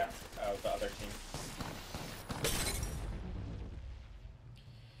 Oh yeah. Oh, the other team.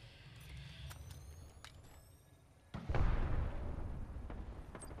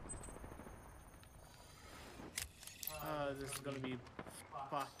 This is going to be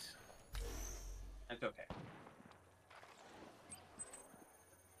fucked. It's okay.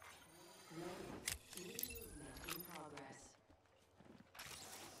 Movement in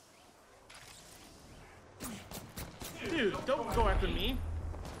progress. Dude, don't go after me.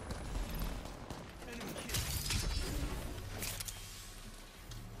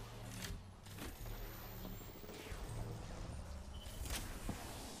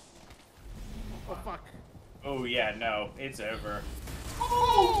 Oh fuck. Oh yeah, no, it's over.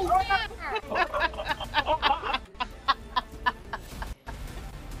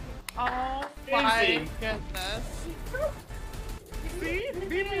 Oh my Easy. goodness. See?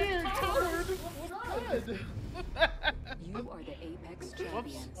 Beat me in, coward. What's good? You are the Apex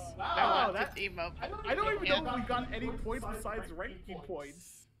champions. I Wow, want that, to team up. I don't even know if we got any points besides ranking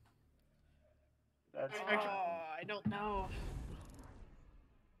points. That's Oh, I don't know.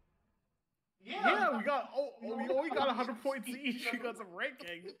 Yeah, we got. We only got 100 points each. We got some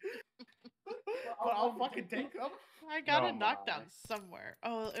ranking. But I'll fucking take them. I got Oh a knockdown my. somewhere.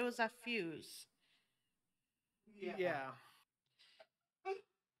 Oh, it was that fuse. Yeah.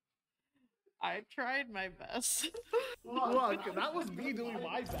 I tried my best. Look, that was me doing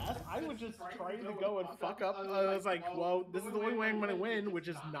my best. I was just trying to go and fuck up. I was like, well, this is the only way I'm gonna win, which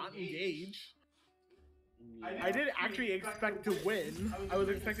is not engage. I didn't actually expect to win. I was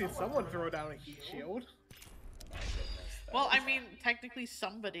expecting someone to throw down a heat shield. Well, I mean, technically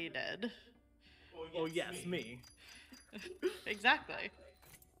somebody did. Well, yes, me. Exactly.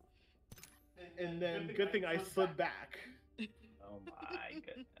 And then, good thing I slid back. Oh my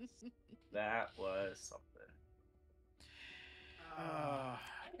goodness. That was something.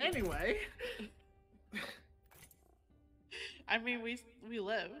 Anyway. I mean, we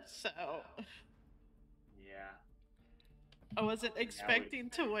live, so. Yeah. I wasn't expecting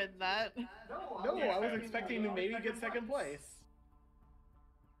to win that. No, I was expecting to maybe get second place.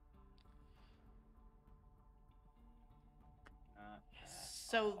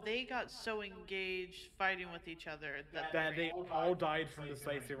 So they got so engaged fighting with each other that That they all died from the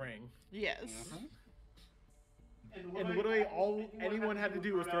spicy ring. yes. And literally all anyone had to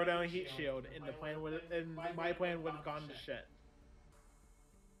do was throw down a heat shield, and the plan would and my plan would have gone to shit.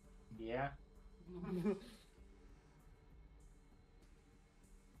 Yeah.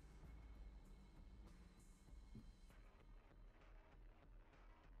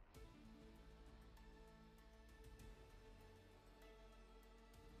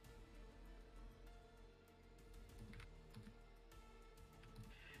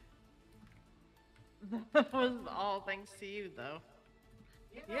 That was all thanks to you, though.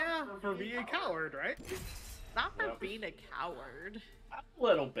 Yeah, for being a coward, right? Not for Yep. being a coward. A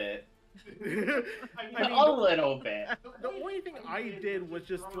little bit. I mean, A little bit. the only thing I did was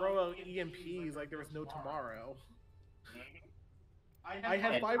just throw out EMPs like there was no tomorrow. I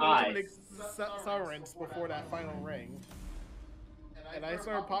had And 5 ultimate Saurons before that final ring. And I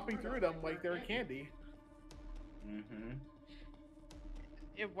started popping through them like they were candy. Mm-hmm.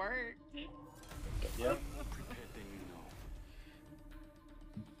 It worked. Yep. Prepared than you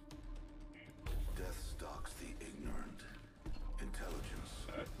know. Death stalks the ignorant. Intelligence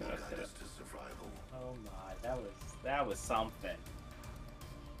will guide us to survival. Oh my, that was something.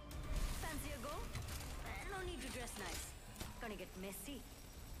 Fancy a go? No need to dress nice. Gonna get messy.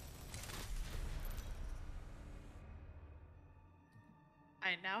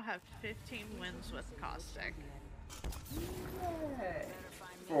 I now have 15 wins with Caustic.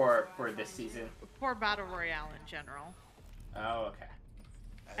 For this season. For Battle Royale in general. Oh, okay.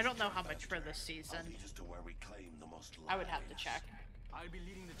 I don't know how much for this season. Lead us to where we claim the most I would have to check. I'll be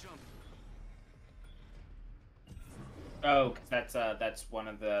leading the jump. Oh, 'cause that's one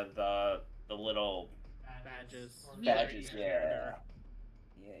of the little Badges. badges. Yeah.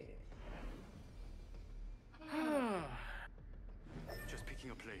 Just picking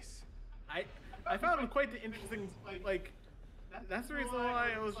a place. I found it quite the interesting, like, that's the reason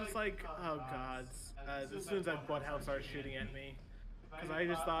why I was just like, oh god, as soon as that Bloodhound started shooting at me. Because I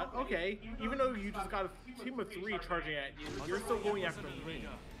just thought, okay, even though you just got a team of 3 charging at you, you're still going after me.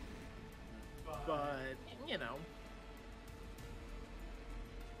 But, you know.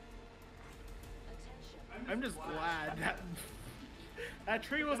 I'm just glad that that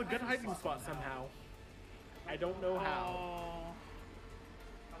tree was a good hiding spot somehow. I don't know how. Oh.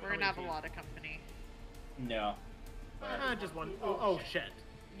 We're gonna have a lot of company. No. Just one. Oh shit.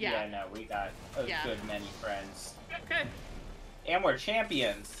 Yeah. No, we got a Yeah. good many friends. Okay. And we're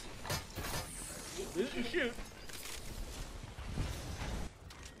champions. Lose and shoot.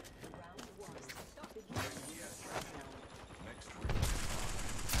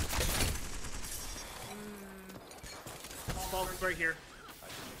 Ball's right here.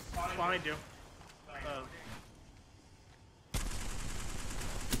 Behind you.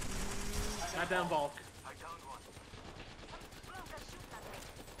 Not down Bulk.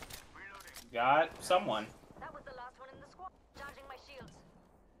 Got someone. That was the last one in the squad. Charging my shields.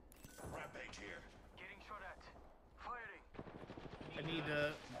 Rampage here. Getting shot at. Firing. I need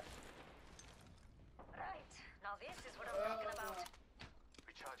to. Right. Now this is what I'm talking about.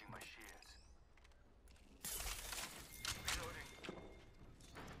 Recharging my shields. Reloading.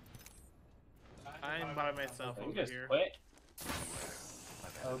 I'm by myself You over just here. quit.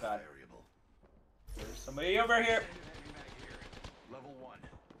 I've Oh, added a God. variable. There's somebody over here. Level 1.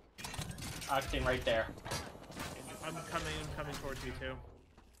 Octane right there. I'm coming towards you too.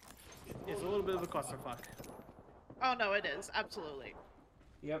 It's a little bit of a clusterfuck. Oh no, it is absolutely.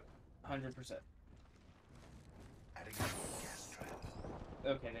 Yep. 100%. Adding a gas trap.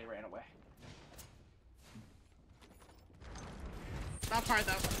 Okay, they ran away. Not far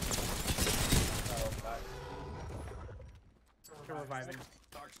though. Oh, God. They're reviving.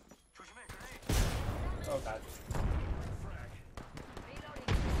 Oh, God.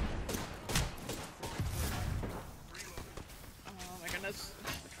 Oh my goodness.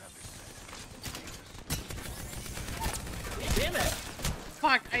 Damn it!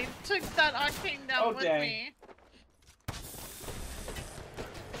 Fuck, I took that Octane down Oh, with dang. me.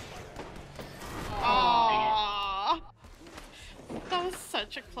 Aww. That was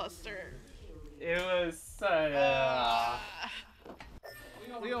such a cluster. It was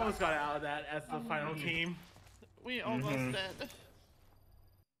We almost got out of that as the final team. We almost did.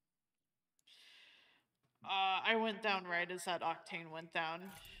 I went down right as that Octane went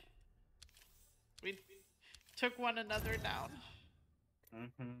down. We took one another down.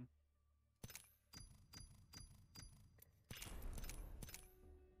 Mm-hmm.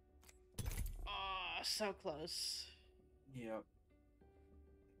 so close. Yep.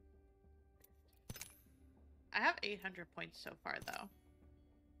 I have 800 points so far, though,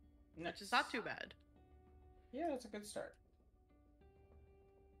 which is not too bad. Yeah, that's a good start.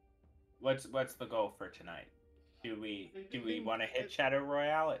 What's the goal for tonight? Do we want to hit Shadow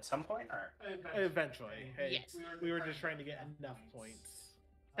Royale at some point, or Eventually. Hey, Yes. we were just trying to get enough points.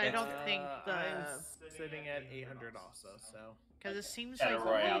 I don't think I'm the sitting at 800 also, so. because it seems Shadow like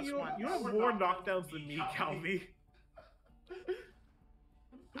Royale. the You, last you one. have more knockdowns than me, Calvi.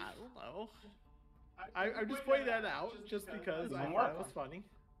 I don't know. I'm just pointing that out just because I thought it was funny.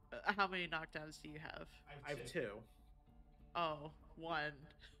 How many knockdowns do you have? I have 2. Oh, one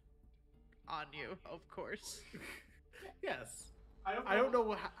on you, of course. Yes. I don't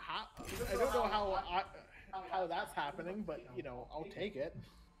know how I don't know how that's happening, but you know, I'll take it.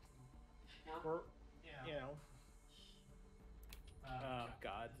 Or, you know. Oh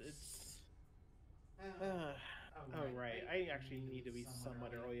God, it's. Oh right, I actually need to be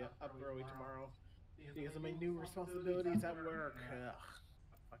somewhat up early tomorrow because of my new responsibilities at work. Ugh,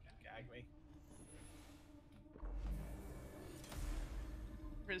 fucking gag me.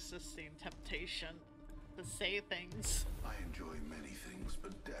 Resisting temptation to say things. I enjoy many things,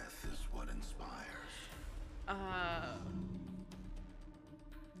 but death is what inspires.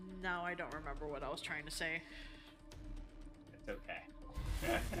 No, I don't remember what I was trying to say. it's okay.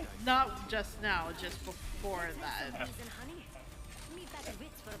 Not just now, just before that. And honey, meet back at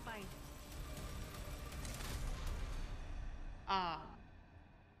Wits for a pint.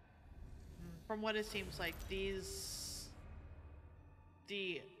 From what it seems like, the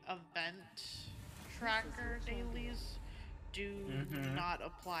event tracker dailies do not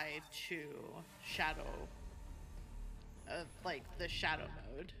apply to shadow, like the shadow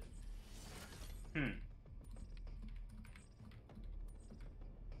mode.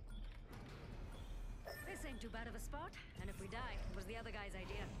 This ain't too bad of a spot, and if we die, it was the other guy's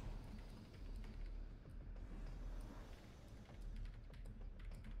idea.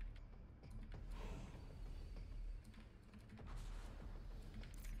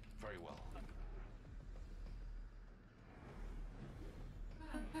 Very well.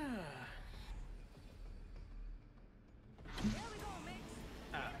 There we go, mates.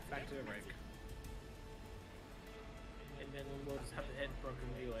 Back to the rig. And then we'll just have to hit Broken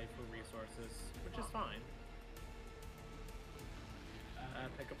Relay for resources, which is fine.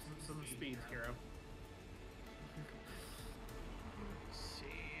 Pick up some speeds, hero. Let's see.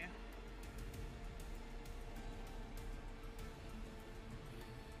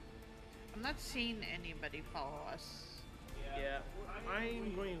 I'm not seeing anybody follow us. Yeah,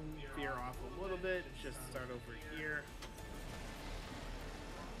 I'm going to veer off a little bit, just start over here.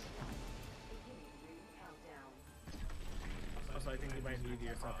 Also, I think you might need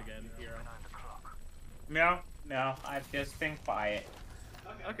yourself again, hero. No, I've just been quiet.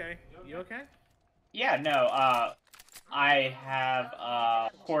 Okay, you okay? Yeah, no, I have a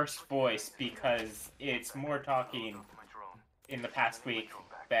hoarse voice because it's more talking in the past week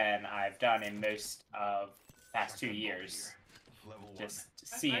than I've done in most of the past 2 years. Level 1. Just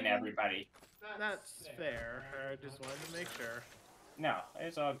seeing everybody. That's fair. I just wanted to make sure. No,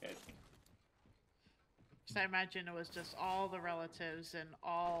 it's all good. So I imagine it was just all the relatives and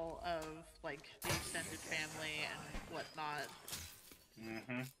all of like the extended family and whatnot.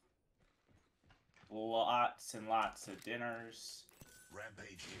 Lots and lots of dinners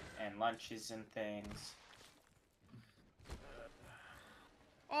Rampage here. and lunches and things.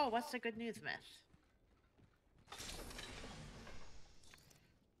 Oh, what's the good news, Myth?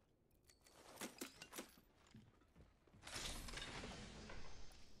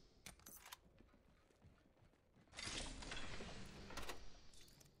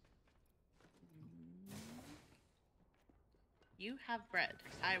 You have bread.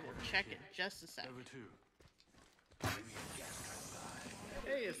 I will check in just a sec. Level 2.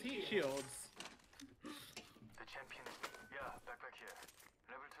 Hey, it's heat shields. The champion. Yeah, back here.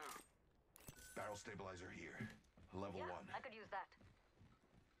 Level 2. Barrel stabilizer here. Level Yeah, 1. I could use that.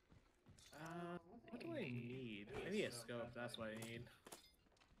 What do I need? I need a scope, that's what I need.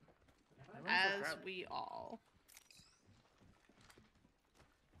 As we all.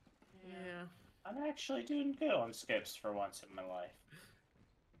 Yeah. I'm actually doing good on skips for once in my life.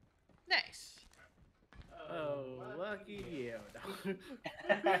 Nice. Oh, lucky you.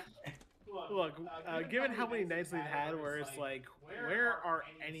 Look, given how many nights we've had where it's like, where are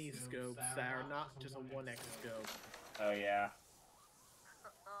any scopes that are not just a 1x scope? Oh yeah.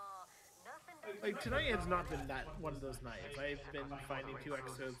 Nothing. Like, tonight has not been that one of those nights. I've been finding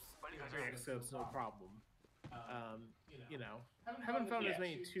 2x scopes, 3x scopes, no problem. You know, haven't found as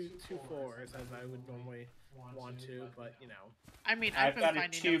many two fours as I would normally want to, but you know. I mean, I've been got a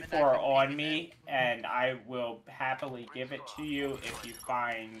finding them and I've 2-4 been on taking me, it. and I will happily give it to you if you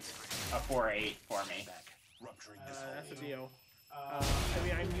find a 4-8 for me. Rupturing this That's a hold. deal. I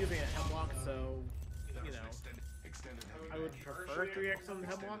mean, I'm using a hemlock, so you know, Extended heavy I would mag. prefer 3x on the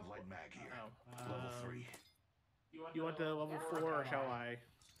hemlock. Extended light mag here. Oh, Level 3. you want the level 4 or shall I?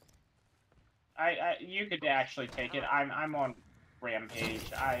 You could actually take it. I'm on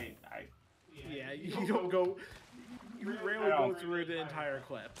Rampage. Yeah, you don't go. You rarely go through the entire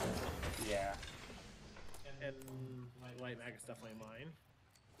clip. Yeah. And light mag is definitely mine.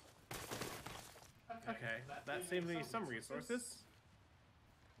 Okay, that saved me some resources.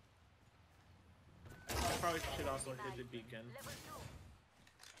 I probably should also hit the beacon. Level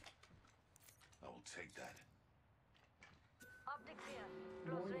 2. I will take that. Optics here.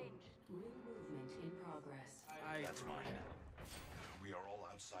 Close range. Ring movement in progress. That's mine. We are all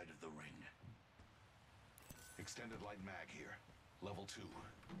outside of the ring. Extended light mag here. Level 2.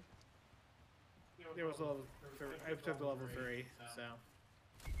 There was level 3. I took the level 3, so.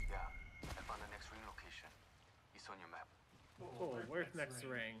 Yeah, I found the next ring location. It's on your map. Oh, where's next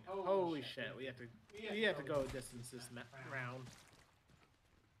ring? Holy shit, we have to go a distance this round.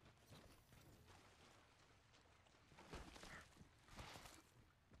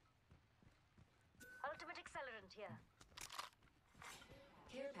 Ultimate accelerant here.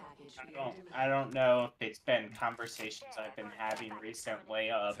 Care package. I don't know if it's been conversations I've been having recently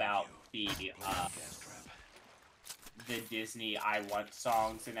about the Disney I Want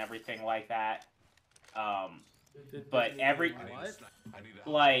songs and everything like that. But every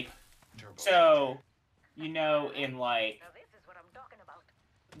like so you know in like Now this is what I'm talking about.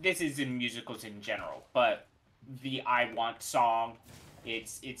 this is in musicals in general, but the I Want song,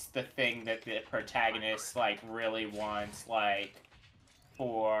 it's the thing that the protagonist like really wants, like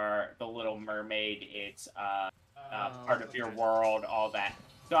for The Little Mermaid, it's part of your world, all that.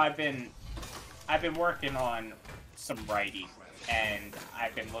 So I've been working on some writing, and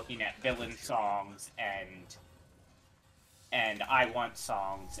I've been looking at villain songs and I Want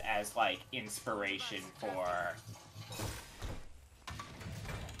songs as like inspiration for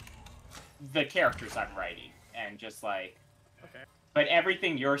the characters I'm writing, and just like, Okay. but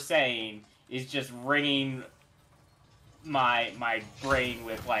everything you're saying is just ringing my brain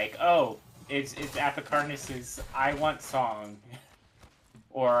with like, oh, it's Apicarnus's I Want song,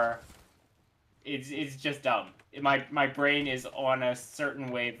 or it's just dumb. My brain is on a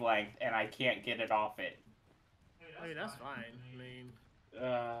certain wavelength and I can't get it off it. I mean, that's fine. I mean,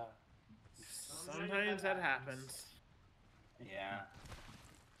 sometimes that happens. Yeah.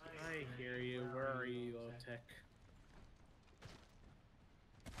 I hear you. Where are you, Otek?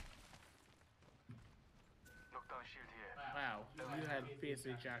 Knockdown shield here. Wow, you had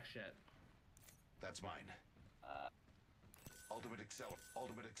basically jack shit. That's mine. Ultimate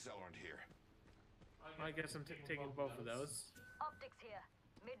accelerant here. I guess I'm taking both of those. Optics here.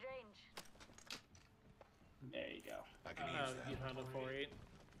 Mid range. There you go. I can use that. You found a 4-8?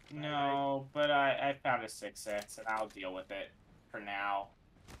 No, but I found a 6-6 and I'll deal with it for now.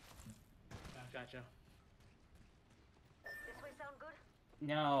 Gotcha. This way sound good?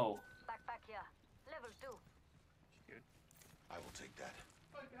 No. Backpack here. Level 2. I will take that.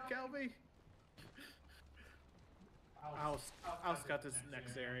 Kelby! I'll scout this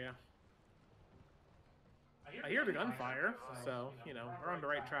next area. I hear the gunfire, so, you know, we're on the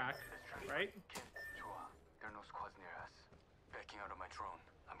right track, right? Chua, there are no squads near us. Backing out of my drone.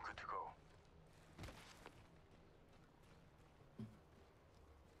 I'm good to go.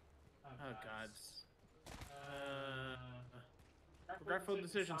 Oh, gods. Regretful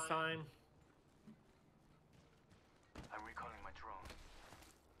decisions time. I'm recalling my drone.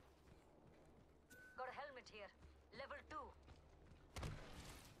 Got a helmet here. Level 2.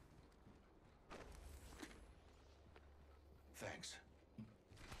 Thanks.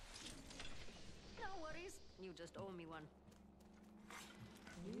 No worries. You just owe me one.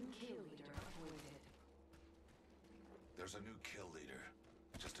 New kill leader appointed. There's a new kill leader.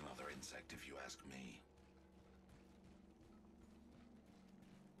 Just another insect if you ask me.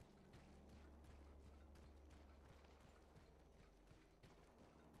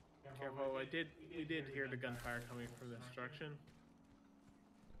 Careful, we did hear the gunfire coming from this direction.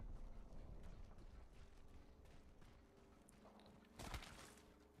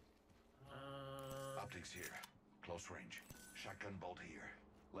 Optics here. Close range. Shotgun bolt here.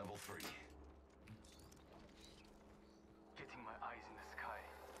 Level 3. Getting my eyes in the sky.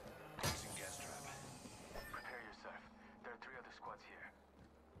 Placing gas trap. Prepare yourself. There are 3 other squads here.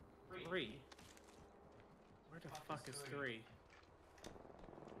 3. 3.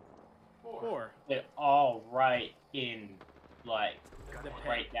 4. They're all right in, like, The pit.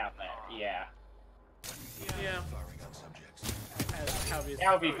 right down there. Yeah. Yeah. Firing on subjects. As Calvi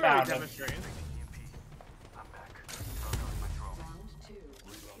Calvi found him. demonstrating. I'm back. Got out my drone. Round 2.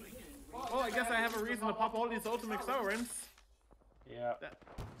 Well, I guess I have a reason to pop all these ultimate accelerants. Yeah.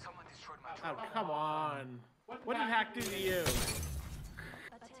 Someone destroyed my drone. Oh, come on. What did Hack do to you?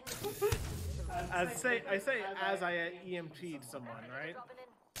 I say as I EMP'd someone, right? Dropping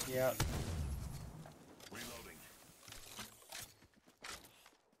in. Yeah. Reloading.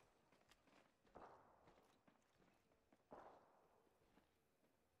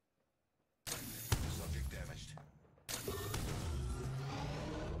 Subject damaged.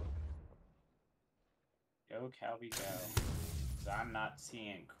 Go, Calvi, go. 'Cause I'm not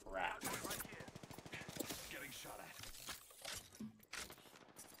seeing crap. Getting shot at.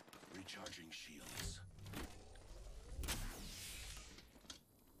 Recharging shields.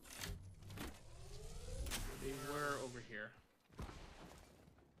 They were over here.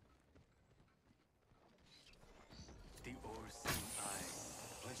 The all-seeing eye.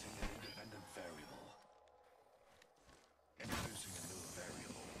 Placing an independent variable. Introducing a new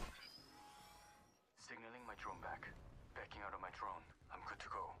variable. Signaling my drone back. Backing out of my drone. I'm good to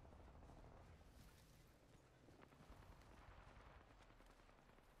go.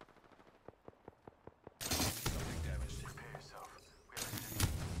 Subject damaged. Prepare yourself. We have an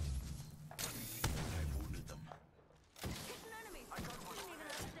enemy. I've wounded them. It's an enemy. I didn't even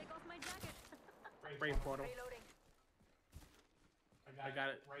have to take off my jacket. Brain portal. Reloading. I got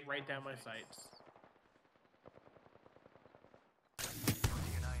it right down my sights.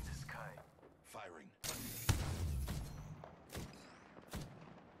 Putting an eye in the sky. Firing.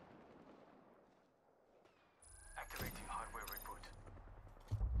 Activating hardware reboot.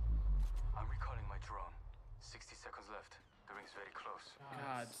 I'm recalling my drone. 60 seconds left. The ring's very close.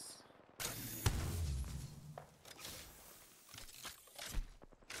 Gods.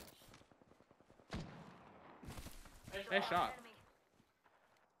 Nice shot. Enemy.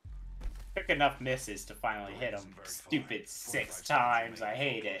 Took enough misses to finally hit him. Stupid 6 times. I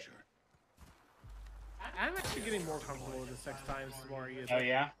hate it. I'm actually getting more comfortable with the 6 times the more I use Oh, it.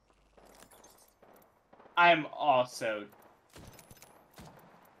 yeah? I'm also...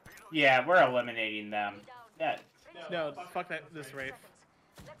 Yeah, we're eliminating them. That... No, fuck that. This Wraith.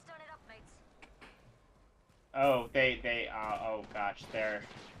 Let's turn it up, mates. Oh, oh gosh, they're...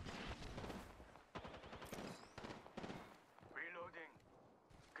 Reloading.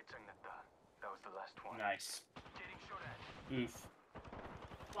 Kachangnatta. That was the last one. Nice. Getting shot at. Oof.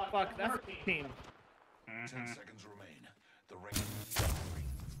 Fuck, that's a team. 10 Mhm. seconds remain. The ring is firing.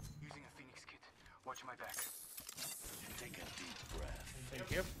 Using a Phoenix kit. Watch my back. Take a deep breath.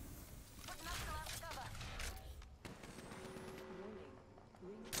 Thank you. Putting up the last cover.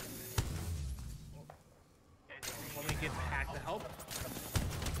 Let me get Hack to help.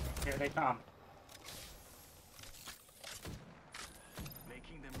 Here they come.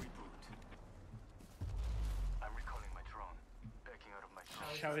 Making them reboot. I'm recalling my drone. Backing out of my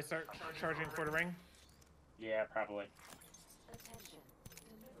drone. Shall we start charging for the ring? Yeah, probably. Attention.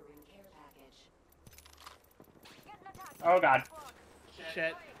 Delivering care package. Getting attacked. Oh god. Squad.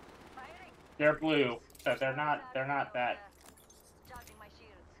 Shit. Firing. They're blue, so they're not that... Charging my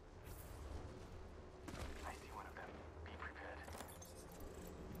shields. I see one of them. Be prepared.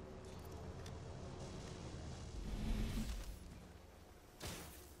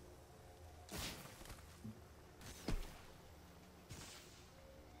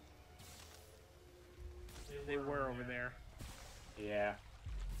 They were over there. Yeah.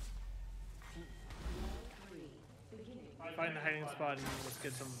 Find the hiding spot and let's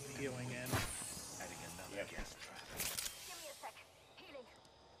get some healing in. Adding another Yep. gas trap. Give me a sec. Healing.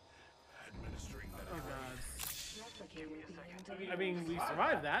 Administering Oh medical. god. I mean, we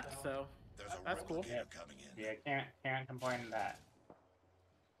survived that, so There's a that's cool. replicator coming in. Yeah, can't complain of that.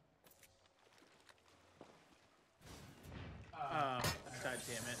 God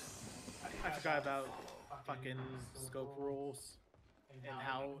damn it. I forgot about fucking scope rules and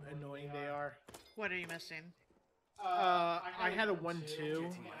how annoying they are. What are you missing? I had a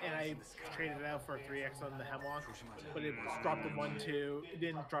 1-2 and I traded it out for a 3x on the Hemlock, but it dropped the 1-2. It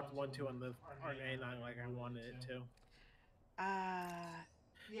didn't drop the 1-2 on the RNA9 like I wanted it to.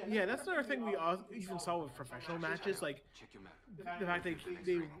 Yeah, that's another thing we even saw with professional matches. Like Check your map. the fact they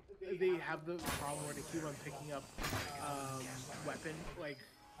have the problem where they keep on picking up weapon like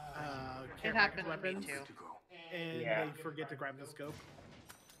It care happened package to me weapons, too. and Yeah. they forget to grab the scope.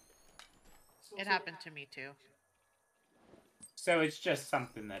 It happened to me too. So it's just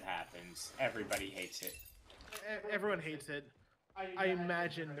something that happens. Everybody hates it. everyone hates it. I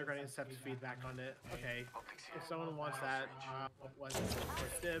imagine they're going to accept feedback on it. Okay, if someone wants that, what's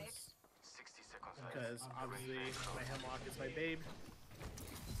first dibs? 60 seconds left. Because obviously my Hemlock is my babe.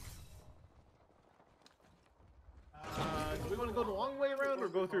 Do we want to go the long way around or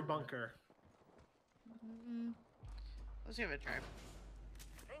go through bunker? Let's give it a try.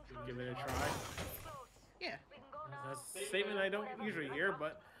 Give it a try. Yeah. That's a statement I don't usually hear,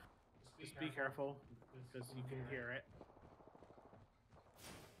 but just be careful because you can hear it.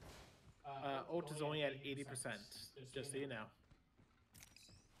 Ult is only at 80%, just so you know.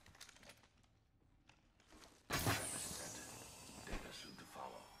 Data soon to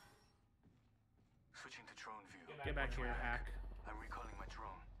follow. Switching to drone view. Get back here, hack. I'm recalling my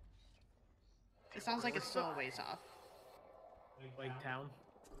drone. It sounds like it's still a ways off. Lake Town.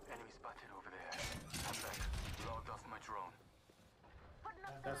 Enemy spotted over there. I'm back. Logged off my drone.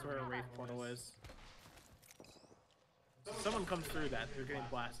 That's where a Wraith portal is. Someone comes through that, they're getting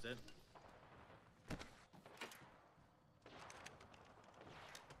blasted.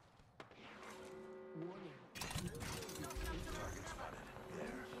 Target spotted.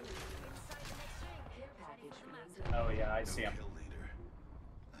 There. Care package being Oh yeah, I see him. Kill leader.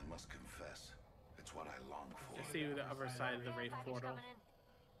 I must confess, it's what I long for. Just see the other side of the Wraith portal.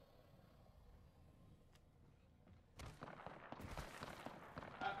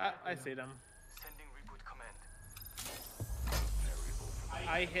 I see them. Sending reboot command.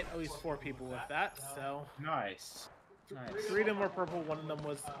 I hit at least 4 people with that, so... Nice. Nice. 3 of them were purple, 1 of them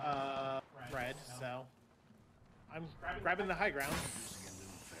was red, so... I'm grabbing the high ground. Using a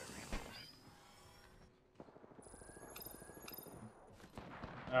new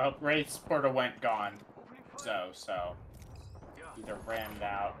variable. Oh, Wraith's portal went gone. So. Either ran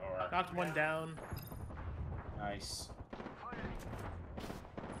out or... Knocked 1 down. Nice.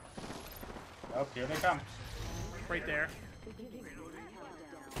 Oh, here they come. Right there.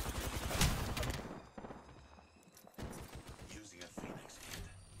 Using a Phoenix kit.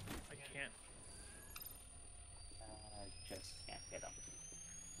 I can't. I just can't hit him.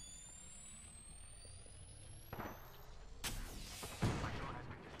 My drone has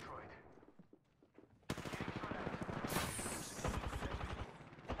been destroyed.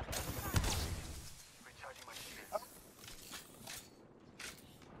 Recharging my shields.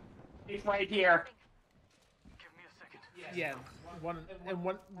 He's right here. Give me a second. Yeah,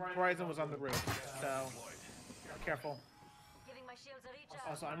 one Horizon was on the roof, so careful. Giving my shields a recharge.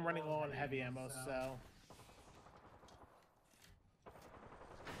 Also, I'm running low on heavy ammo, so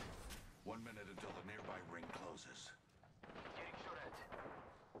 1 minute until the nearby ring closes. Getting shot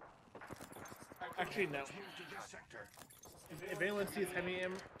at. actually no. To this sector. If anyone sees heavy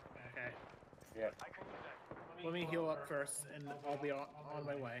ammo, okay, Yep. I can use that. let me heal up first, and I'll be on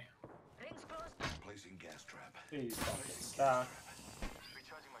my way. Rings closed. Placing gas trap. Please don't get stuck.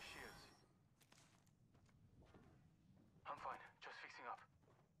 Recharging my shields. I'm fine. Just fixing up.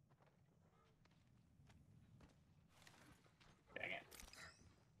 Dang it.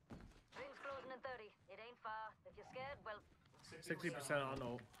 Rings closing in 30. It ain't far. If you're scared, well, 60% on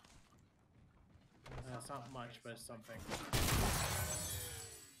ult. It's not much, but it's something.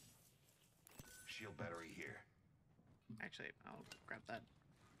 Shield battery here. Actually, I'll grab that.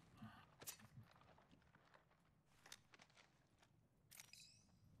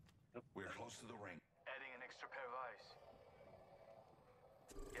 We're close to the ring. Adding an extra pair of eyes.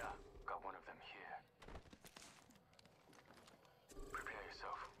 Yeah, got one of them here. Prepare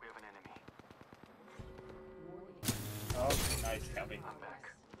yourself. We have an enemy. Oh, nice, Kelly. I'm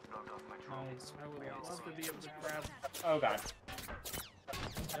back. Logged off my drone. Nice. I would love to be able to grab. Oh god.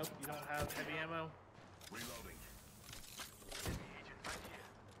 Nope, you don't have heavy ammo. Reloading. Agent right here.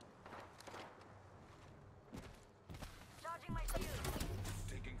 charging my shields.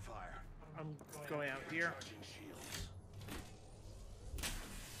 Taking fire. I'm going out here. Charging shields.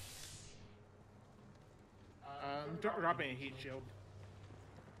 I'm dropping a heat shield.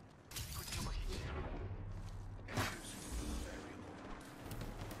 Putting up a heat shield. Using a new variable.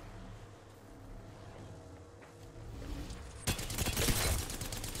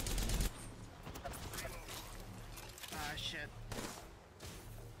 Ah, shit.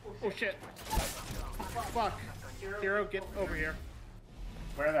 Oh shit. Fuck. Hero, get over here.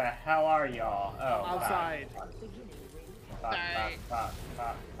 Where the hell are y'all? Oh, Outside. Fuck.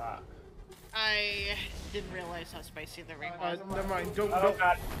 I didn't realize how spicy the ring was. Never mind. Don't. Oh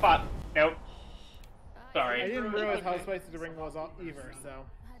god, fuck. Nope. I Sorry. didn't realize how spicy the ring was either, so.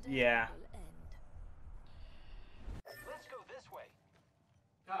 Yeah. Let's go this way.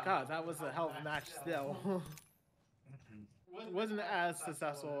 God, that was a hell of a match still. It wasn't as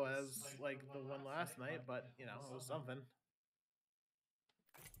successful as like the one last night, but you know, it was something.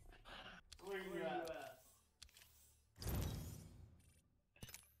 Where you at?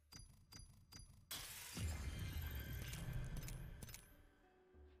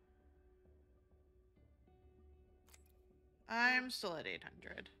 I'm still at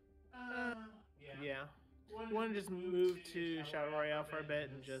 800. Yeah. Want to just move to Shadow Royale for a bit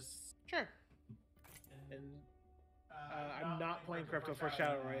and just Sure. and I'm not playing crypto for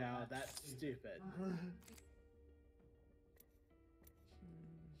Shadow Royale. That's stupid.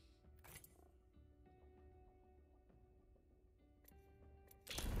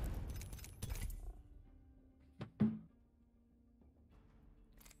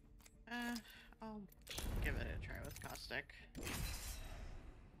 I'll give it a try with Caustic.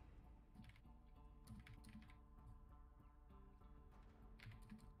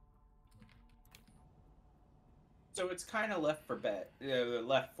 So it's kind of Left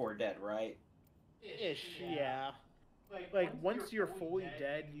 4 Dead, right? Ish, yeah. Like once you're fully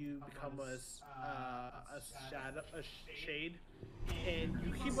dead, you become a shade, and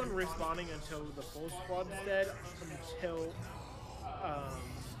you keep on respawning until the full squad's dead. Until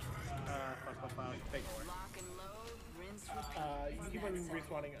you keep on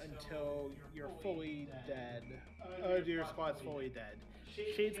respawning until you're fully dead. Your squad's fully dead.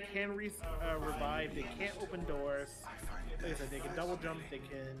 Shades can revive. They can't open doors. Like I said, they can double jump. They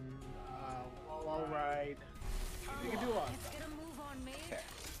can wall ride. They can do a lot. Let's get a move on, mate.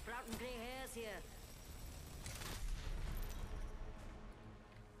 Sprouting gray hairs here.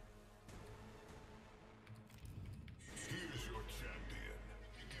 Here's your champion.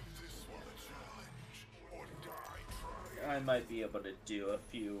 Give this one a challenge, or die trying. I might be able to do a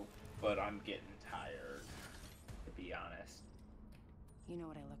few, but I'm getting tired, to be honest. You know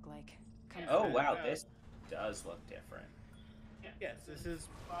what I look like. Come Oh on. wow, this does look different. Yes, this is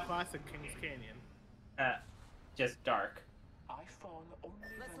classic Kings Canyon. Just dark. I found only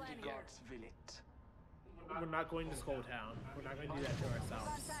Let's land the here. guards village. We're not going to Skull Town. We're not going to do that to On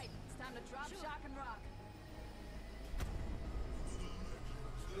ourselves. sight. It's time to drop, shock, and rock.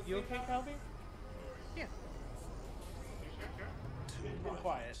 You okay, Calvi? Yeah. Be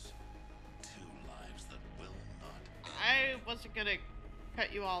quiet. Two lives that will not. I wasn't gonna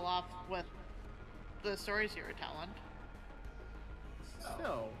cut you all off with the stories you were telling.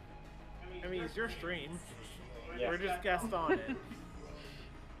 So, I mean, it's your stream. Yeah. We're just guests on it. Here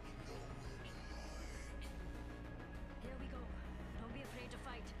we go. Don't be afraid to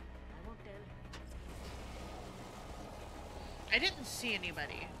fight. I won't tell. I didn't see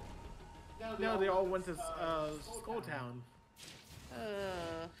anybody. No, they all went to Skull Town.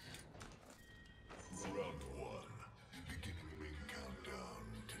 Round one. Beginning ring countdown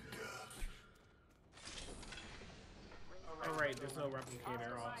to death. Alright, there's no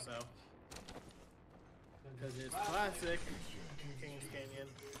replicator also. Because it's classic Kings Canyon.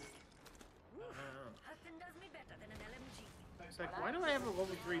 Nothing does me better than an LMG. It's like, why do I have a level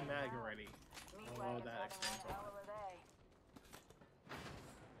 3 mag already? Oh, that explains it.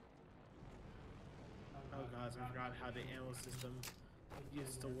 Oh gosh, I forgot how the ammo system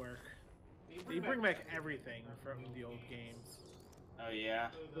used to work. They bring back everything from the old games. Oh yeah.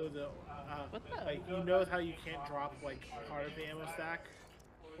 Like, you know how you can't drop like part of the ammo stack?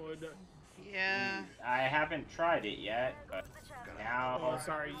 Or the, Yeah. I haven't tried it yet, but now. oh,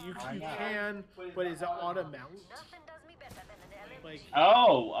 sorry, you can, but is it auto mount? Nothing does me better than an LMG. Like,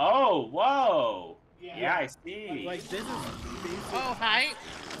 Oh, whoa. Yeah, I see. like this is basically. Oh, hi.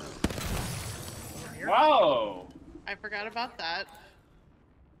 Whoa. I forgot about that.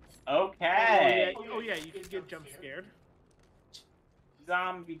 Okay. Oh yeah, you can get jump scared.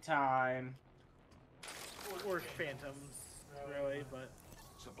 Zombie time. Or phantoms, really, but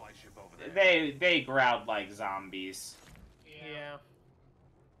Supply ship over there. They growled like zombies. yeah.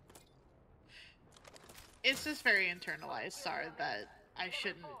 It's just very internalized, sorry, that I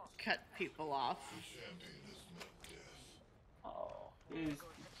shouldn't cut people off. Oh, is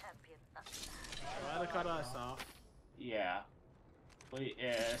Try to cut us off. yeah.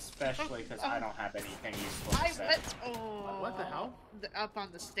 Especially because I don't have anything useful to I say. went. Oh. What the hell? Up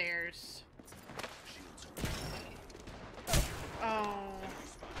on the stairs. Oh.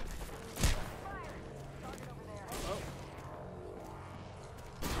 Oh.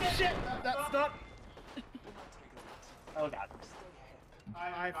 Shit! That's not. Oh god.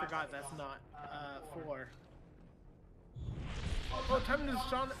 I forgot that's not 4. Oh, time to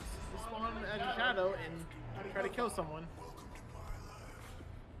spawn as a shadow and try to kill someone.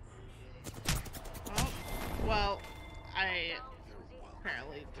 Oh. Well, I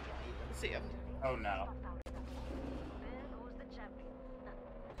apparently didn't even see him. Oh no.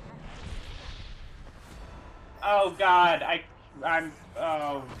 Oh God, I'm.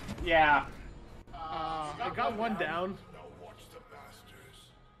 Oh yeah. I got one down. Now watch the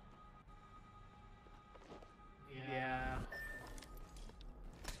bastards. Yeah.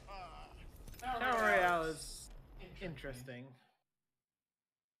 Battle Royale is interesting.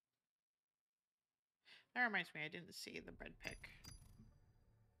 That reminds me, I didn't see the bread pick.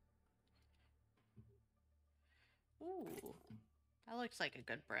 Ooh, that looks like a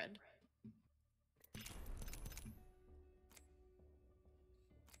good bread.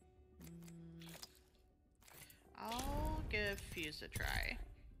 I'll give Fuse a try.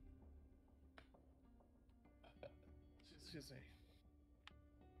 Excuse me.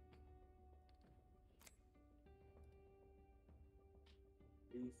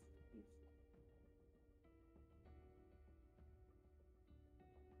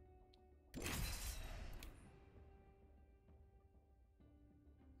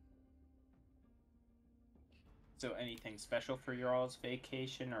 So anything special for your all's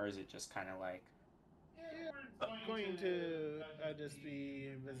vacation, or is it just kind of like? Yeah, I'm going to just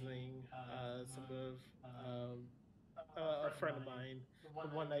be visiting some of a friend of mine,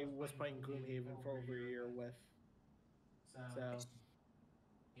 the one I was playing Gloomhaven for over a year with. So,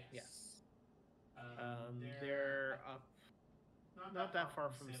 yes. They're up not that far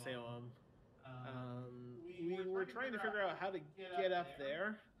from Salem. We were trying to figure out how to get up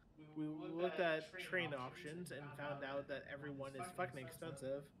there. We looked at train options and found out that everyone is fucking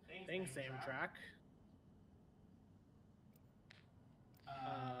expensive. Thanks, Amtrak.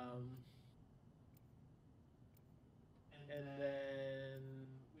 And then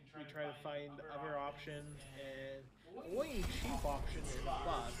we try to find other options, and the only cheap option is a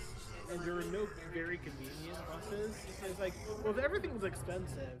bus, and there are no very convenient buses. It's like, well, if everything's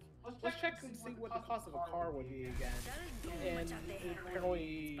expensive, let's check and see what the cost of a car would be again. And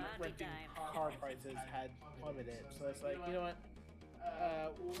apparently renting car prices had plummeted, so it's like, you know what?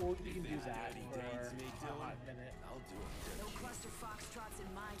 Well, you can do that for a hot minute. No cluster foxtrots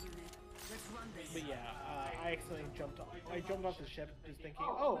in my unit. Let's run this. But yeah, I accidentally jumped off. I jumped off the ship just thinking,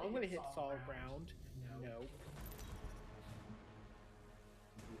 oh, I'm gonna hit solid ground. No.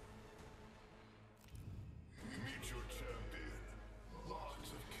 Meet your champion. Lots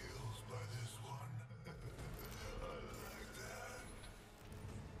of kills by this one. I like that.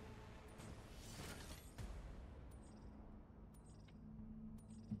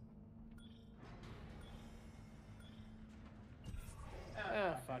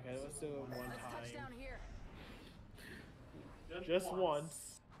 Ah, fuck it. Let's do it one Let's touch down time. here. Just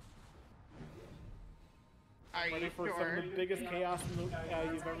once. Are Ready you for some sure? of the biggest chaos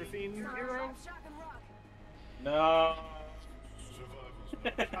you've ever seen, Hero? Shock and rock. No.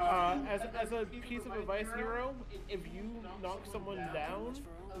 As a piece of advice, Hero, if you knock someone down,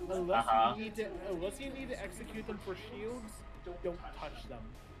 unless you need to execute them for shields, don't touch them.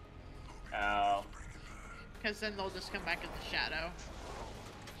 Oh. Because then they'll just come back in the shadow.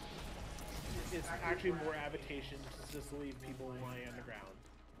 It's actually more advantageous to just leave people lying on the ground.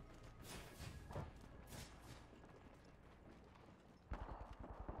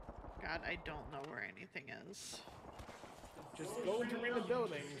 God, I don't know where anything is. Just go into random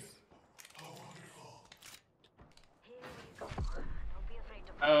buildings.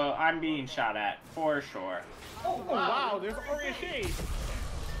 Oh, I'm being shot at for sure. Oh wow, there's already a shade.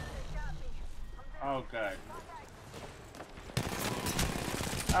 Oh good.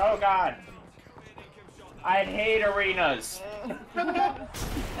 Oh God. I hate arenas. I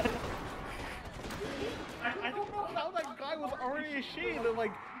don't know how that guy was already a shade. And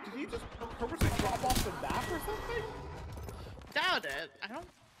like, did he just purposely drop off the map or something? Doubt it. I don't.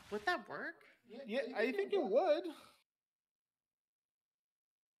 Would that work? Yeah, I think it would.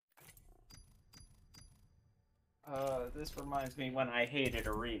 This reminds me when I hated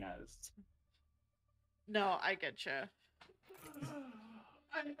arenas. No, I get you.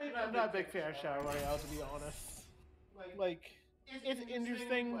 I'm not a big fan of Shadow Royale, to be honest. Like, it's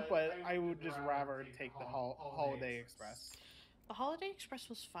interesting, but I would just rather take the Holiday Express. The Holiday Express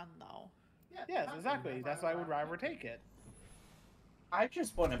was fun, though. Yes, exactly. That's why I would rather take it. I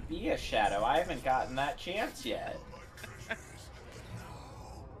just want to be a shadow. I haven't gotten that chance yet.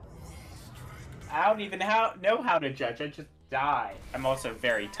 I don't even know how to judge. I just die. I'm also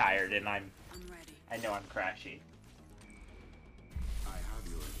very tired, and I'm ready. I know I'm crashy. I have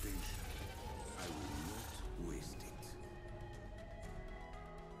your attention. I will not waste it.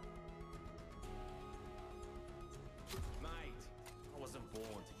 Mate, I wasn't born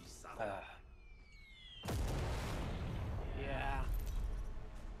to be subtle. Yeah.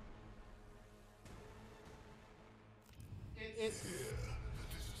 It's here that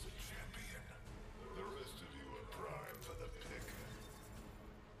this is a champion. The rest of you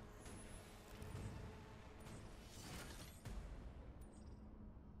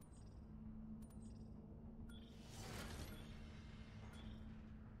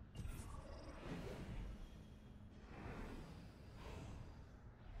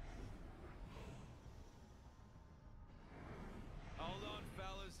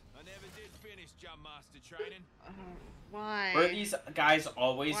finished Jump Master training. Why? Were these guys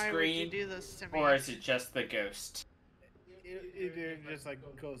always Why green? would you do this to me? Or is it just the ghost? They're just like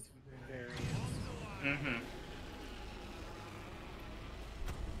ghost variants. Mm-hmm.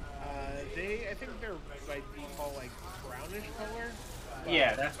 I think they're by default like brownish color. but-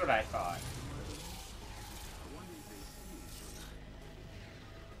 Yeah, that's what I thought.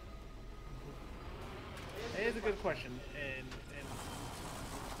 It is a good question, and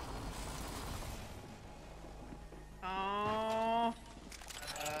Oh.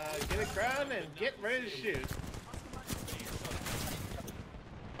 get a crown and get ready to shoot.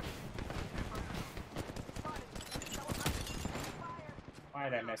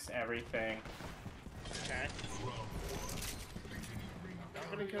 Why'd I miss everything? Okay.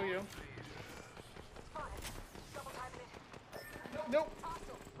 I'm gonna kill you. Nope.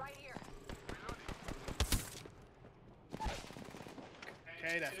 Right here.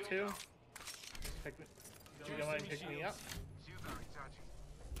 Okay, that's two. Pick me. You don't mind picking me up?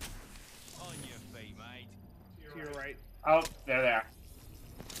 On your feet, mate. To your right. Oh, they're there.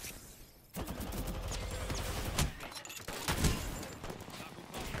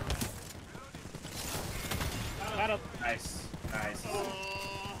 Got him. Nice, nice.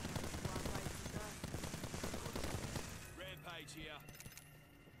 Rampage here.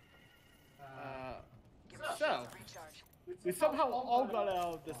 So we somehow all got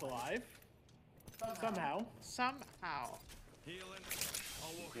out of this alive. Somehow. Somehow. Healing.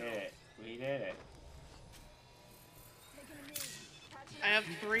 I'll walk Did it. We did it. I have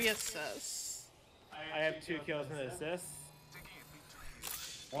 3 assists. I have 2 kills and an assist.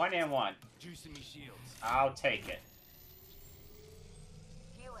 1 and 1. Juicing me shields. I'll take it.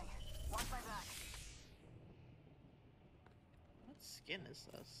 Healing. Watch my back. What skin is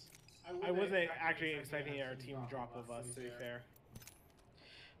this? I wasn't actually expecting our team drop of us, to be fair.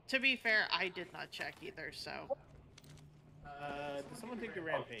 To be fair, I did not check either, so Did someone take the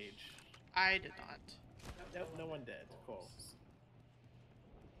rampage? I did not. Nope, no one did. Cool.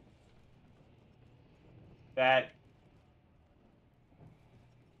 That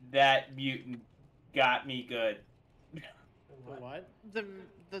mutant got me good. The what? The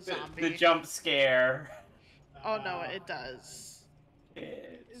zombie. The jump scare. Oh no, it does.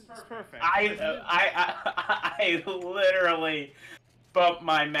 It's perfect. I literally bumped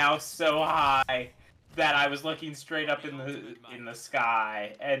my mouse so high that I was looking straight up in the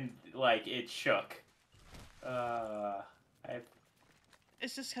sky and like it shook.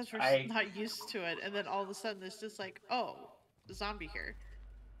 It's just because we're I- not used to it, and then all of a sudden it's just like, oh, the zombie here.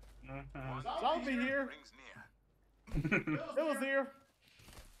 Zombie here. Bill's here.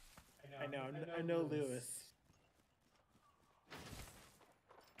 I know Lewis.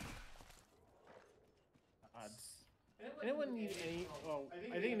 Odds. Anyone need any? Well,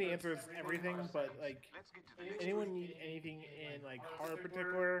 I think the answer is everything, but like, anyone need anything in like hard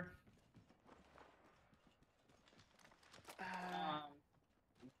particular?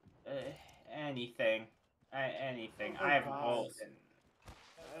 Anything. Anything. Oh, I have God. gold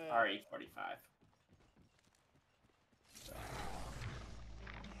in RE45.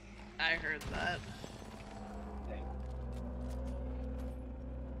 I heard that.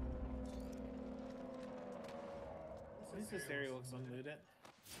 At least this area looks unlooted.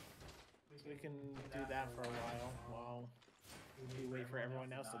 So we can do that for a while we wait for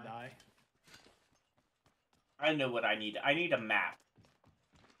everyone else to die. I know what I need. I need a map.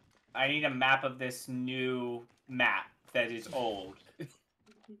 I need a map of this new map that is old.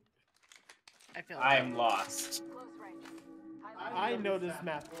 I feel I'm lost. Close range. I know this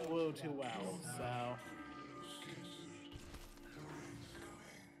map a little too well, so.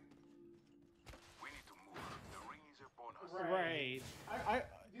 Right.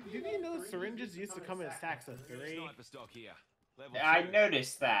 Did you know syringes used to come in stacks of 3? Sniper stock here. Level I 2.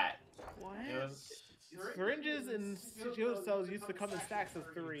 noticed that. What? It was, Syringes and shield cells used to come in stacks of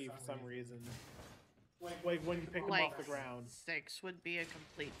 3 for some reason. Like when you pick them Like off the ground. 6 would be a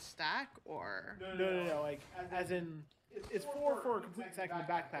complete stack, or No. Like as in, it's 4 for a complete stack in the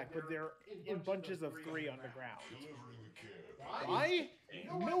backpack, but they're in bunches of 3 on the ground. Why?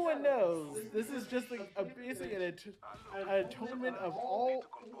 No one knows. This is just like basically an atonement of all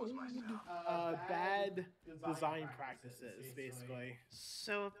bad design practices, basically.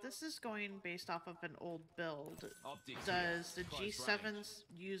 so if this is going based off of an old build, Optics does the here. Close G7s range.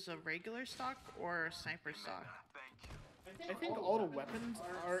 use a regular stock or a sniper stock? I think all the weapons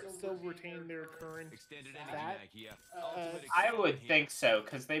are still retain their current Extended energy stat. mag here. Uh, Ultimate I extended would here. think so,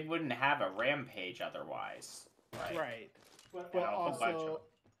 because they wouldn't have a rampage otherwise. Right. But And a whole bunch also,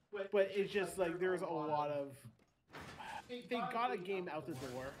 but it's just like there's a lot of. They got a game out the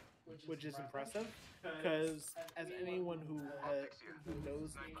door, which is impressive. Because as anyone who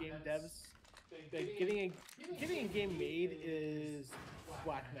knows game devs, like, getting a game made is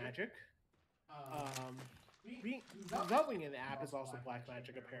black magic. Developing an app is also black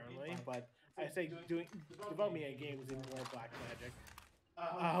magic apparently, but I say developing a game is even more black magic.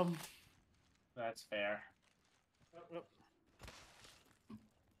 That's fair.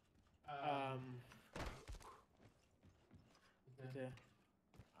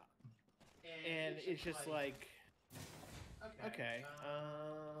 And it's just like, okay,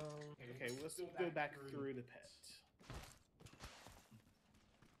 let's go back through the pit.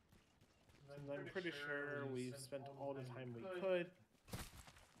 And I'm pretty sure we've spent all the time we could.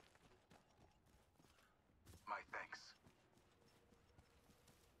 My thanks.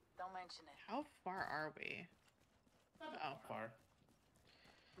 Don't mention it. How far are we? Oh, Far.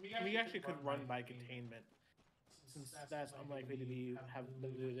 We actually could run by containment, since that's unlikely to have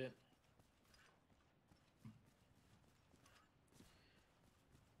been looted.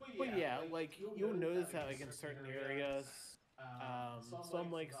 But yeah, like, you'll notice that, like, in certain areas,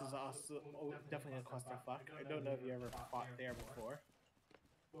 some lakes is also definitely a clusterfuck. I don't know if you ever fought there before.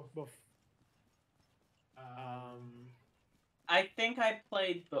 I think I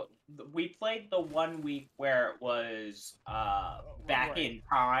played we played the 1 week where it was back in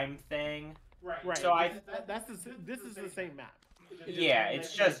time thing. Right. So this is the same map. Yeah,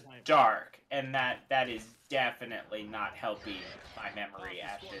 it's just dark, and that is definitely not helping my memory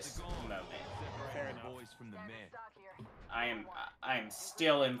at this moment. Fair enough. Boys from the men. I am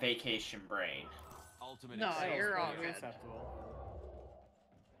still in vacation brain. Ultimate No, Excel you're all player. good. Acceptable.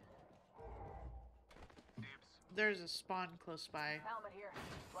 There's a spawn close by. Helmet here.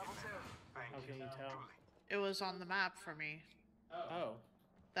 Level 2. How can you tell? It was on the map for me. Oh.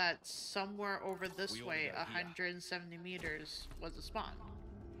 That somewhere over this We way, ordered that, 170 meters, was a spawn.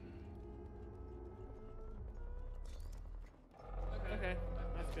 Okay,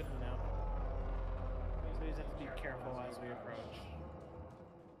 that's good to know. We just have to be careful as we approach.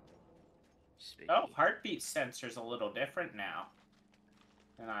 Spooky. Oh, heartbeat sensor's a little different now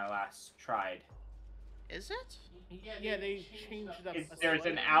than I last tried. Is it? Yeah, they changed it up. There's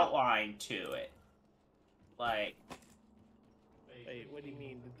an outline to it. Like, Wait, what do you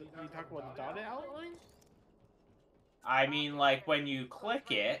mean? Did you talk about the dotted outline? I mean, like, when you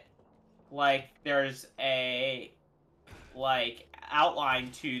click it, like, there's a, like,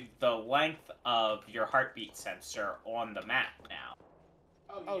 outline to the length of your heartbeat sensor on the map now.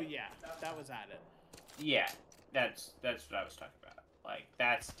 Oh yeah, that was added. Yeah, that's what I was talking about. Like,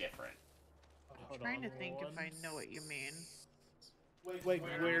 that's different. I'm trying to think if I know what you mean. Like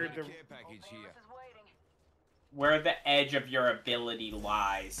where the Care package here. Is waiting. Where the edge of your ability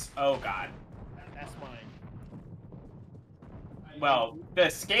lies. Oh god. that's mine. Well, the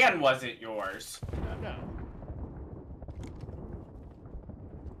scan wasn't yours. No.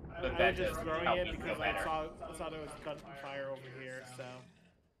 But I that was just doesn't throwing help it me feel because better. I saw there was gunfire over here, so.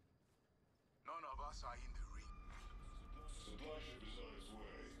 None of us are in the ring. Supply ship is on its way.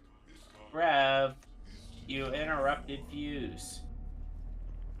 It's coming. Rev, you interrupted Fuse.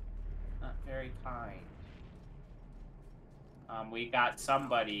 Not very kind. We got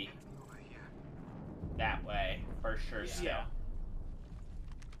somebody that way, for sure, still. Yeah.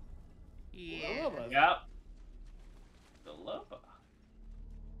 Yeah. Loba. Yep. The Loba.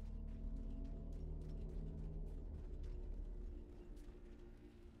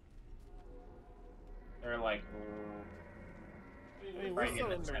 They're like, I mean, we're right in still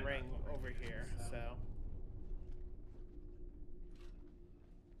the in the center. ring over here, so.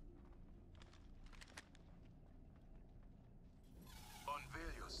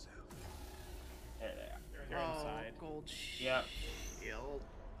 Unveil yourself. there they are. They're Oh, inside. gold Yep. shield.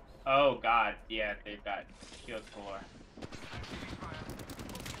 Oh god, yeah, they've got shield galore.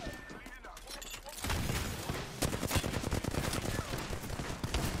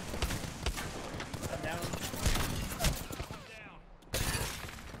 I'm down.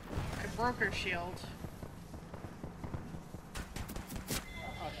 I broke her shield.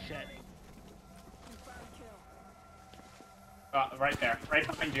 Oh shit. Right there, right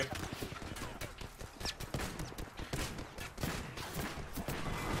behind you.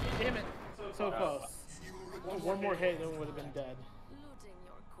 Damn it. So close. One more hit and it would have been dead. Looting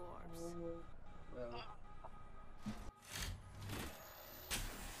your corpse.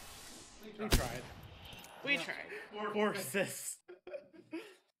 We tried. We tried. Poor sis.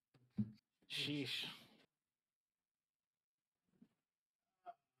 Sheesh.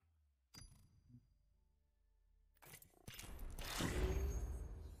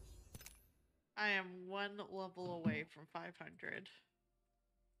 I am one level away from 500.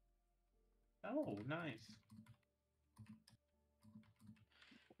 Oh, nice.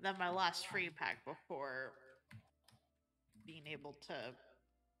 Then my last free pack before being able to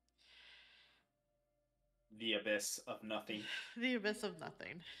The abyss of nothing. the abyss of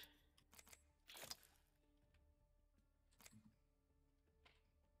nothing.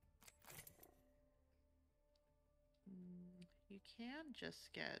 You can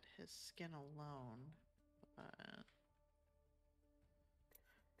just get his skin alone, but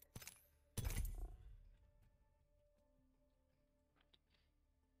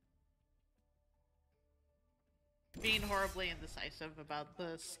being horribly indecisive about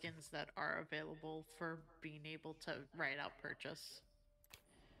the skins that are available for being able to write out purchase.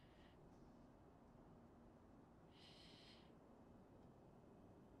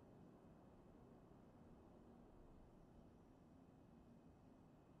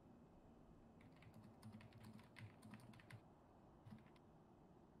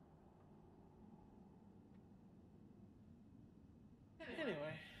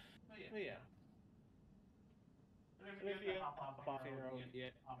 Anyway, but yeah. And if you hop off your own,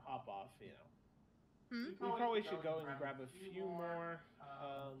 hop off, you know. We probably should go and grab a few more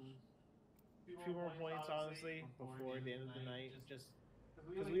points, honestly, before the end of the night. Just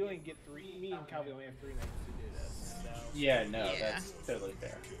because we only get me and Calvi only have 3 nights to do this. So Yeah, no, that's totally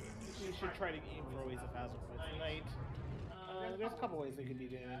fair. we should try to aim for always 1,000 points a night. There's a couple ways we could be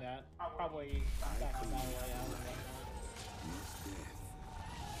doing that. Probably back to Battle Royale and whatnot.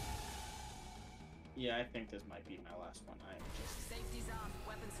 Yeah, I think this might be my last one. I'm just. Safety's off.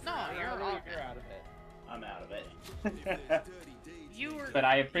 Weapons No, free. you're all good. You're out of it. I'm out of it. You were, But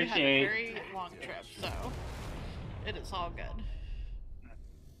I you had a appreciate. very long trip, so it is all good.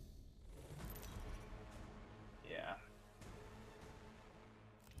 Yeah.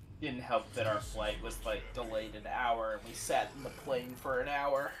 Didn't help that our flight was like delayed an hour and we sat in the plane for an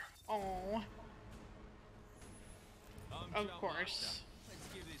hour. Oh, of course. Let's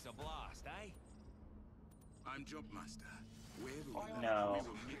give this a blast, eh? I'm Jumpmaster. Wherever we No, land, we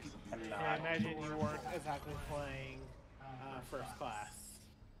will make it I'm Yeah, I not. imagine you weren't exactly playing first class.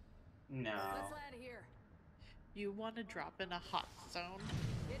 No. Let's land here. You want to drop in a hot zone?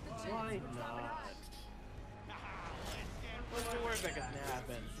 Hit the jets. Why We're dropping not? hot. Let's see where that can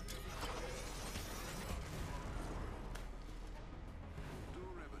happen. Two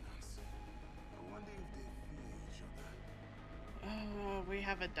revenants. I wonder if they fear each other. We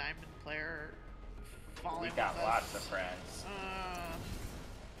have a diamond player falling We got with us. lots of friends.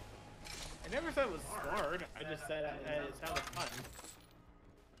 I never said it was smart. I just said it sounded fun.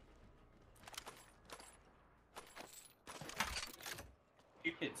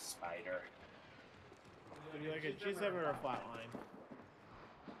 Stupid spider. Would you like a G7 or a flatline?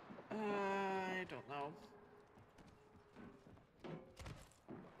 I don't know.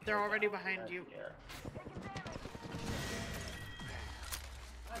 They're already behind you. Here.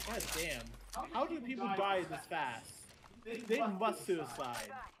 God damn. How do people die this fast? They must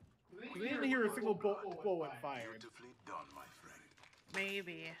suicide. We didn't hear a single bullet fired. Beautifully done, my friend.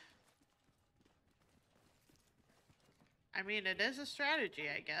 Maybe. I mean, it is a strategy,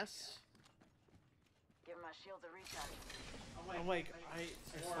 I guess. Give my shields a recharge. I'm like, I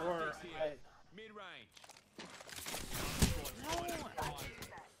swore. Mid-range.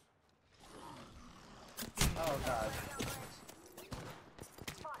 Oh god.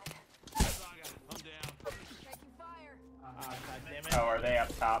 I'm down. Taking fire. God damn it. Oh, are they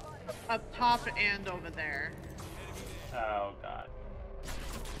up top? Up top and over there. Oh god.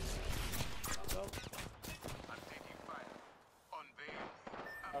 I'm taking fire. Unveil.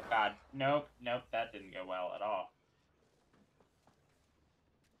 Oh god. Nope, nope, that didn't go well at all.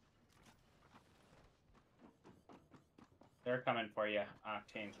 They're coming for you.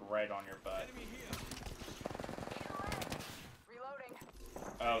 Octane's right on your butt. Reloading.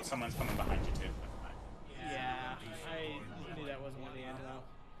 Oh, someone's coming behind you too. Yeah, I knew that wasn't the end though.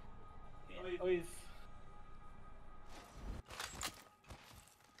 Always.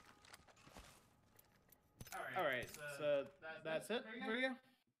 Alright, so that's it for you?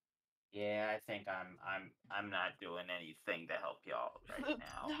 Yeah, I think I'm not doing anything to help y'all right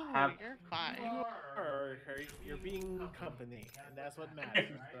now. No, Have- you're fine. You're being company, and that's what matters,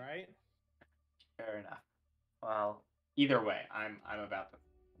 right? Fair enough. Well, either way, I'm about to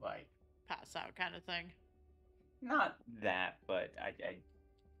like Pass out kind of thing. not that, but I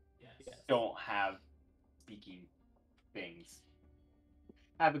don't have speaking things.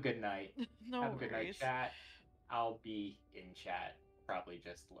 Have a good night. No Have a good night, worries. chat. I'll be in chat, probably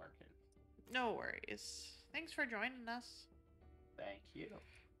just lurking. No worries. Thanks for joining us. Thank you.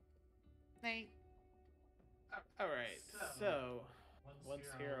 Night. Alright, so Once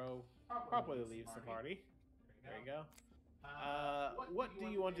hero probably leaves the party. There you go. What do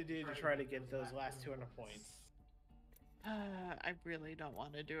you want to do to try to get those last 200 points? I really don't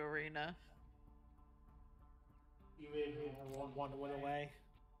want to do arena. Even if you want one win away?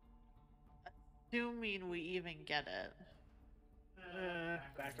 Assuming we even get it.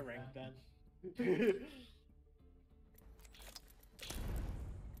 Back to rank then.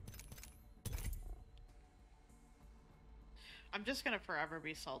 I'm just gonna forever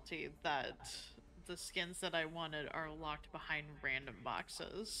be salty that the skins that I wanted are locked behind random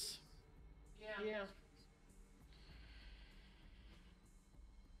boxes. Yeah.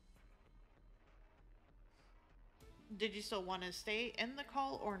 Did you still want to stay in the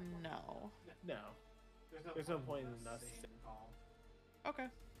call or no? No. There's no point in us. Okay.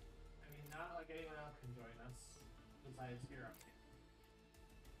 I mean, not like anyone else can join us besides Hero.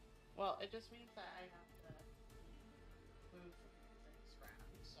 Well, it just means that I have to move things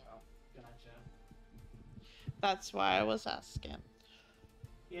around, so. Gotcha. That's why I was asking.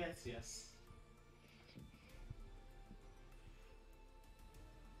 Yes, yes.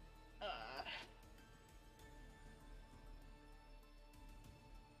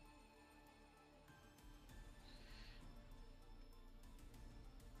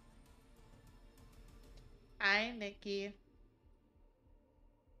 Hi, Nikki.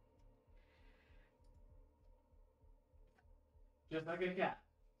 Just like a cat.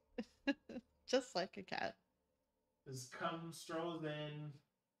 Just like a cat. Just comes, strolls in,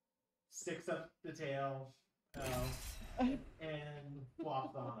 sticks up the tail, and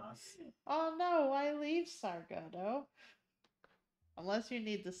flops on us. Oh no, why leave Sargado? Unless you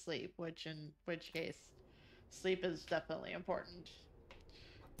need to sleep, in which case, sleep is definitely important.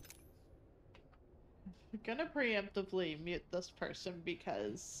 I'm gonna preemptively mute this person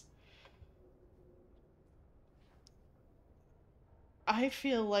because I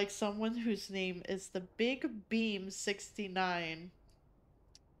feel like someone whose name is the Big Beam 69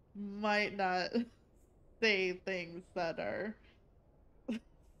 might not say things that are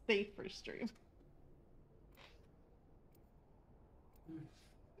safe for stream.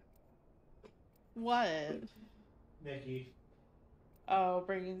 What? Nikki. Oh,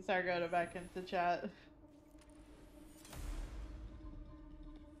 bringing Sargota back into chat.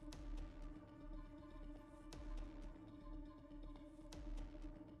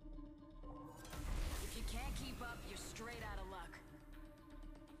 If you can't keep up, you're straight out of luck.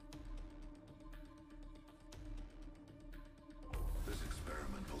 This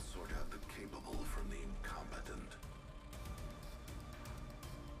experiment will sort out the capable from the incompetent.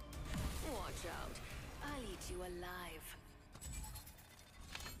 Watch out. I'll eat you alive.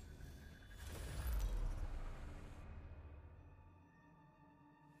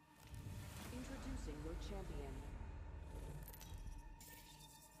 Introducing your champion.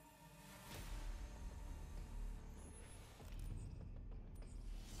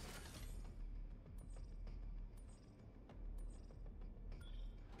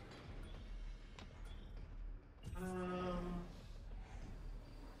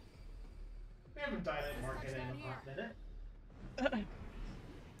 We haven't died at market in a hot minute.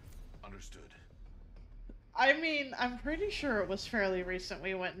 Understood. I mean, I'm pretty sure it was fairly recent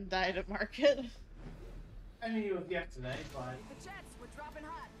we went and died at market. I mean, it was yesterday, but The jets, we're dropping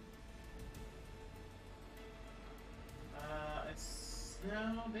hot. it's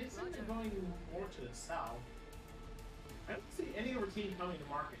no. They seem to be going more to the south. I don't see any of our team coming to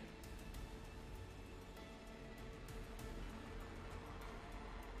market.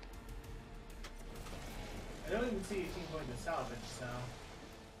 I don't even see a team going to salvage, so.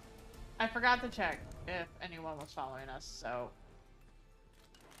 I forgot to check if anyone was following us, so.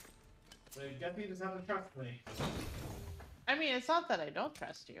 So you definitely just have to trust me. I mean, it's not that I don't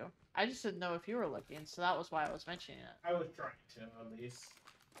trust you. I just didn't know if you were looking, so that was why I was mentioning it. I was trying to, at least.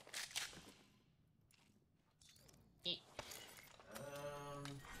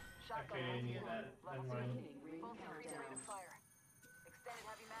 Okay, I need that. Never mind. Both are free to fire. Extended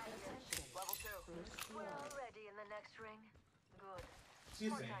heavy magazine. Level 2. We're already in the next ring. Good.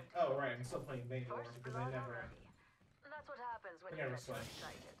 Excuse me. Oh, right. I'm still playing Bangalore because I never. That's what happens when I you never get too switched.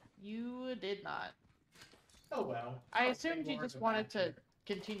 excited. You did not. Oh well. I Oh, assumed you Bangalore's just a wanted bad to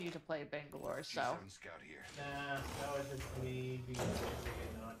continue to play Bangalore, so. G7 Scout here. Nah, that was just me being lazy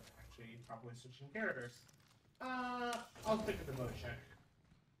and not actually properly switching characters. I'll stick with the bow check.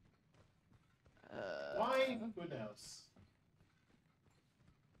 Why? Who knows?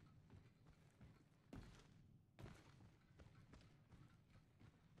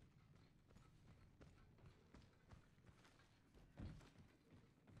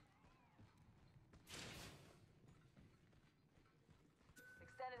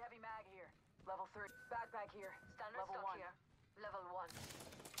 Level 3. Backpack here. Standard Level stock 1. here. Level 1.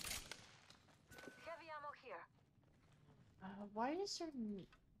 Heavy ammo here. Why is there...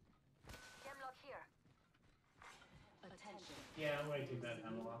 Hemlock here. Attention. Yeah, I'm going to take that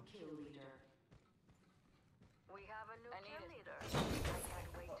ammo off. Kill leader. We have a new I need kill it. leader. I can't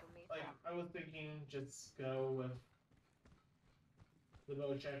wait to meet Like, them. I was thinking just go with the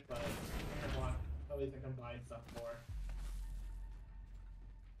bow check, but I want at least I can buy stuff for.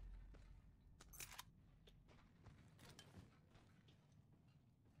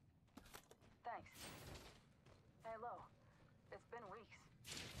 Thanks. Hello. It's been weeks.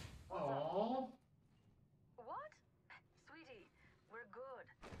 Aww. What? Sweetie, we're good.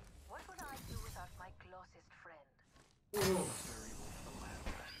 What would I do without my closest friend? Ooh.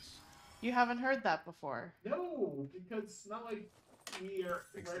 You haven't heard that before. No, because it's not like we are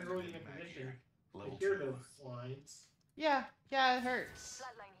regularly in a position to hear those lines. Yeah, it hurts.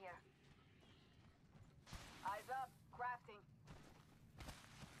 Flatline here. Eyes up. Crafting.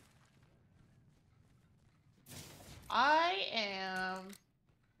 I am...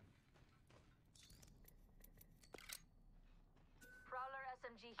 Prowler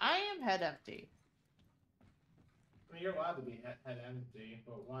SMG here. I am head empty. I mean, you're allowed to be head empty,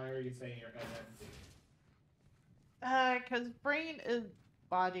 but why are you saying you're head empty? Because brain and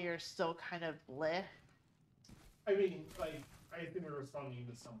body are still kind of bleh. I mean, like, I assume you're responding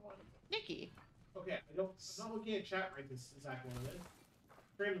to someone. Nikki. Okay, I'm not looking at chat right this exact moment.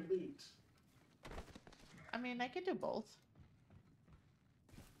 Random loot. I mean, I could do both.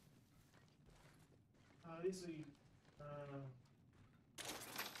 These are,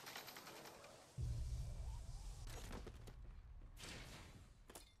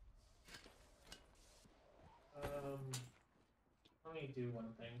 let me do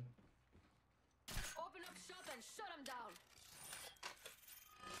one thing. Open up shop and shut him down.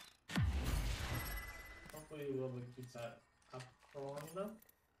 Hopefully we'll be able to keep that up for long enough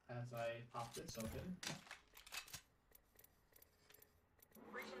as I pop this open.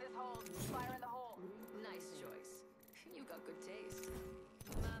 Breaching this hole. Fire in the hole. Nice choice. You got good taste.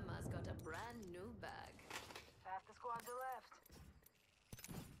 Mama's got a brand new bag. Half the squads are left.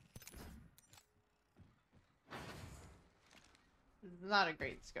 Not a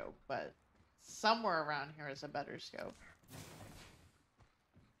great scope, but somewhere around here is a better scope.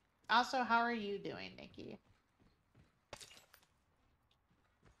 Also, how are you doing, Nikki?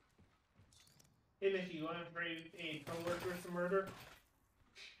 Hey Nikki, you want to bring a coworker to murder?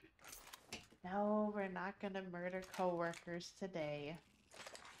 No, we're not gonna murder coworkers today.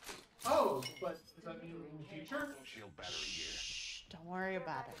 Oh, but does that mean in the future? Shield battery here. Shh, don't worry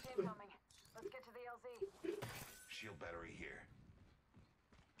about it. Package incoming. Let's get to the LZ. Shield battery here.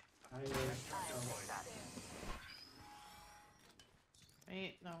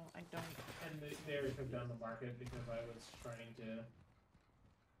 Wait, no, I don't. And they already took down the market because I was trying to.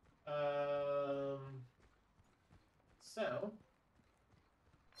 So.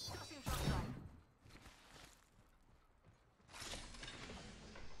 Tossing shot drive.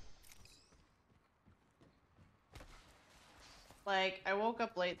 Like, I woke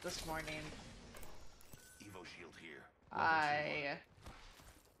up late this morning. Evo shield here. I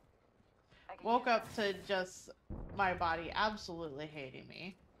woke up to just my body absolutely hating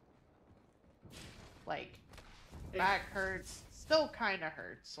me. Like, back hurts, still kind of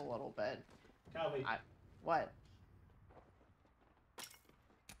hurts a little bit. Calvi. What?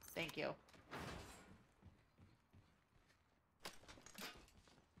 Thank you.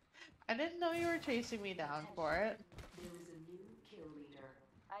 I didn't know you were chasing me down for it. There is a new kill leader.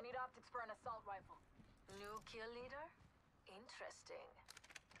 I need optics for an assault rifle. New kill leader? Interesting.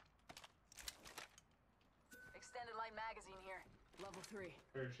 Extended light magazine here. Level 3.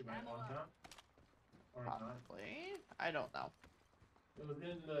 Parachute might want that. Or not. Probably. I don't know. It was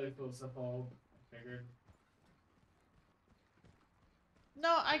in the close-up hole, I figured.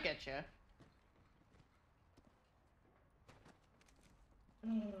 No, I get you.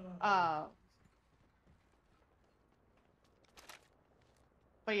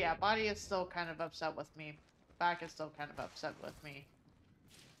 But yeah, body is still kind of upset with me. Back is still kind of upset with me.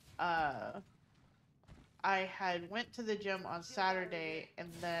 I had went to the gym on Saturday and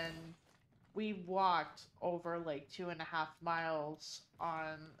then we walked over like 2.5 miles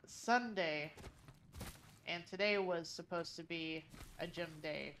on Sunday. And today was supposed to be a gym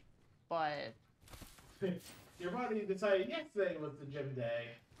day, but... Your body decided yesterday was the gym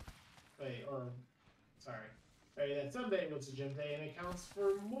day. Wait, or... Sorry. Right, that Sunday was the gym day, and it counts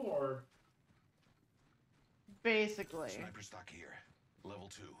for more. Basically. Sniper stock here. Level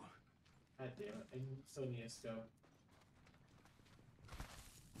 2. God damn it, I so need a scope.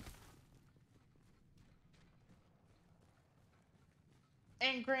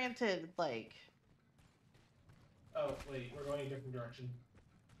 And granted, like, Oh, wait, we're going a different direction.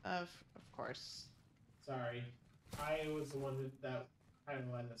 of course. Sorry. I was the one that kind of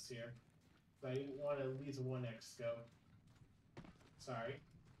led us here. So I want at least one X scope. Sorry.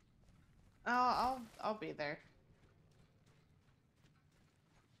 Oh, I'll be there.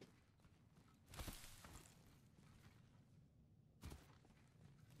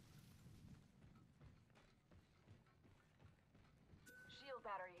 Shield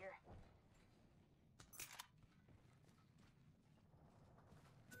battery here.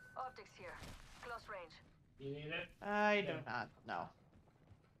 Optics here. Close range. You need it? I do No. not. No.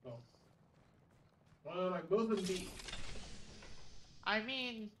 Oh. Well, like both of them beat. I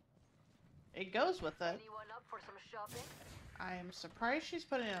mean, it goes with it. Anyone up for some shopping? I am surprised she's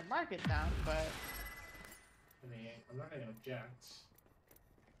putting a market down, but I mean, I'm not gonna object.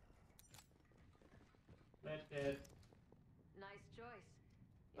 Medkit. Nice choice.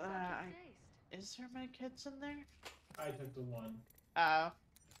 You got good taste. is there medkits in there? I took the one. Oh,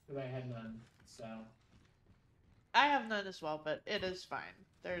 Because I had none, so. I have none as well, but it is fine.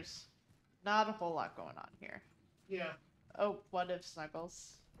 There's not a whole lot going on here. Yeah. Oh, what if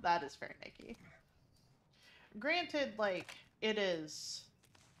Snuggles? That is very Nikki. Granted, like, it is.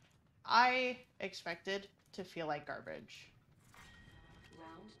 I expected to feel like garbage.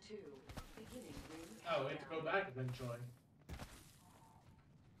 Round 2. Beginning ring. Oh, we have to go back eventually.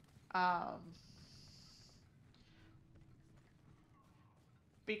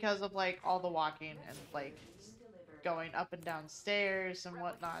 Because of, like, all the walking and, like, going up and down stairs and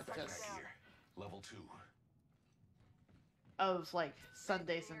whatnot, just Here. Level 2. of, like,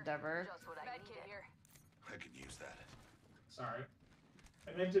 Sunday's endeavor. Just what I needed. Here. I can use that. Sorry.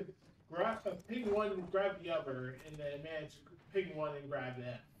 I meant to grab ping one and grab the other, and then I managed to ping one and grab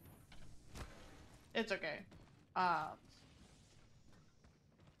that. It's okay.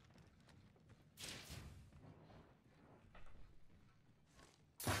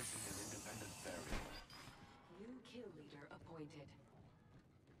 Placing an independent variable. New kill leader appointed.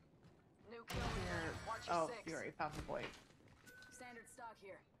 New kill leader. Here. Watch your Oh, six. you already found the boy. Standard stock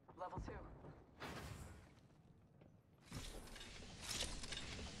here. Level 2.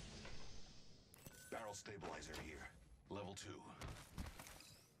 Barrel stabilizer here. Level 2.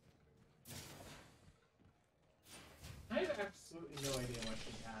 I have absolutely no idea what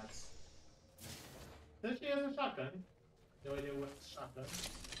she has. Says she has a shotgun. No idea what shotgun.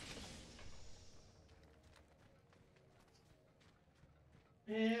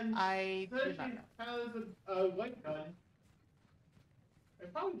 And I says do she not know. has a light gun. I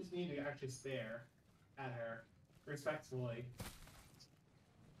probably just need to actually stare at her respectfully.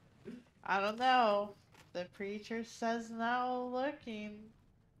 I don't know. The preacher says no looking.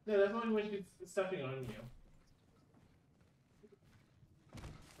 No, that's only when she's stepping on you.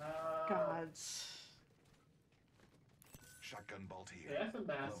 Gods. Shotgun bolt here. Yeah, that's a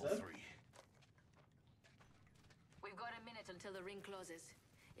Level massive. 3. We've got a minute until the ring closes.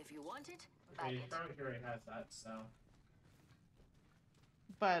 If you want it, Okay, bag your it. current already has that, so.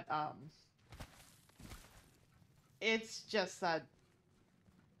 But, it's just that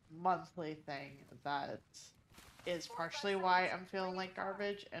monthly thing that is partially why I'm feeling like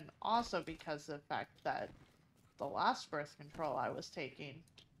garbage, and also because of the fact that the last birth control I was taking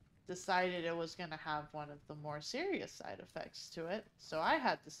decided it was going to have one of the more serious side effects to it, so I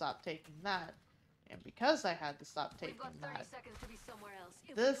had to stop taking that. And because I had to stop We've taking got 30 that, seconds to be somewhere else if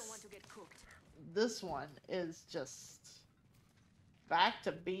we This- don't want to get cooked. this one is just back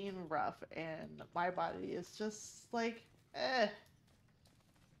to being rough, and my body is just like, eh.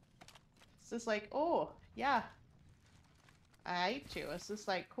 It's just like, oh, yeah. I hate you. It's just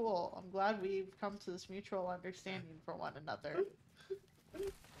like, cool. I'm glad we've come to this mutual understanding for one another.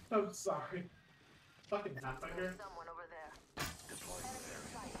 I'm sorry. Fucking Pathfinder. Someone over there. Deploying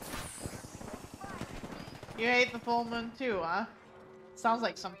variable. You hate the full moon too, huh? Sounds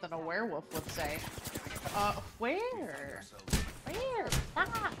like something a werewolf would say. Where? Where?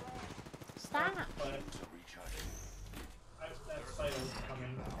 Stop! Stop! But To recharge. that spider was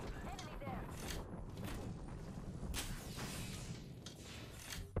coming. Enemy there.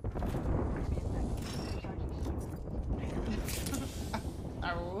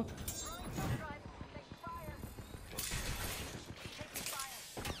 Oh. Throwing jump drive. Take fire. Taking fire.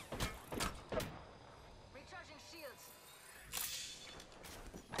 Recharging shields.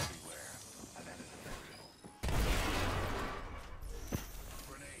 Everywhere. I've added a variable.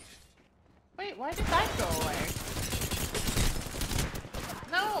 Grenade. Wait, why did that go away?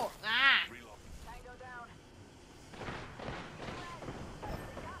 No! Ah! Reload. Tango down.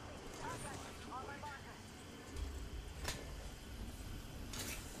 Got me. On my marker.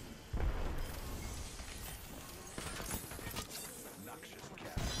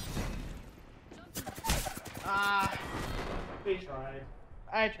 tried.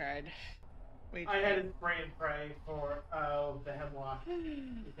 I tried. We I tried. had to spray and pray for the hemlock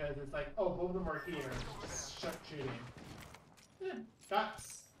because it's like, oh, both of them are here. Just shut shooting. Yeah,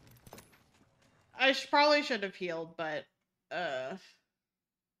 guts. I probably should have healed, but oh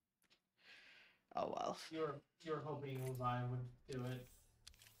well. You're hoping Levi would do it.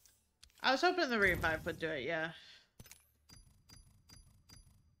 I was hoping the revive would do it, yeah.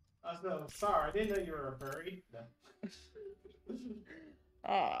 So sorry, I didn't know you were a furry. No.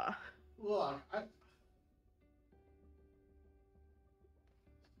 Aw. Look,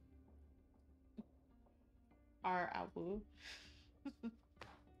 Awu.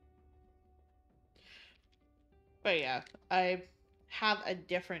 But yeah, I have a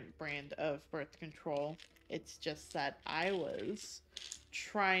different brand of birth control. It's just that I was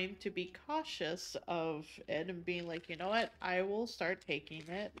trying to be cautious of it and being like, you know what, I will start taking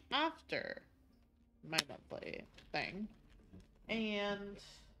it after my monthly thing. And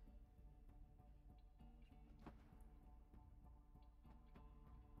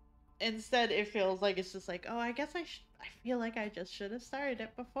instead it feels like it's just like, oh, I guess I feel like I just should have started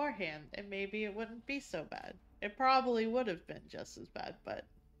it beforehand and maybe it wouldn't be so bad. It probably would have been just as bad, but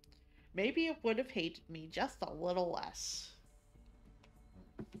maybe it would have hated me just a little less.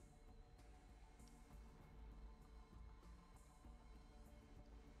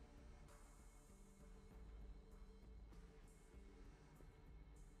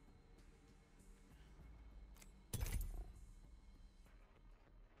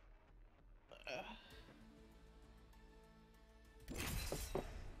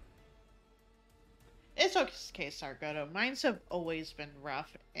 It's okay, Sargato. Mine's have always been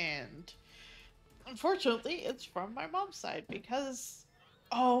rough, and unfortunately, it's from my mom's side because,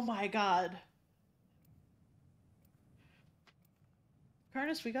 oh my god.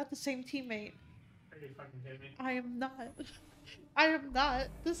 Carnus, we got the same teammate. are you fucking kidding me? I am not. I am not.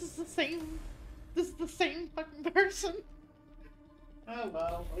 This is the same fucking person. Oh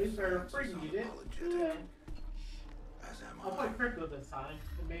well, at least they're freaking you did. Apologetic, as am I'll play I. crypto this time,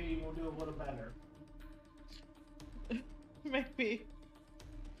 and maybe we'll do a little better. Maybe.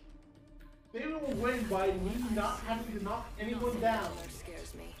 Maybe we'll win by me not having to knock anyone down.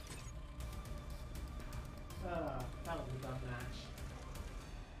 Scares me. That was a dumb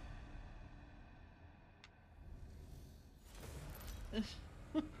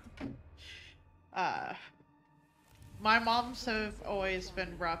match. My mom's have always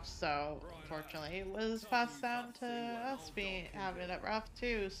been rough, so unfortunately it was passed down to us having it rough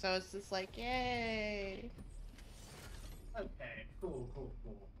too. So it's just like, yay. Okay, cool.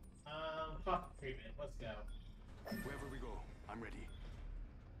 Fuck treatment. Let's go. Wherever we go, I'm ready.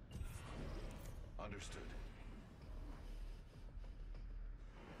 Understood.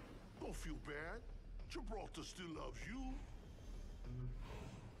 Don't feel bad. Gibraltar still loves you.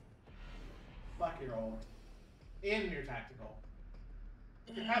 Fuck your old. And your tactical.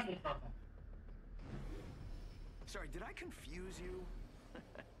 You're passing contact. Sorry, did I confuse you?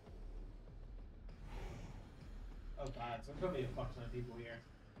 Oh god, so there's gonna be a fuck ton of people here.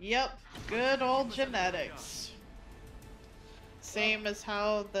 Yep, good old genetics. Same as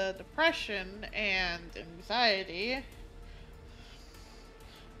how the depression and anxiety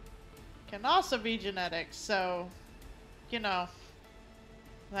can also be genetics, so, you know,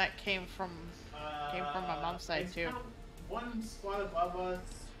 that came from my mom's side too. One squad above us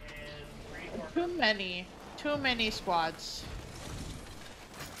and 3 more. Too many squads.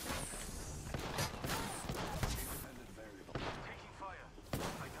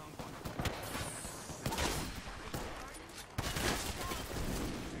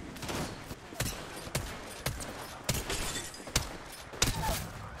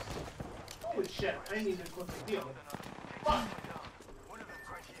 Holy shit, I need to quickly heal. Fuck!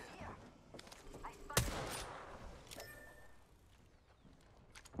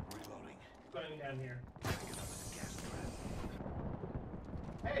 Reloading. Going down here.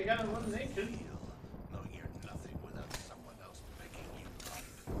 Hey, got an elimination. Knowing you're nothing without someone else making you right.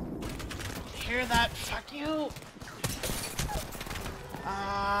 Hear that? Fuck you!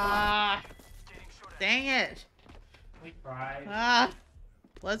 Ah! Dang it! We tried. Ah!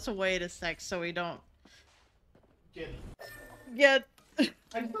 Let's wait a sec so we don't Get.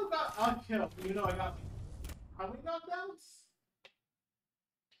 I still got a kill, even though I got how many knockdowns?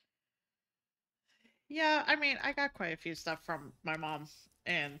 Yeah, I mean, I got quite a few stuff from my mom,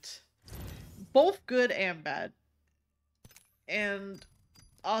 and both good and bad. And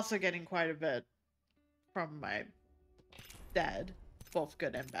also getting quite a bit from my dad, both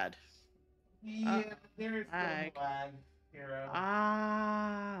good and bad. Yeah, there's some lag, hero.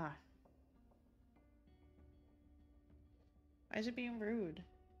 Ah. Why is it being rude?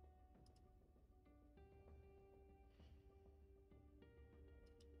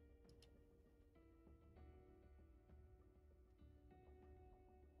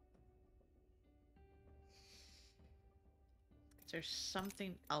 Is there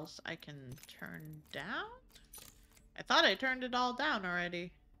something else I can turn down? I thought I turned it all down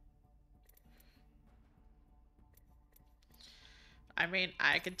already. I mean,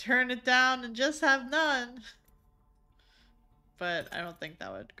 I could turn it down and just have none. But I don't think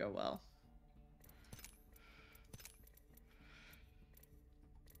that would go well.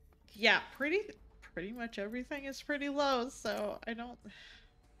 Yeah, pretty much everything is pretty low, so I don't...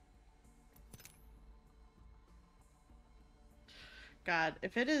 God,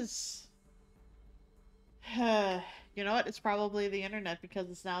 if it is... You know what? It's probably the internet because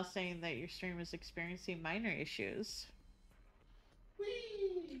it's now saying that your stream is experiencing minor issues.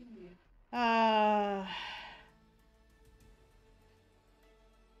 Whee! Uh...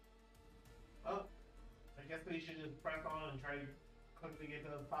 Well, I guess we should just press on and try to quickly get to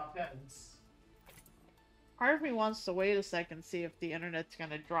the top 10s. Part of me wants to wait a second, see if the internet's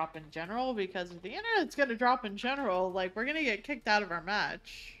gonna drop in general, because if the internet's gonna drop in general, like, we're gonna get kicked out of our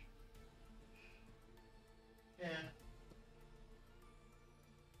match. Yeah.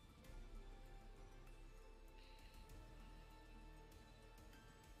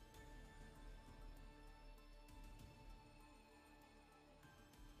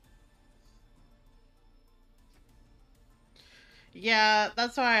 Yeah,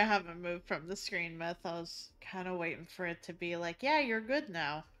 that's why I haven't moved from the screen myth. I was kind of waiting for it to be like, yeah, you're good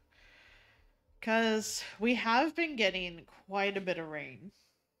now. Because we have been getting quite a bit of rain.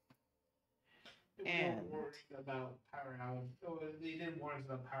 We were worried about power outages. Oh, they did warn us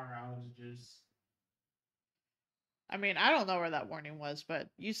about power outages. I mean, I don't know where that warning was, but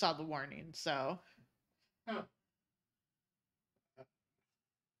you saw the warning, so... Oh.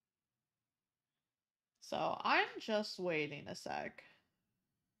 So, I'm just waiting a sec.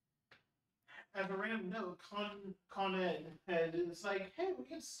 As a random note, Con Ed had, it's like, hey,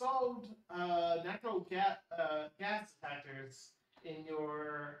 we installed natural gas detectors in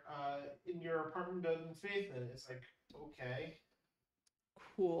your apartment building's basement. It's like, okay.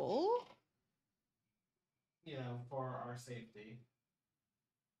 Cool. You know, for our safety.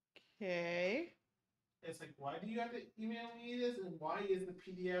 Okay. It's like, why do you have to email me this, and why is the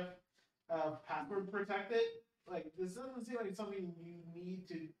PDF password protected? Like, this doesn't seem like something you need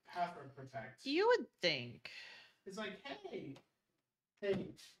to password protect. You would think. It's like, hey,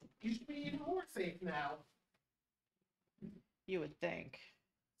 you should be even more safe now. You would think.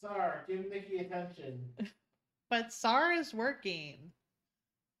 Sorry, give Nikki attention. But SAR is working.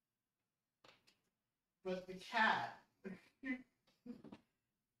 But the cat.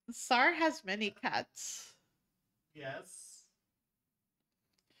 SAR has many cats. Yes.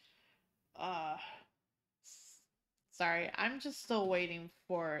 Sorry, I'm just still waiting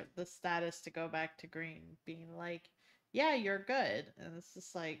for the status to go back to green, being like, yeah, you're good. And it's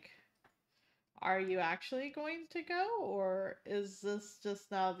just like, are you actually going to go? Or is this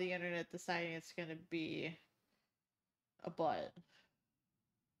just now the internet deciding it's going to be a butt?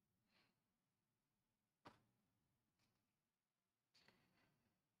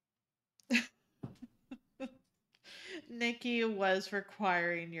 Nikki was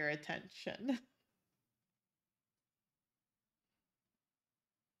requiring your attention.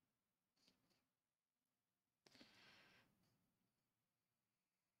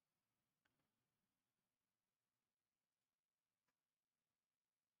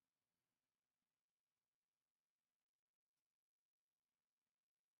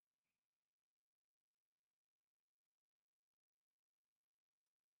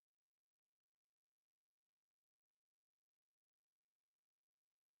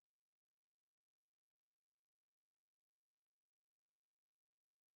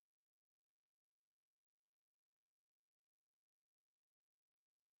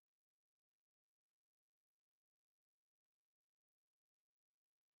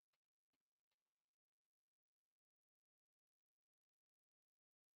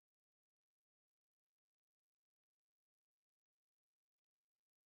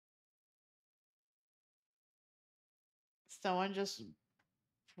 Someone just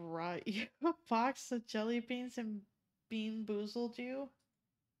brought you a box of jelly beans and bean boozled you?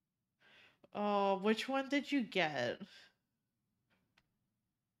 Oh, which one did you get?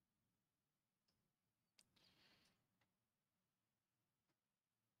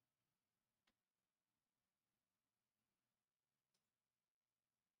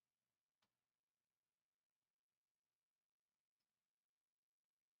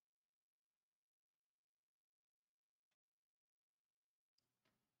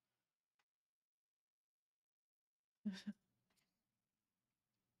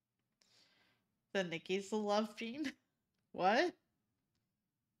 Then Nikki's the love fiend? What?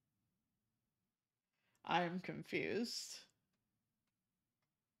 I'm confused.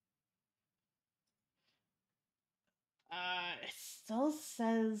 It still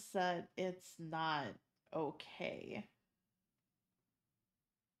says that it's not okay.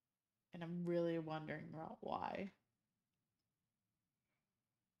 And I'm really wondering about why.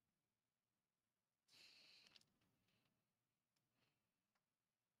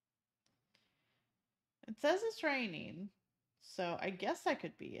 It says it's raining, so I guess that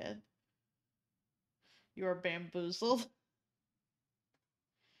could be it. You are bamboozled.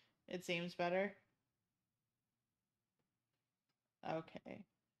 It seems better. Okay.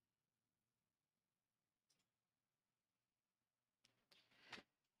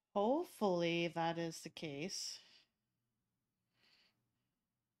 Hopefully that is the case.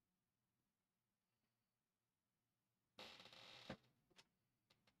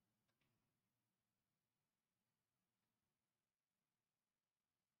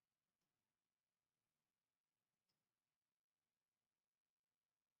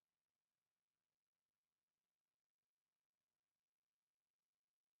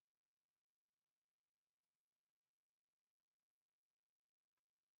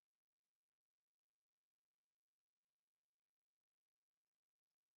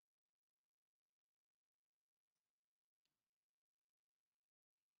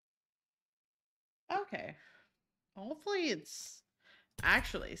 Okay. Hopefully it's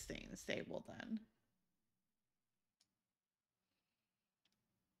actually staying stable then.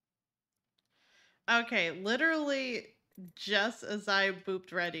 Okay, literally just as I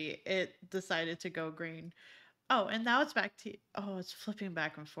booped ready, it decided to go green. Oh, and now it's back to... Oh, it's flipping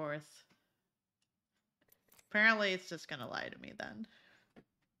back and forth. Apparently it's just gonna lie to me then.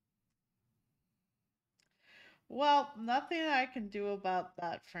 Well, nothing I can do about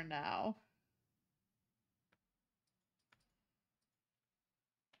that for now.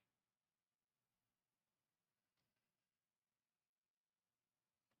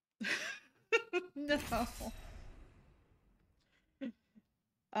 No.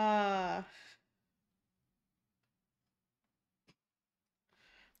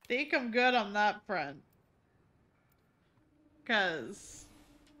 Think I'm good on that front. Cause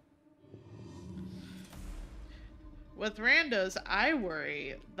with randos, I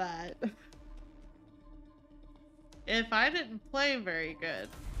worry that if I didn't play very good,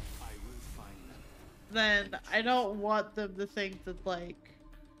 then I don't want them to think that, like,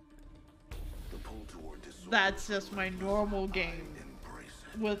 that's just my normal game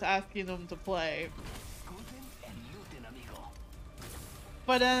with asking them to play.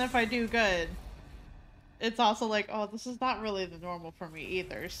 But then if I do good, it's also like, oh, this is not really the normal for me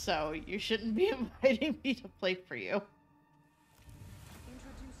either, so you shouldn't be inviting me to play for you.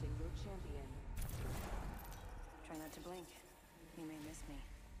 Introducing your champion. Try not to blink. You may miss me.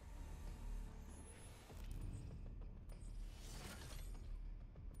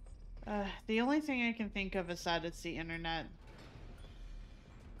 The only thing I can think of is that it's the internet.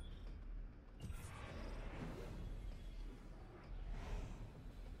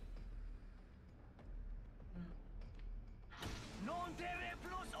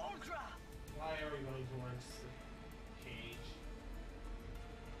 Why are we going towards the cage?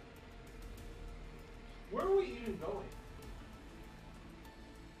 Where are we even going?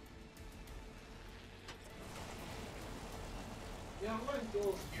 Yeah, I'm going to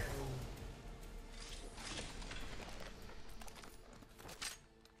go here.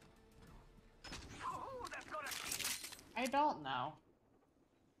 I don't know.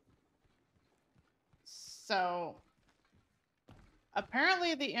 So,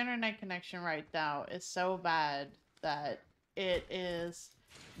 apparently the internet connection right now is so bad that it is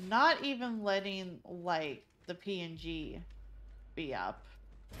not even letting, like, the PNG be up.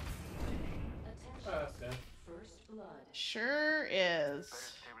 Oh, that's good. First blood. Sure is.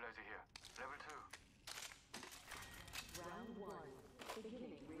 Stabilizer here. Level 2. Round 1.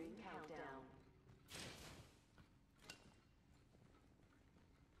 Beginning ring countdown.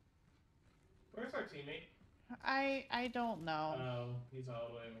 Where's our teammate? I don't know. Oh, he's all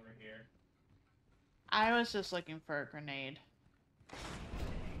the way over here. I was just looking for a grenade.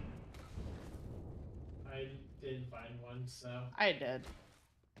 I didn't find one, so. I did.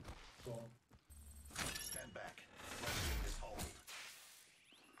 Cool. Stand back. Let's get this hold.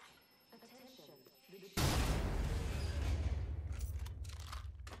 Attention.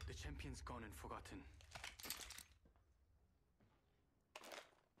 The champion's gone and forgotten.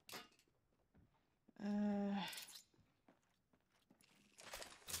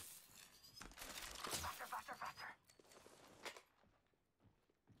 Faster, faster, faster.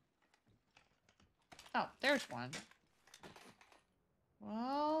 Oh, there's one.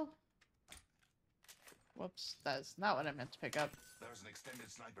 Well... Whoops, that's not what I meant to pick up. There's an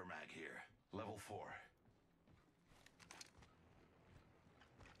extended sniper mag here. Level 4.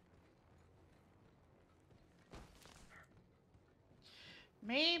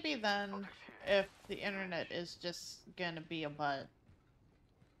 Maybe then, if the internet is just gonna be a butt,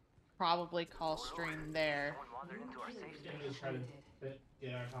 probably call stream there. Can we try to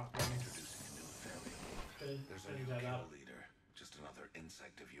get our top one? There's a new kill leader. Just another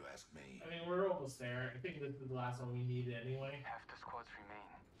insect if you ask me. I mean, we're almost there. I think this is the last one we needed anyway. Half the squads remain.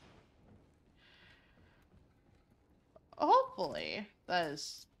 Hopefully, that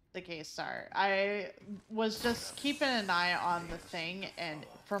is the case, Star. I was just keeping an eye on the thing, and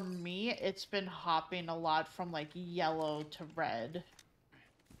for me, it's been hopping a lot from, like, yellow to red.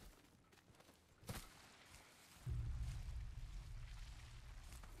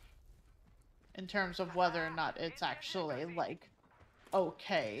 In terms of whether or not it's actually, like,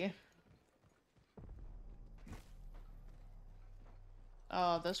 okay.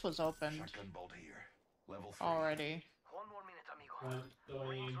 Oh, this was opened Shotgun bolt here. Level 3. already. One more minute, amigo. The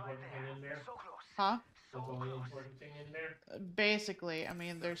only important thing in there? So close. Huh? The only important thing in there? Basically, I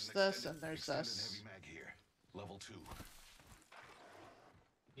mean, there's this and there's this. Heavy mag here. Level 2.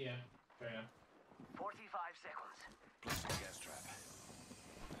 Yeah, fair enough. 45 seconds. Placing a gas trap.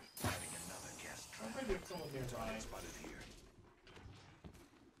 Adding another gas I trap. think there's someone nearby. Spotted here.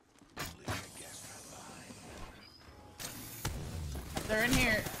 Leaving a gas trap behind. They're in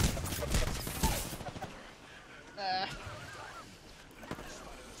here.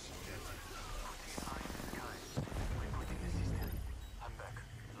 I'm back.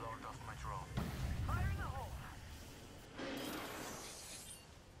 Logged off my drone. Fire in the hole.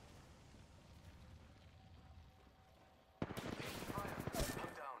 Fire.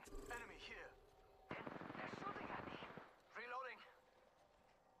 I'm down. Enemy here. They're shooting at me. Reloading.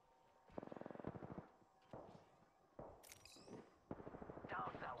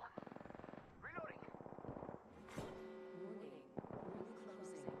 Down that one. Reloading.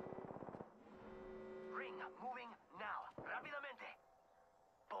 Ring moving now. Rápidamente.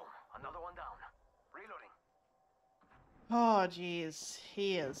 Boom. Another one down. Reloading. Oh, jeez.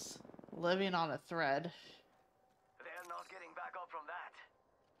 He is living on a thread. They're not getting back up from that.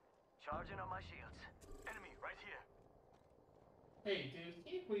 Charging on my shields. Enemy right here. Hey, dude,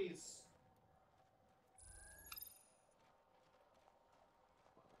 can you please...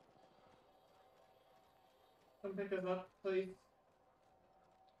 come pick us up, please?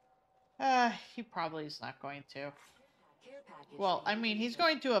 He probably is not going to. Well, I mean, he's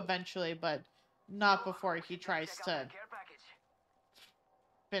going to eventually, but not before he tries Check out to that care package.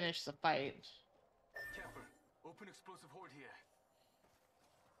 finish the fight. Camper. Open explosive horde here.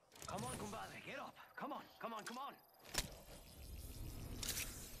 Come on, compadre, get up. Come on, come on, come on.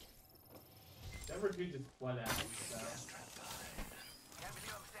 Never do just flood out, so... Can't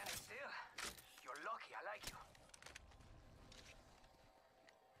believe I'm standing still. You're lucky, I like you.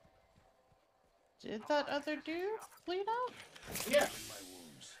 Did that other dude bleed out? Yeah!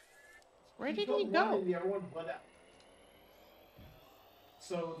 Where did killed he one go? and the other one bled out.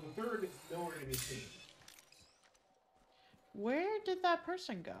 So the third is nowhere to be seen. Where did that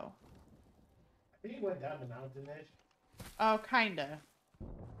person go? I think he went down the mountain edge. Oh, kinda.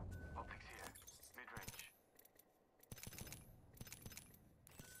 Optics here. Mid-range.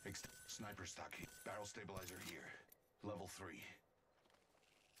 Sniper stock here. Barrel stabilizer here. Level 3.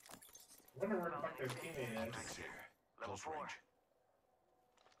 I wonder where the fuck their teammate is. Optics here. Close range.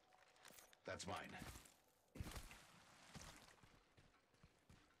 That's mine.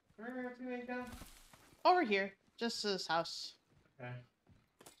 Where did our teammate go? Over here. Just this house. Okay.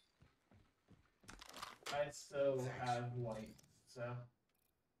 I still have white, so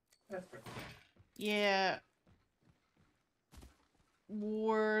that's pretty cool. Yeah.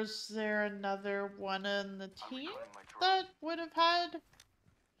 Was there another one in the team that would have had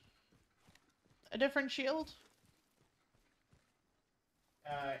a different shield?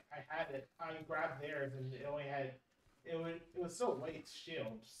 I had it. I grabbed theirs, and it only had. It was still Wade's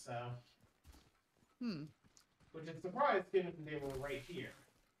shield, so. Which is surprised given they were right here.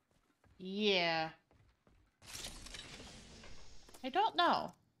 Yeah. I don't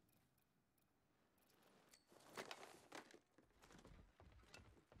know.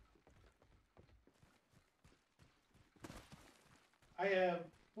 I have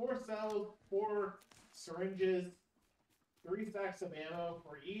 4 cells, 4 syringes, 3 stacks of ammo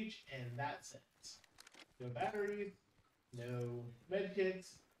for each, and that's it. No batteries, no med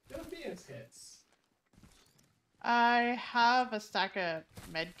kits, no Phoenix kits. I have a stack of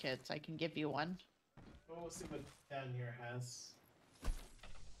med kits. I can give you one. We'll see what down here has.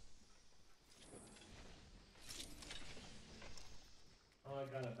 Oh, I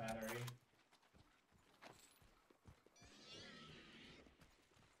got a battery.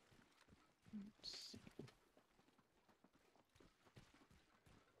 Let's see.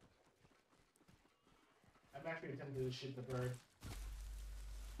 I'm actually tempted to shoot the bird.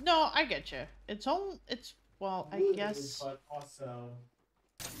 No, I get you. It's on. It's well, I Woo, guess. But also,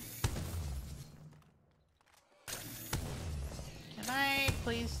 Can I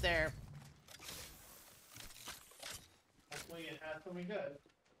please there? hopefully it has something good.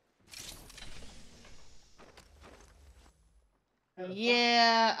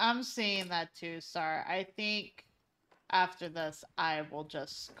 Yeah, I'm seeing that too, Sar. I think after this, I will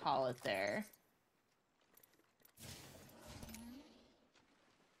just call it there.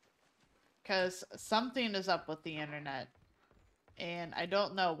 Because something is up with the internet. And I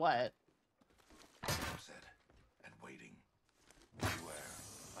don't know what. Set and waiting. Beware,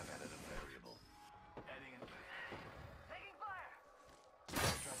 I've added a variable. Adding an Taking fire!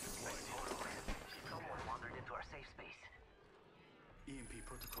 Someone wandered into our safe space. EMP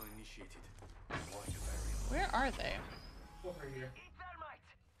protocol initiated. Deploying a variable. Where are they? Over here. Eat thermite!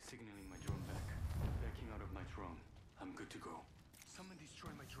 Signaling my drone back. Backing out of my drone. I'm good to go. Someone destroy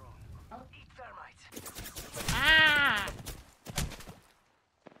my drone. Eat thermite! Ah!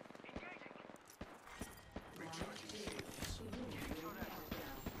 Recharging shields.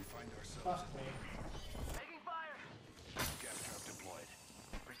 We find ourselves Fuck me. Taking fire! gas trap deployed.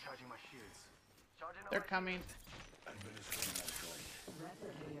 Recharging my shields. Charging They're coming. Administering medical aid.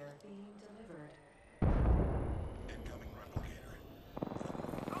 Replicator being delivered. Incoming replicator.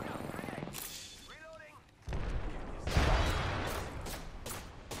 Look out! Grenade! Reloading!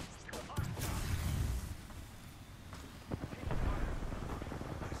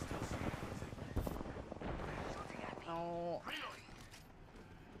 No.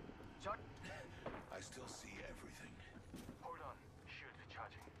 I still see everything. Hold on. Shield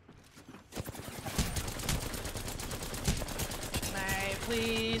recharging. Can I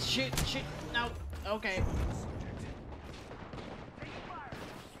please shoot? Shoot. No. Okay. Taking fire!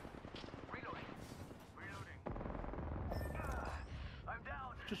 Reloading! Reloading! I'm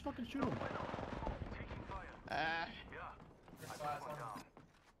down! Just fucking shoot him. Taking fire. Uh, Yeah. I got one down.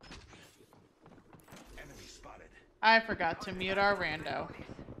 Enemy spotted. I forgot to mute our rando.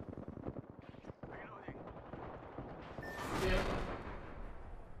 Reloading. Yeah.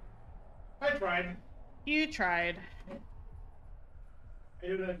 I tried. You tried. I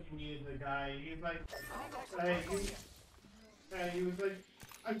don't know if you needed the guy. He's like, he was like,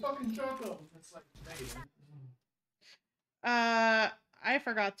 I fucking shot him. It's like, hey. I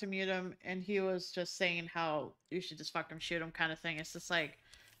forgot to mute him, and he was just saying how you should just fucking shoot him, kind of thing. It's just like,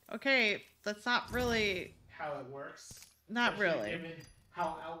 okay, that's not really, How it works. not Especially really. Given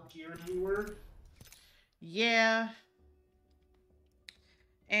how outgeared we were. Yeah.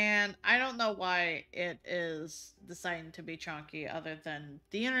 And I don't know why it is deciding to be chunky, other than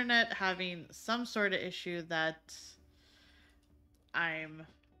the internet having some sort of issue that I'm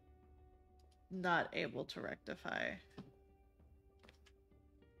not able to rectify.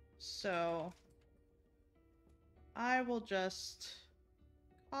 So I will just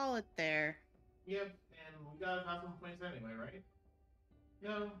call it there. Yep, and we got 1,000 points anyway, right?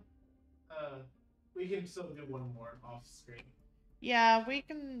 No. We can still do one more off screen. Yeah, we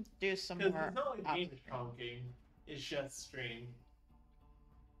can do some Because more. it's not like off game screen. chunking, it's just stream.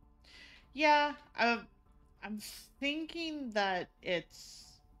 Yeah, I'm thinking that it's,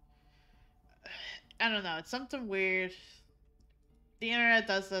 I don't know, it's something weird. The internet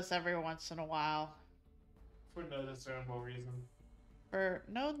does this every once in a while For no discernible reason. for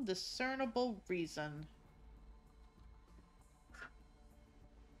no discernible reason.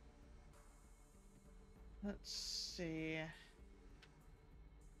 Let's see.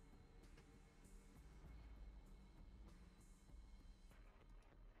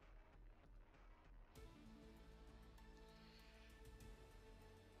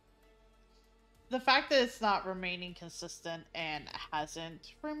 The fact that it's not remaining consistent and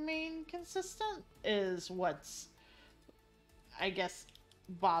hasn't remained consistent is what's, I guess,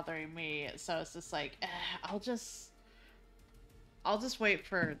 bothering me. So it's just like, I'll just wait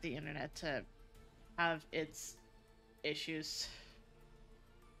for the internet to have its issues.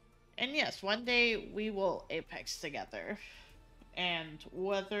 And yes, one day we will Apex together. And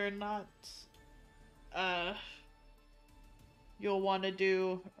whether or not you'll want to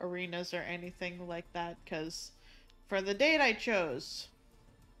do arenas or anything like that, because for the date I chose,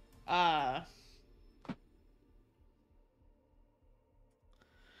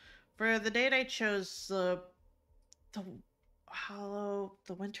 For the date I chose, the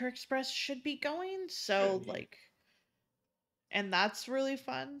the Winter Express should be going. So Should be. like, and that's really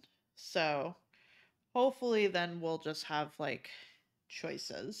fun. So hopefully then we'll just have like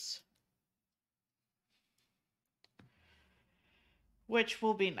choices, which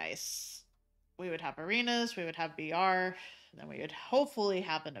will be nice. We would have arenas, we would have BR, and then we would hopefully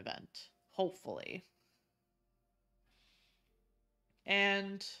have an event. Hopefully.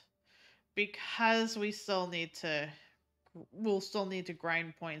 And because we'll still need to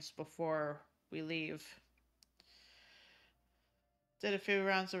grind points before we leave. Did a few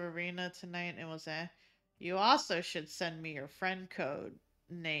rounds of arena tonight and was you also should send me your friend code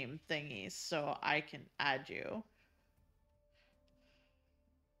name thingies so I can add you.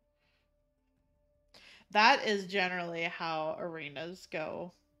 That is generally how arenas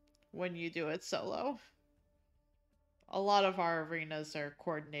go when you do it solo. A lot of our arenas are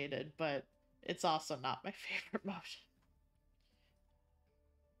coordinated, but it's also not my favorite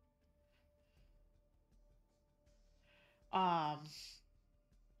mode.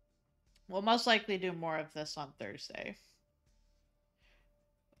 We'll most likely do more of this on Thursday.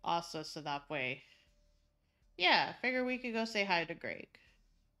 Also, so that way, yeah, figure we could go say hi to Greg.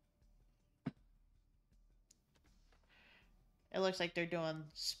 It looks like they're doing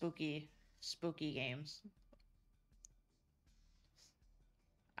spooky games.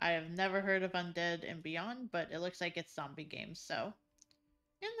 I have never heard of Undead and Beyond, but it looks like it's zombie games, so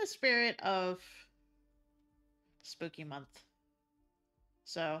in the spirit of spooky month.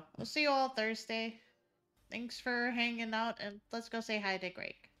 So, we'll see you all Thursday. Thanks for hanging out, and let's go say hi to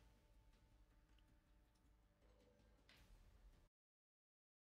Greg.